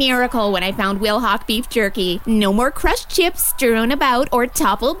a miracle when I found Wilhauk beef jerky. No more crushed chips strewn about or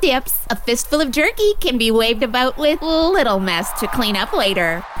toppled dips. A fistful of jerky can be waved about with little mess to clean up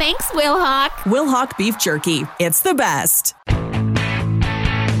later. Thanks, Wilhauk. Wilhauk beef jerky. It's the best.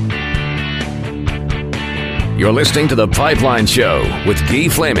 You're listening to The Pipeline Show with Guy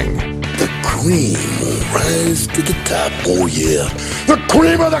Flaming. The cream will rise to the top. Oh, yeah. The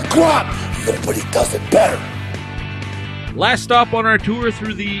cream of the crop. Nobody does it better. Last stop on our tour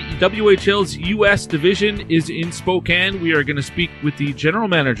through the WHL's U.S. division is in Spokane. We are going to speak with the general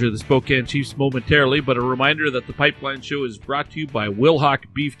manager of the Spokane Chiefs momentarily, but a reminder that The Pipeline Show is brought to you by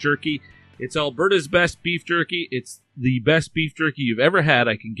Wilhauk Beef Jerky. It's Alberta's best beef jerky. It's the best beef jerky you've ever had.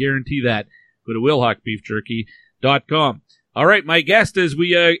 I can guarantee that. Go to WilhaukBeefJerky.com. All right, my guest as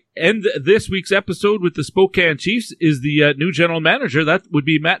we end this week's episode with the Spokane Chiefs is the new general manager. That would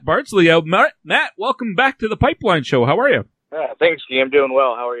be Matt Bardsley. Matt, welcome back to the Pipeline Show. How are you? Thanks, Guy. I'm doing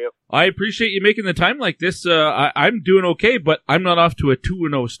well. How are you? I appreciate you making the time like this. I'm doing okay, but I'm not off to a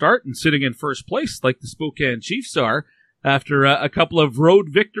 2-0 start and sitting in first place like the Spokane Chiefs are. After a couple of road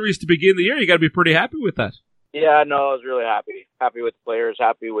victories to begin the year, you got to be pretty happy with that. Yeah, no, I was really happy. Happy with the players,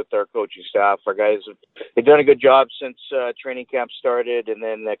 happy with our coaching staff. Our guys, they've done a good job since training camp started, and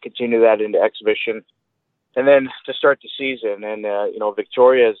then continue that into exhibition. And then to start the season, and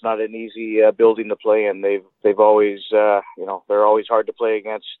Victoria is not an easy building to play in. They've always, they're always hard to play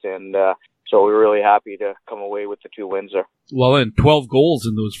against, and so we're really happy to come away with the 2 wins there. Well, and 12 goals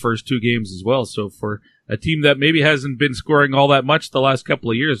in those first 2 games as well. So for a team that maybe hasn't been scoring all that much the last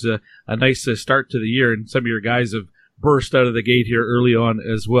couple of years, a nice start to the year. And some of your guys have burst out of the gate here early on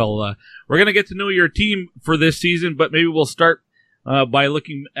as well. We're going to get to know your team for this season, but maybe we'll start by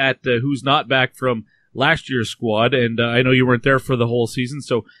looking at who's not back from last year's squad. And I know you weren't there for the whole season,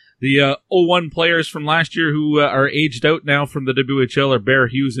 so the 01 players from last year who are aged out now from the WHL are Bear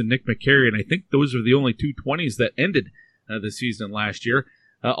Hughes and Nick McCary, and I think those are the only 2 20s that ended the season last year.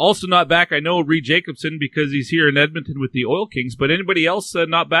 Also not back, I know, Reed Jacobson, because he's here in Edmonton with the Oil Kings, but anybody else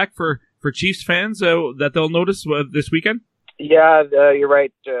not back for Chiefs fans that they'll notice this weekend? Yeah, you're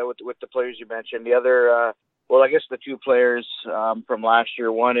right with the players you mentioned. The other, I guess the 2 players from last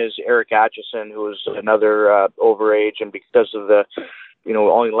year, one is Eric Atchison, who is another overage, and because of the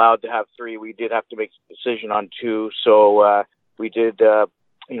only allowed to have 3, we did have to make a decision on 2. So we did,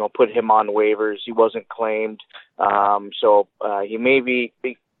 put him on waivers. He wasn't claimed. So he may be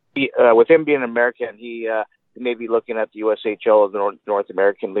with him being an American, he may be looking at the USHL of the North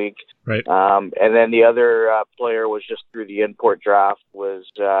American League. Right. And then the other player was just through the import draft was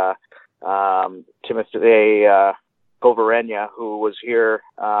Timothy Kovarenya, who was here,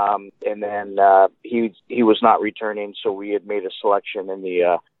 and then he was not returning, so we had made a selection in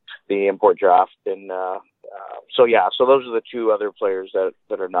the import draft, and so those are the 2 other players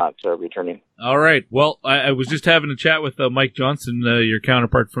that are not returning. All right. Well, I was just having a chat with Mike Johnston, your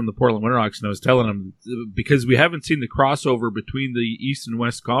counterpart from the Portland Winterhawks, and I was telling him, because we haven't seen the crossover between the East and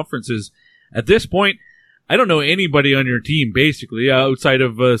West conferences at this point, I don't know anybody on your team, basically, outside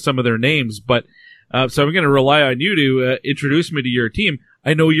of some of their names, but so I'm going to rely on you to introduce me to your team.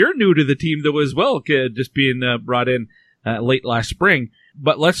 I know you're new to the team, though, as well, just being brought in late last spring.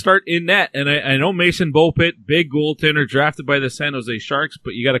 But let's start in net. And I know Mason Beaupit, big goaltender, drafted by the San Jose Sharks,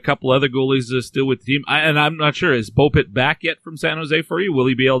 but you got a couple other goalies still with the team. And I'm not sure, is Beaupit back yet from San Jose for you? Will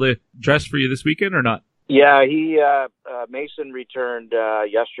he be able to dress for you this weekend or not? Yeah, Mason returned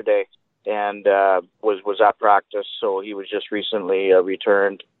yesterday and was at practice, so he was just recently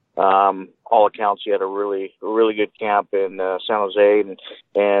returned. All accounts, he had a really good camp in San Jose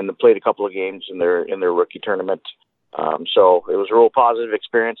and played a couple of games in their rookie tournament. So it was a real positive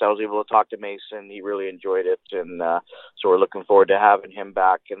experience. I was able to talk to Mason. He really enjoyed it, and so we're looking forward to having him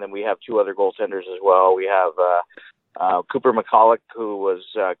back. And then we have 2 other goaltenders as well. We have Cooper McCulloch, who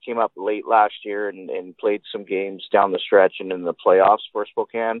came up late last year and played some games down the stretch and in the playoffs for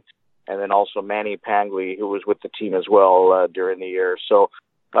Spokane. And then also Manny Pangley, who was with the team as well during the year. So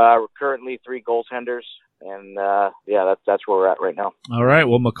we're currently 3 goaltenders, and that's where we're at right now. All right.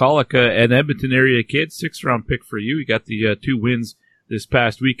 Well, McCulloch, an Edmonton area kid, 6th-round pick for you. You got the 2 wins this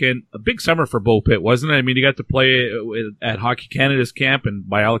past weekend. A big summer for Beaupit, wasn't it? I mean, you got to play at Hockey Canada's camp, and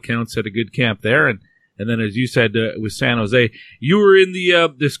by all accounts, had a good camp there. And And then, as you said, with San Jose, you were in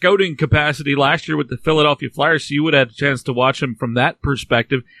the scouting capacity last year with the Philadelphia Flyers, so you would have had a chance to watch him from that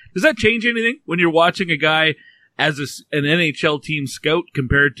perspective. Does that change anything when you're watching a guy as an NHL team scout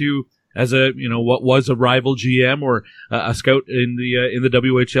compared to as a what was a rival GM or a scout in the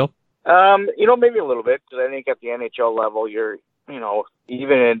WHL? Maybe a little bit, because I think at the NHL level, you're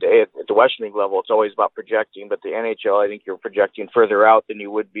even at the Western League level, it's always about projecting. But the NHL, I think you're projecting further out than you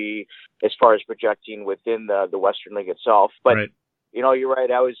would be as far as projecting within the Western League itself. But right. You're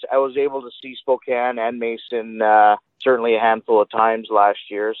right. I was able to see Spokane and Mason certainly a handful of times last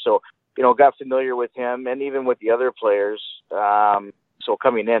year. So got familiar with him and even with the other players. So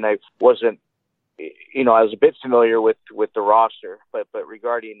coming in, I wasn't. I was a bit familiar with the roster, but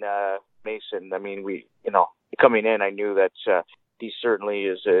regarding Mason, I mean, coming in, I knew that he certainly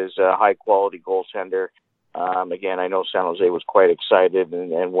is a high quality goaltender. Again, I know San Jose was quite excited,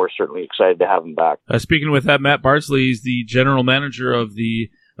 and we're certainly excited to have him back. Speaking with that, Matt Bardsley is the general manager of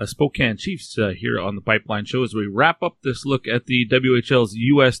the Spokane Chiefs here on the Pipeline Show as we wrap up this look at the WHL's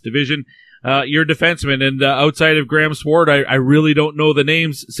U.S. division. You're a defenseman, and outside of Graham Sword, I really don't know the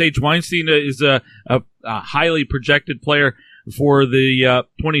names. Sage Weinstein is a highly projected player for the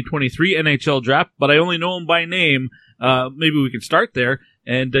 2023 NHL draft, but I only know him by name. Maybe we can start there,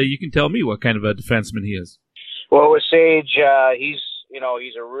 and you can tell me what kind of a defenseman he is. Well, with Sage, he's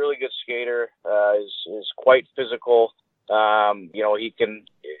a really good skater. Is quite physical.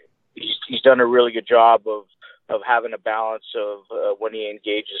 He's done a really good job of having a balance of when he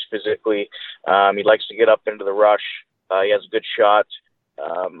engages physically. He likes to get up into the rush. He has a good shot.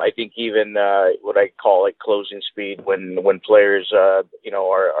 I think even what I call closing speed when players are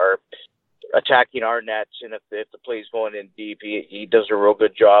attacking our nets, and if the play's going in deep, he does a real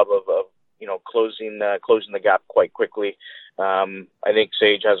good job of closing the gap quite quickly. I think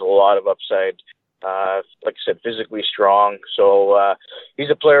Sage has a lot of upside. Like I said, physically strong. So he's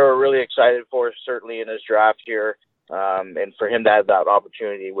a player we're really excited for, certainly in his draft here. And for him to have that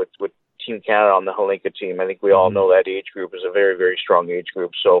opportunity with Team Canada on the Hlinka team, I think we all know that age group is a very, very strong age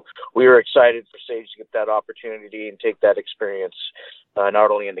group. So we were excited for Sage to get that opportunity and take that experience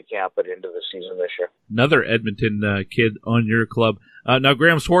not only into camp but into the season this year. Another Edmonton kid on your club. Now,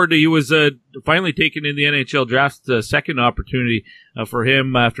 Graham Sword, he was finally taken in the NHL draft, second opportunity for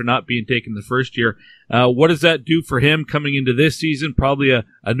him after not being taken the first year. What does that do for him coming into this season? Probably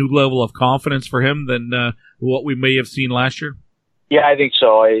a new level of confidence for him than what we may have seen last year? Yeah, I think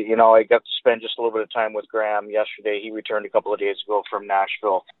so. I got to spend just a little bit of time with Graham yesterday. He returned a couple of days ago from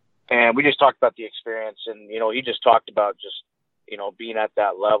Nashville, and we just talked about the experience. And he just talked about just being at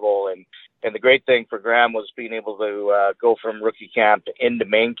that level. And the great thing for Graham was being able to go from rookie camp into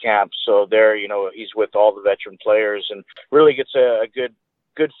main camp. So there, he's with all the veteran players and really gets a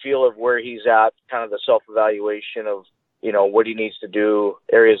good feel of where he's at, kind of the self-evaluation of what he needs to do,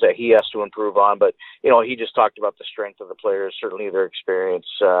 areas that he has to improve on. But, he just talked about the strength of the players, certainly their experience,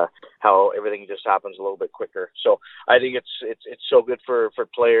 how everything just happens a little bit quicker. So I think it's so good for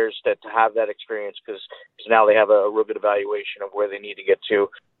players to have that experience because now they have a real good evaluation of where they need to get to.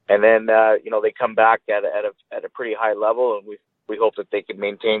 And then, they come back at a pretty high level, and we hope that they can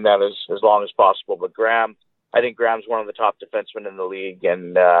maintain that as long as possible. But I think Graham's one of the top defensemen in the league,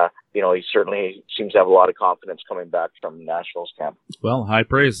 and he certainly seems to have a lot of confidence coming back from Nashville's camp. Well, high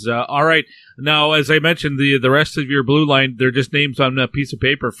praise. All right. Now, as I mentioned, the rest of your blue line, they're just names on a piece of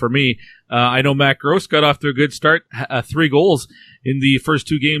paper for me. I know Matt Gross got off to a good start, 3 goals in the first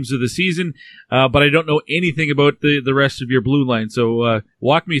 2 games of the season, but I don't know anything about the rest of your blue line. So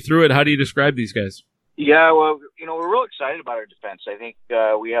walk me through it. How do you describe these guys? Yeah, well, we're real excited about our defense. I think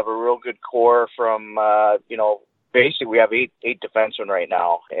we have a real good core from, basically we have eight defensemen right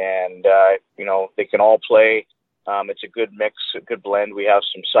now, and, they can all play. It's a good mix, a good blend. We have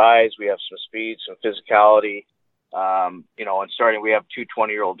some size, we have some speed, some physicality. And starting, we have 2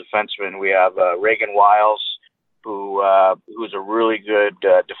 20-year-old defensemen. We have Reagan Wiles, who's a really good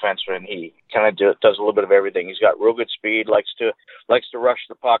defenseman. He kind of does a little bit of everything. He's got real good speed, likes to rush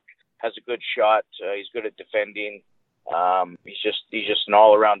the puck, has a good shot. He's good at defending. He's just an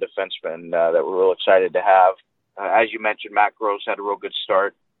all-around defenseman that we're real excited to have. As you mentioned, Matt Gross had a real good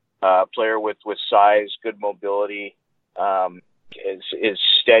start. Player with size, good mobility, is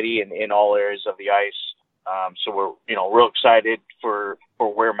steady in all areas of the ice. So we're real excited for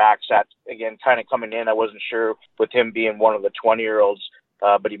where Mac's at. Again, kind of coming in, I wasn't sure with him being one of the 20-year-olds.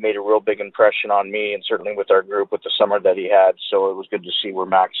 But he made a real big impression on me and certainly with our group with the summer that he had. So it was good to see where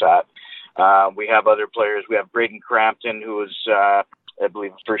Mac's at. We have other players. We have Braden Crampton, who was, I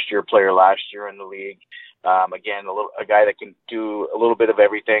believe, a first-year player last year in the league. Again, a guy that can do a little bit of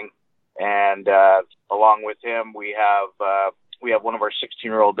everything. and along with him, we have one of our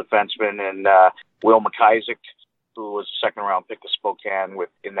 16-year-old defensemen, and Will McIsaac, who was a second-round pick of Spokane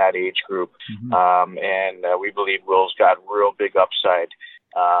in that age group. And we believe Will's got real big upside.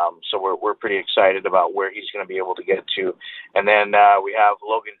 So we're pretty excited about where he's going to be able to get to. And then we have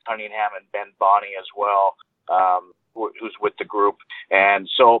Logan Cunningham and Ben Bonney as well, who's with the group. And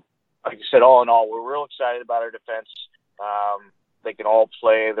so, like I said, all in all, we're real excited about our defense. They can all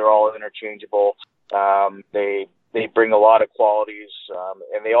play. They're all interchangeable. They bring a lot of qualities,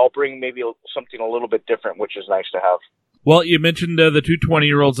 and they all bring maybe something a little bit different, which is nice to have. Well, you mentioned the two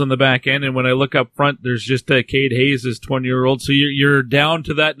 20-year-olds on the back end, and when I look up front, there's just Cade Hayes as 20-year-old. So you're down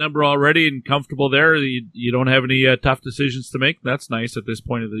to that number already and comfortable there. You don't have any tough decisions to make. That's nice at this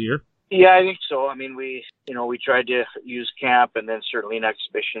point of the year. Yeah, I think so. I mean, we tried to use camp and then certainly an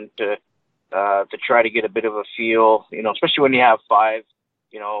exhibition to try to get a bit of a feel. Especially when you have 5.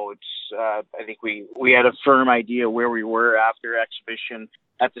 It's I think we had a firm idea where we were after exhibition.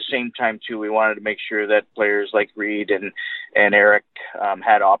 At the same time, too, we wanted to make sure that players like Reed and Eric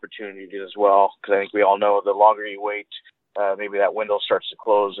had opportunities as well, because I think we all know the longer you wait, maybe that window starts to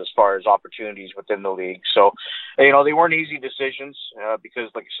close as far as opportunities within the league. So, they weren't easy decisions because,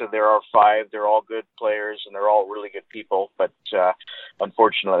 like I said, there are 5. They're all good players, and they're all really good people. But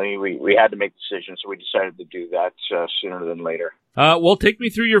unfortunately, we had to make decisions, so we decided to do that sooner than later. Well, take me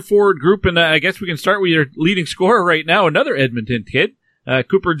through your forward group, and I guess we can start with your leading scorer right now, another Edmonton kid.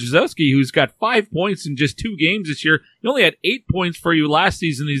 Cooper Jezowski, who's got 5 points in just 2 games this year. He only had 8 points for you last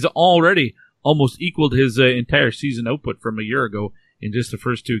season. He's already almost equaled his entire season output from a year ago in just the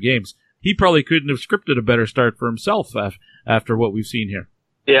first 2 games. He probably couldn't have scripted a better start for himself after what we've seen here.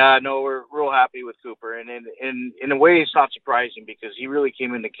 Yeah, no, we're real happy with Cooper, and in a way, it's not surprising because he really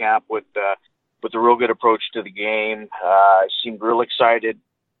came into camp with a real good approach to the game. Seemed real excited.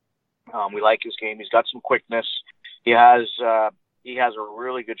 We like his game. He's got some quickness. He has a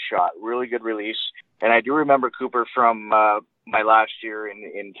really good shot, really good release. And I do remember Cooper from my last year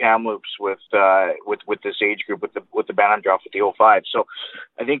in Kamloops with this age group, with the Bantam draft with the 05. So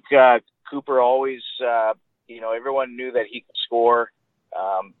I think Cooper always, everyone knew that he could score,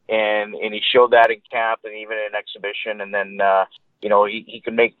 and he showed that in camp and even in exhibition. And then he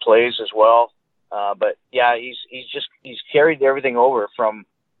can make plays as well. But yeah, he's carried everything over from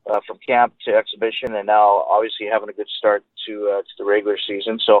camp to exhibition, and now obviously having a good start to the regular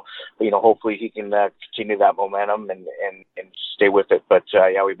season. So, hopefully he can continue that momentum and stay with it. But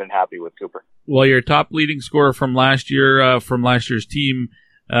yeah, we've been happy with Cooper. Well, your top leading scorer from last year's team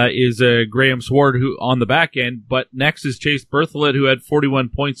is Graham Sward, who on the back end. But next is Chase Bertholet, who had 41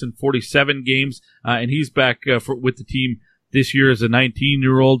 points in 47 games, and he's back with the team this year as a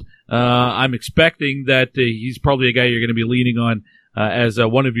 19-year-old. I'm expecting that he's probably a guy you're going to be leaning on as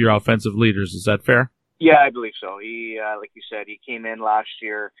one of your offensive leaders. Is that fair? Yeah, I believe so. He, like you said, he came in last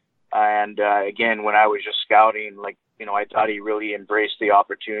year, and again, when I was just scouting, I thought he really embraced the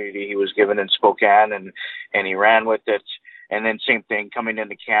opportunity he was given in Spokane, and he ran with it. And then same thing, coming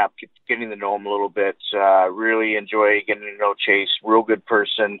into camp, getting to know him a little bit, really enjoy getting to know Chase. Real good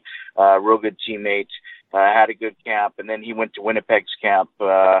person, real good teammate, had a good camp. And then he went to Winnipeg's camp,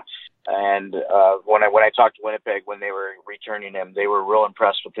 and when I talked to Winnipeg when they were returning him, they were real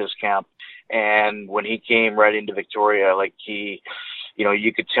impressed with his camp. And when he came right into Victoria,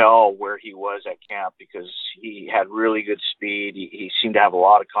 you could tell where he was at camp because he had really good speed. He seemed to have a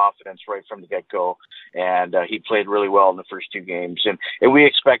lot of confidence right from the get-go, and he played really well in the first 2 games. And we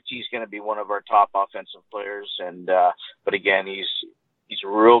expect he's going to be one of our top offensive players. But again, he's a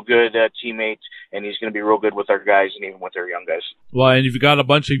real good teammate, and he's going to be real good with our guys and even with our young guys. Well, and you've got a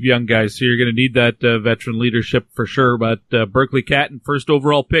bunch of young guys, so you're going to need that veteran leadership for sure. But Berkeley Catton, first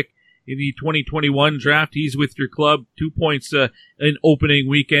overall pick in the 2021 draft. He's with your club, 2 points in opening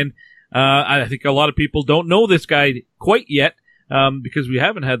weekend. I think a lot of people don't know this guy quite yet because we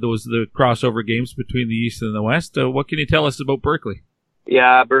haven't had the crossover games between the East and the West. What can you tell us about Berkeley?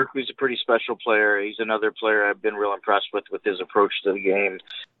 Yeah, Berkeley's a pretty special player. He's another player I've been real impressed with his approach to the game.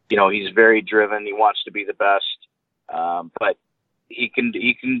 He's very driven. He wants to be the best, but he can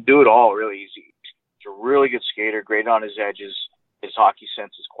do it all, really. He's a really good skater, great on his edges. His hockey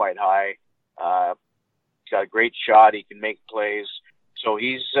sense is quite high. He's got a great shot. He can make plays. So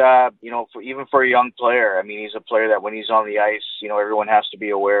he's, even for a young player, I mean, he's a player that when he's on the ice, everyone has to be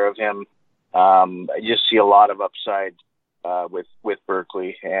aware of him. I just see a lot of upside with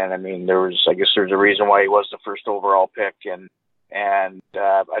Berkeley. And I mean, there's a reason why he was the first overall pick, and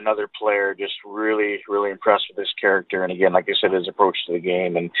another player just really, really impressed with his character. And again, like I said, his approach to the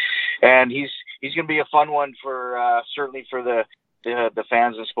game, and he's going to be a fun one for certainly for the the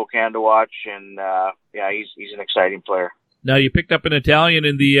fans in Spokane to watch. And he's an exciting player. Now, you picked up an Italian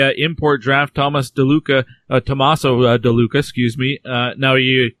in the import draft, Tommaso De Luca. Now, are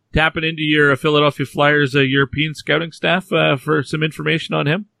you tapping into your Philadelphia Flyers European scouting staff for some information on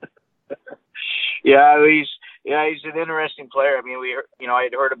him? He's an interesting player. I mean, I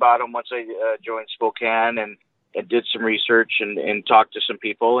had heard about him once I joined Spokane and did some research and talked to some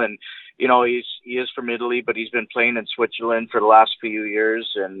people. And he is from Italy, but he's been playing in Switzerland for the last few years.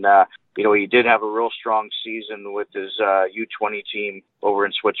 And he did have a real strong season with his U20 team over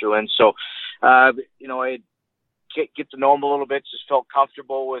in Switzerland. So I get to know him a little bit. Just felt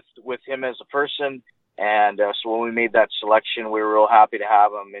comfortable with him as a person. And so when we made that selection, we were real happy to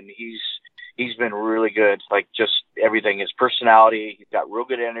have him. And he's been really good. Like, just everything. His personality, he's got real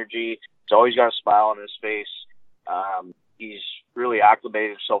good energy. He's always got a smile on his face. He's really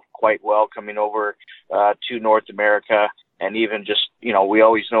acclimated himself quite well coming over to North America. And even just, we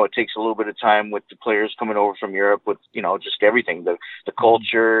always know it takes a little bit of time with the players coming over from Europe with, just everything, the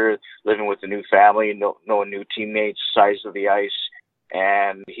culture, living with a new family, knowing new teammates, size of the ice.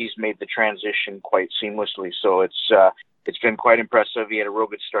 And he's made the transition quite seamlessly. So it's been quite impressive. He had a real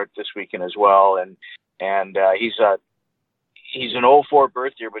good start this weekend as well. And he's an 04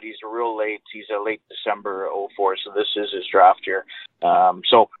 birth year, but he's a late December 04. So this is his draft year.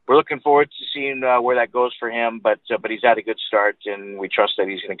 So we're looking forward to seeing where that goes for him, but he's had a good start, and we trust that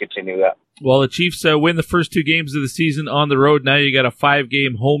he's going to continue that. Well, the Chiefs win the first 2 games of the season on the road. Now you got a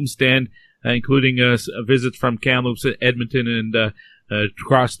 5-game homestand, including visits from Kamloops, Edmonton, and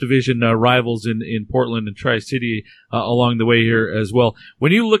cross-division rivals in Portland and Tri-City along the way here as well.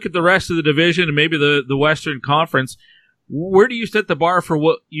 When you look at the rest of the division and maybe the Western Conference, where do you set the bar for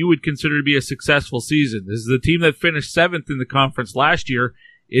what you would consider to be a successful season? This is the team that finished 7th in the conference last year.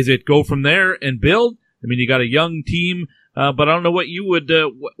 Is it go from there and build? I mean, you got a young team, but I don't know what you would,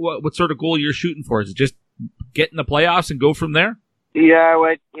 what sort of goal you're shooting for. Is it just get in the playoffs and go from there? Yeah,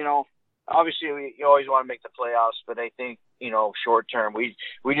 obviously you always want to make the playoffs, but I think, short term, we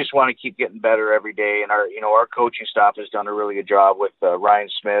just want to keep getting better every day. And our coaching staff has done a really good job with Ryan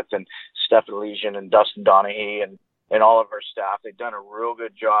Smith and Stefan Legion and Dustin Donahue and all of our staff. They've done a real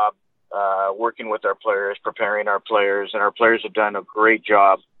good job working with our players, preparing our players, and our players have done a great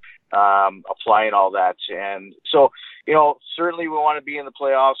job applying all that. And so, certainly we want to be in the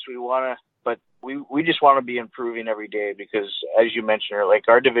playoffs. We just want to be improving every day because, as you mentioned,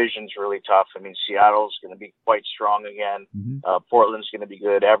 our division's really tough. I mean, Seattle's going to be quite strong again. Mm-hmm. Portland's going to be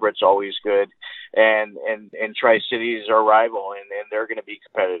good. Everett's always good. And Tri-City is our rival, and they're going to be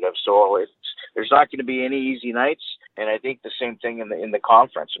competitive. So there's not going to be any easy nights. And I think the same thing in the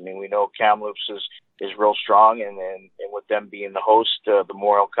conference. I mean, we know Kamloops is real strong, and with them being the host, the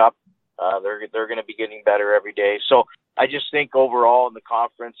Memorial Cup, they're going to be getting better every day. So I just think overall in the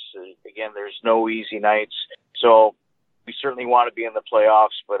conference, again, there's no easy nights. So we certainly want to be in the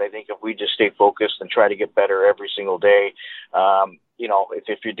playoffs, but I think if we just stay focused and try to get better every single day,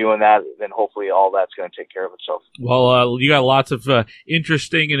 if you're doing that, then hopefully all that's going to take care of itself. Well, you got lots of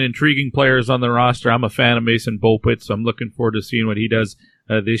interesting and intriguing players on the roster. I'm a fan of Mason Bopit, so I'm looking forward to seeing what he does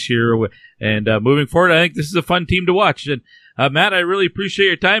this year. And moving forward, I think this is a fun team to watch. And Matt, I really appreciate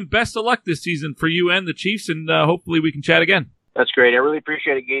your time. Best of luck this season for you and the Chiefs, and hopefully we can chat again. That's great. I really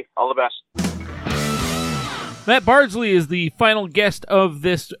appreciate it, Guy. All the best. Matt Bardsley is the final guest of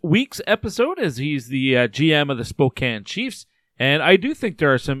this week's episode, as he's the GM of the Spokane Chiefs. And I do think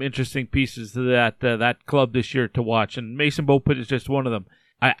there are some interesting pieces to that club this year to watch, and Mason Bopit is just one of them.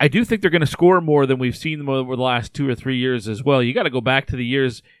 I do think they're going to score more than we've seen them over the last 2 or 3 years as well. You got to go back to the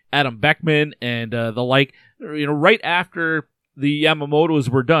years Adam Beckman and the like. Right after the Yamamotos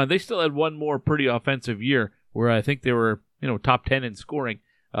were done, they still had one more pretty offensive year where I think they were top 10 in scoring.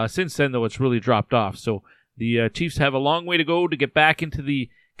 Since then, though, it's really dropped off. So the Chiefs have a long way to go to get back into the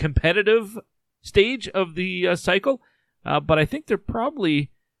competitive stage of the cycle. But I think they're probably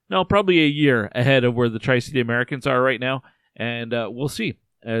a year ahead of where the Tri-City Americans are right now. And we'll see.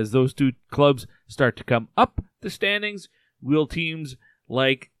 As those 2 clubs start to come up the standings, will teams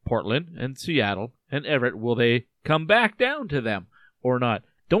like Portland and Seattle and Everett, will they come back down to them or not?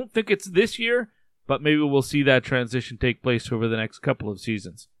 Don't think it's this year, but maybe we'll see that transition take place over the next couple of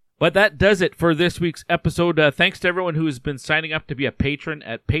seasons. But that does it for this week's episode. Thanks to everyone who has been signing up to be a patron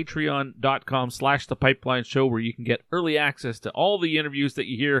at patreon.com/thepipelineshow, where you can get early access to all the interviews that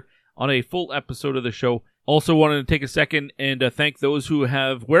you hear on a full episode of the show. Also wanted to take a second and thank those who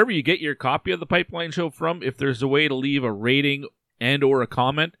have, wherever you get your copy of the Pipeline Show from, if there's a way to leave a rating and or a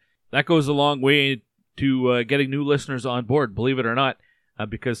comment, that goes a long way to getting new listeners on board, believe it or not.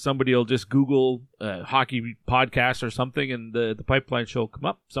 because somebody will just Google hockey podcast or something, and the Pipeline Show will come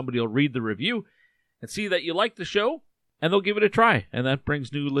up. Somebody will read the review and see that you like the show, and they'll give it a try, and that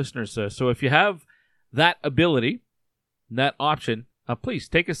brings new listeners. So if you have that ability, that option, please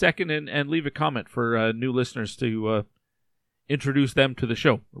take a second and leave a comment for new listeners to introduce them to the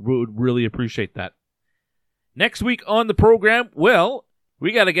show. We would really appreciate that. Next week on the program, well,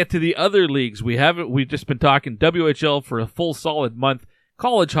 we got to get to the other leagues. We've just been talking WHL for a full solid month.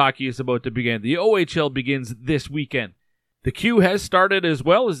 College hockey is about to begin. The OHL begins this weekend. The Q has started as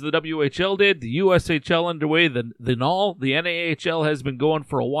well as the WHL did. The USHL underway. The NAHL, the NAHL has been going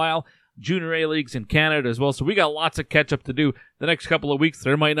for a while. Junior A leagues in Canada as well. So we got lots of catch up to do. The next couple of weeks,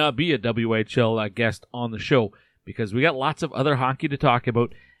 there might not be a WHL guest on the show because we got lots of other hockey to talk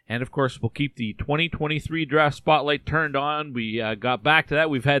about. And, of course, we'll keep the 2023 draft spotlight turned on. We got back to that.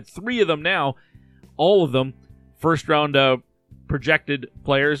 We've had 3 of them now. All of them first-round projected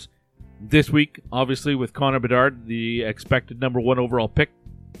players this week, obviously, with Connor Bedard, the expected number 1 overall pick.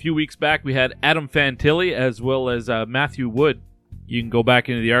 A few weeks back, we had Adam Fantilli as well as Matthew Wood. You can go back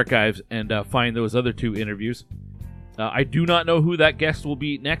into the archives and find those other 2 interviews. I do not know who that guest will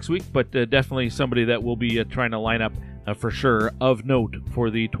be next week, but definitely somebody that will be trying to line up for sure of note for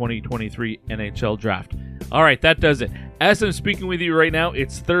the 2023 NHL draft. All right, that does it. As I'm speaking with you right now,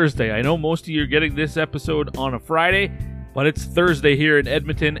 it's Thursday. I know most of you are getting this episode on a Friday, but it's Thursday here in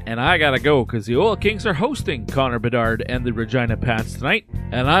Edmonton, and I gotta go because the Oil Kings are hosting Connor Bedard and the Regina Pats tonight,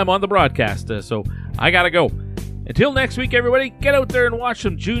 and I'm on the broadcast, so I gotta go. Until next week, everybody, get out there and watch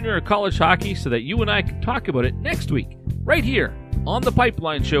some junior or college hockey so that you and I can talk about it next week, right here on The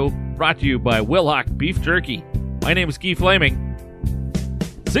Pipeline Show, brought to you by Wilhock Beef Jerky. My name is Guy Flaming.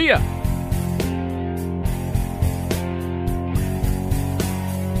 See ya!